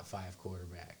a top 5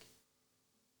 quarterback.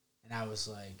 And I was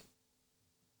like,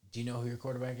 do you know who your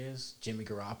quarterback is? Jimmy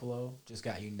Garoppolo just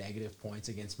got you negative points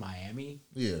against Miami.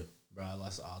 Yeah. Bro, I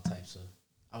lost all types of...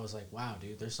 I was like, wow,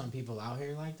 dude, there's some people out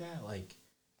here like that? Like,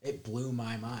 it blew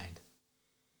my mind.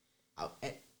 I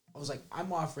was like,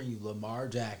 I'm offering you Lamar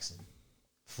Jackson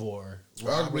for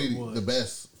Robert Arguably Woods. the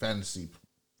best fantasy.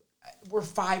 We're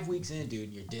 5 weeks in, dude,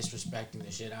 and you're disrespecting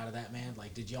the shit out of that man.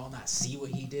 Like, did y'all not see what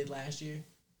he did last year?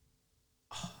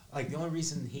 Like, the only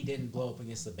reason he didn't blow up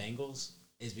against the Bengals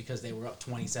is because they were up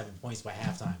 27 points by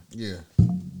halftime. Yeah. Like,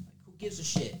 who gives a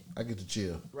shit? I get to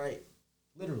chill. Right.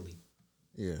 Literally.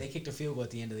 Yeah. They kicked a field goal at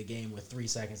the end of the game with 3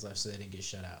 seconds left so they didn't get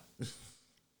shut out.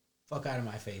 Fuck out of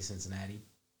my face, Cincinnati.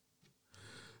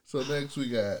 So next we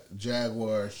got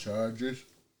Jaguars Chargers.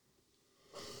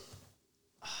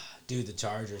 Dude, the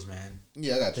Chargers, man.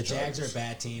 Yeah, I got The Jags Chargers. are a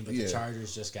bad team, but Yeah. the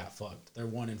Chargers just got fucked. They're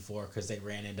 1-4 because they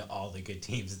ran into all the good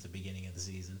teams at the beginning of the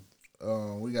season.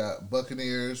 We got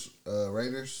Buccaneers,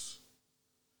 Raiders.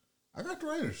 I got the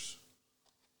Raiders.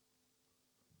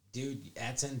 Dude,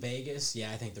 that's in Vegas.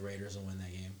 Yeah, I think the Raiders will win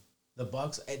that game. The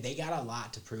Bucks, they got a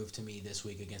lot to prove to me this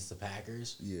week against the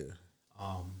Packers. Yeah.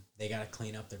 They got to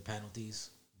clean up their penalties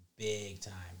big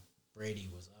time. Brady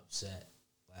was upset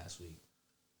last week.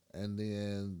 And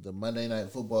then the Monday Night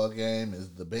Football game is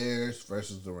the Bears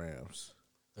versus the Rams.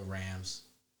 The Rams.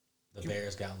 The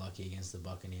Bears got lucky against the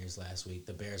Buccaneers last week.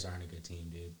 The Bears aren't a good team,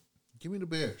 dude. Give me the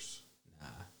Bears. Nah.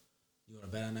 You want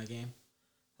to bet on that game?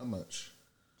 How much?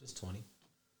 Just 20.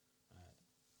 All right.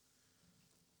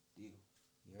 Deal.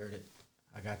 You heard it.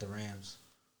 I got the Rams.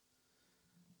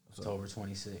 October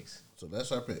 26th. So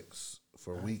that's our picks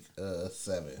for week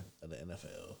 7 of the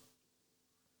NFL.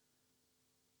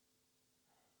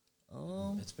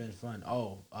 It's been fun.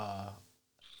 Oh,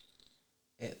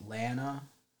 Atlanta,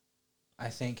 I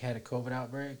think, had a COVID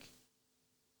outbreak.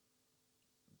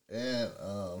 And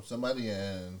somebody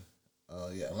in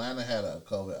Atlanta had a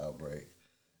COVID outbreak,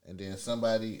 and then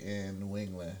somebody in New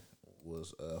England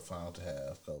was found to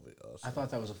have COVID also. I thought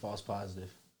that was a false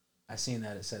positive. I seen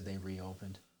that it said they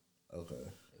reopened. Okay.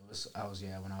 When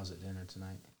I was at dinner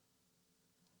tonight.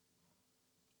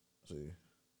 See.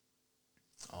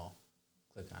 Oh,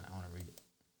 click on it. I want to read it.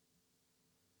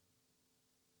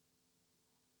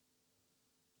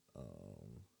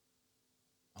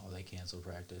 Oh, they canceled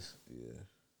practice. Yeah.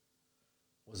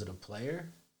 Was it a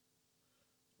player?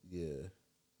 Yeah.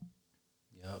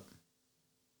 Yep.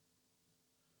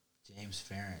 James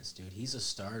Ferentz, dude, he's a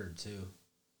starter too.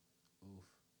 Oof.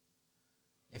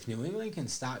 If New England can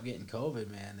stop getting COVID,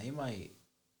 man, they might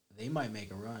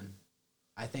make a run.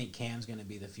 I think Cam's going to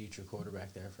be the future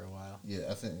quarterback there for a while. Yeah,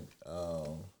 I think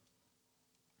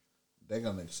they're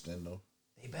gonna extend him.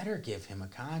 They better give him a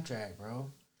contract,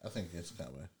 bro. I think it's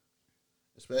coming,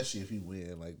 especially if he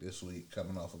win like this week,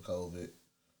 coming off of COVID.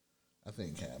 I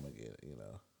think Cam will get it.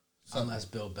 Unless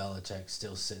Bill Belichick's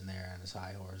still sitting there on his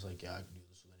high horse, like, yeah, I can do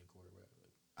this with any quarterback.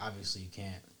 Like, obviously, you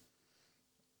can't.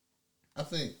 I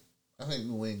think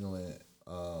New England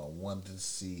wanted to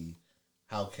see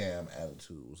how Cam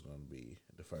attitude was going to be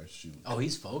the first shoot. Oh,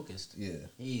 he's focused. Yeah.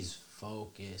 He's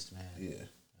focused, man. Yeah.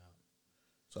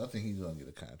 So I think he's going to get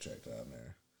a contract down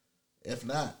there. If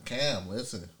not, Cam,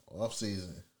 listen, off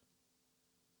season.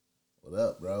 What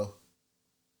up, bro?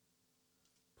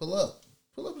 Pull up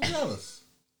to Dallas.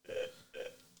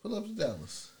 Pull up to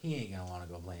Dallas. He ain't going to want to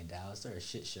go play in Dallas. They're a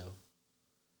shit show.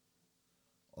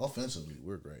 Offensively,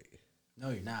 we're great. No,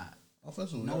 you're not.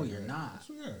 Offensively, No, we're you're great. not. Yes,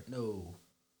 we are. No.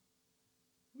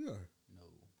 We are. No.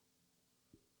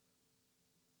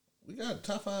 We got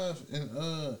top 5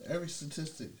 in every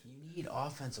statistic. You need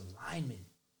offensive linemen.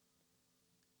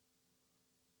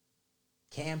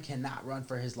 Cam cannot run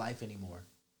for his life anymore.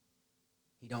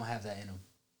 He don't have that in him.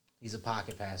 He's a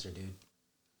pocket passer, dude.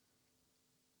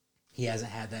 He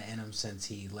hasn't had that in him since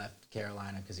he left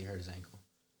Carolina because he hurt his ankle.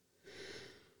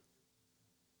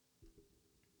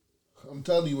 I'm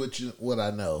telling you what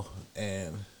I know,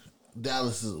 and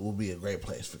Dallas will be a great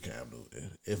place for Cam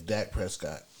Newton if Dak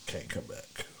Prescott can't come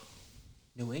back.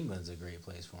 New England's a great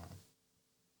place for him.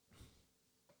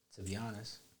 To be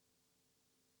honest.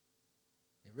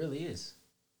 It really is.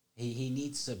 He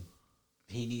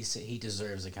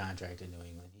deserves a contract in New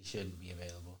England. He shouldn't be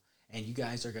available. And you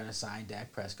guys are gonna sign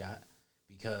Dak Prescott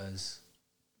because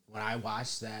when I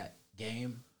watched that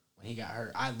game when he got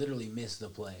hurt, I literally missed the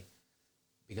play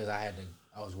because I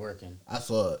was working. I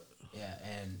saw it. Yeah,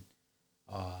 and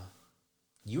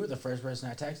you were the first person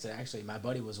I texted. Actually, my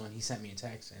buddy was when he sent me a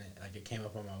text, and it came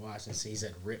up on my watch, and he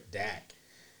said, "Rip Dak,"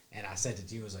 and I sent it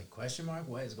to you. It was like, question mark,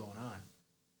 what is going on?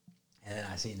 And then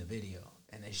I seen the video,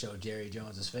 and they showed Jerry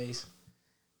Jones's face,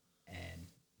 and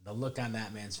the look on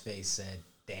that man's face said,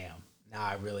 "Damn, now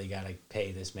I really gotta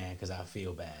pay this man because I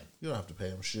feel bad." You don't have to pay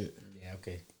him shit. Yeah,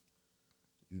 okay.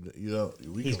 You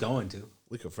don't. He's going to.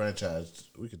 We could franchise.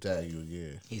 We could tag you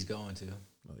again. He's going to.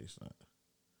 No, he's not.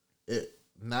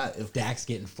 Not if Dak's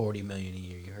getting $40 million a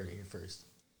year. You heard it here first.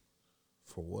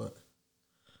 For what?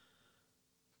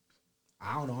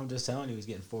 I don't know. I'm just telling you, he's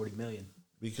getting $40 million.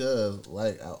 Because,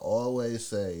 like I always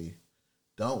say,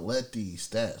 don't let these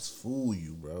stats fool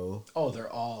you, bro. Oh,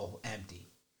 they're all empty.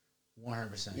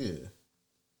 100%. Yeah.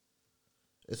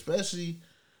 Especially.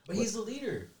 But he's the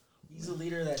leader. He's the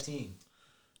leader of that team.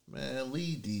 Man,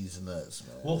 lead these nuts,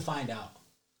 man. We'll find out.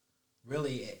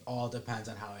 Really, it all depends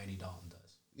on how Andy Dalton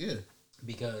does. Yeah.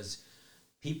 Because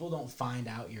people don't find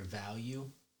out your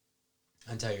value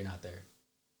until you're not there.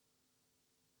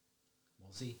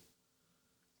 We'll see.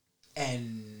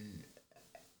 And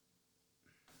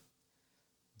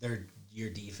your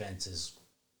defense is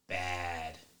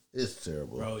bad. It's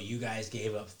terrible. Bro, you guys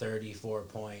gave up 34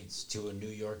 points to a New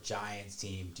York Giants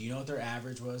team. Do you know what their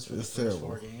average was for the first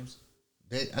 4 games?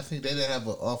 I think they didn't have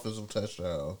an offensive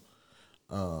touchdown,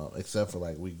 except for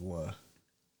like week 1.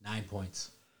 9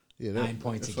 points. Yeah, 9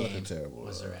 points a game terrible,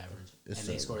 was their average. And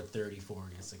terrible. they scored 34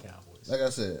 against the Cowboys. Like I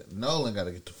said, Nolan got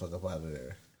to get the fuck up out of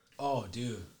there. Oh,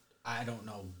 dude. I don't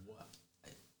know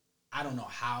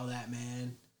how that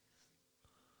man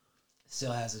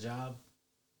still has a job.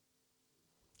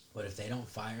 But if they don't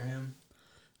fire him,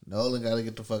 Nolan got to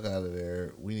get the fuck out of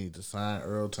there. We need to sign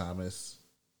Earl Thomas.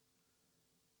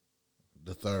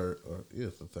 The third.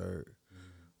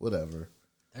 Whatever.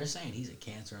 they're saying he's a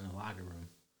cancer in the locker room.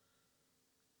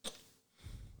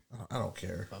 I don't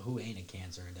care. But who ain't a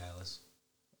cancer in Dallas?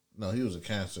 No, he was a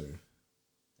cancer.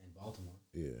 In Baltimore.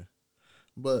 Yeah.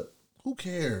 But who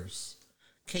cares?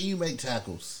 Can you make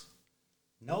tackles?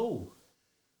 No.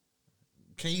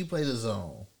 Can you play the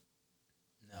zone?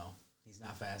 No. He's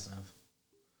not fast enough.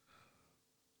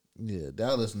 Yeah,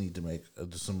 Dallas need to make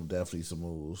definitely some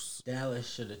moves.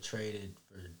 Dallas should have traded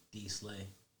for D. Slay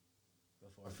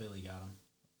before Philly got him.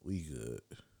 We good.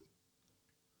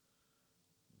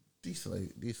 D. Slay.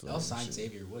 They'll sign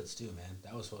Xavier Woods too, man.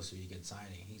 That was supposed to be a good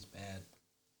signing. He's bad.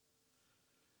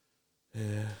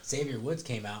 Yeah. Xavier Woods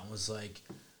came out and was like,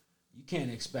 you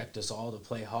can't expect us all to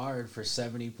play hard for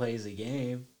 70 plays a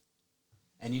game.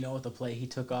 And you know what the play he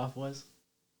took off was?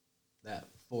 That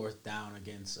third down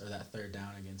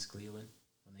against Cleveland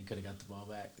when they could have got the ball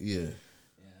back. Yeah.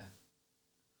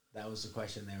 That was the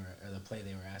question or the play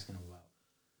they were asking him about.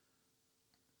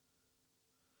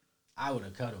 I would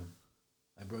have cut him.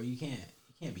 Like, bro, you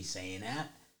can't be saying that.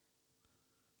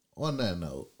 On that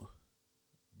note,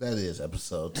 that is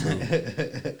episode 2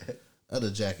 of the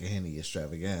Jack and Henny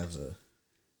Extravaganza.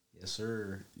 Yes,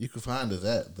 sir. You can find us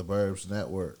at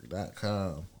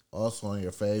theburbsnetwork.com. Also on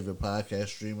your favorite podcast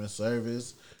streaming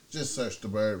service. Just search The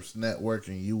Burbs Network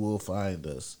and you will find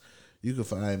us. You can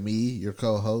find me, your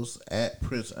co-host, at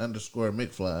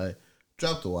Prince_McFly.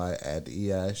 Drop the Y, add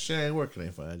the EI. Shane, where can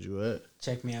they find you at?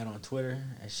 Check me out on Twitter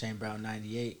at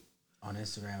ShaneBrown98. On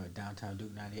Instagram at Downtown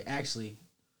Duke 98. Actually,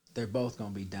 they're both going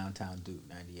to be Downtown Duke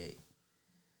 98.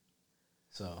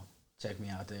 So, check me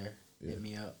out there. Yeah. Hit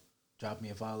me up. Drop me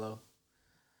a follow.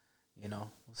 You know,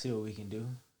 we'll see what we can do.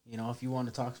 You know, if you want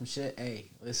to talk some shit,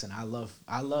 hey, listen, I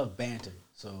love banter.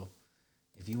 So,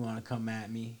 if you want to come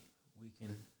at me, we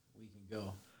can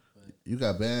go. But You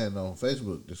got banned on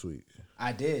Facebook this week.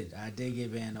 I did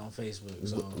get banned on Facebook.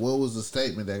 So What was the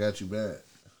statement that got you banned?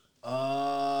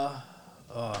 Oh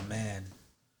man.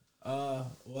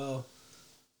 Well,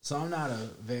 so I'm not a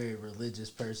very religious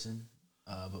person,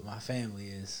 but my family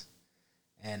is,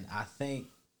 and I think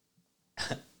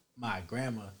my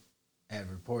grandma had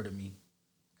reported me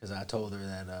because I told her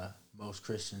that most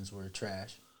Christians were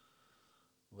trash,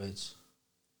 which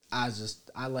I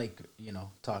like, you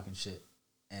know, talking shit,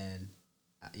 and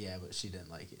yeah, but she didn't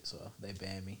like it, so they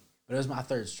banned me. But it was my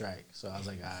third strike, so I was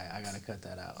like, all right, I gotta cut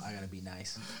that out. I gotta be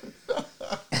nice.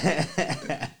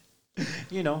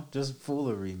 You know, just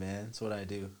foolery, man. That's what I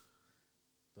do.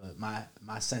 But my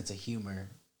sense of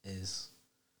humor is,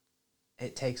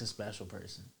 it takes a special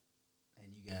person,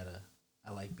 and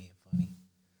I like being funny.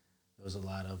 There was a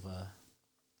lot of,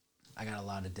 I got a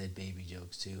lot of dead baby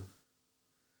jokes too.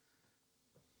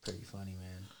 Pretty funny,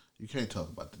 man. You can't talk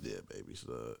about the dead babies,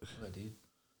 dog. What, dude?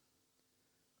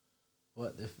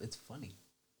 What? It's funny.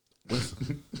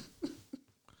 Listen.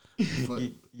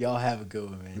 Y'all have a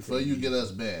good one, man. Before you get us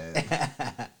banned,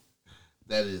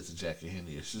 that is the Jack and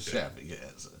Henny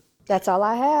Extravaganza. That's all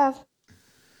I have.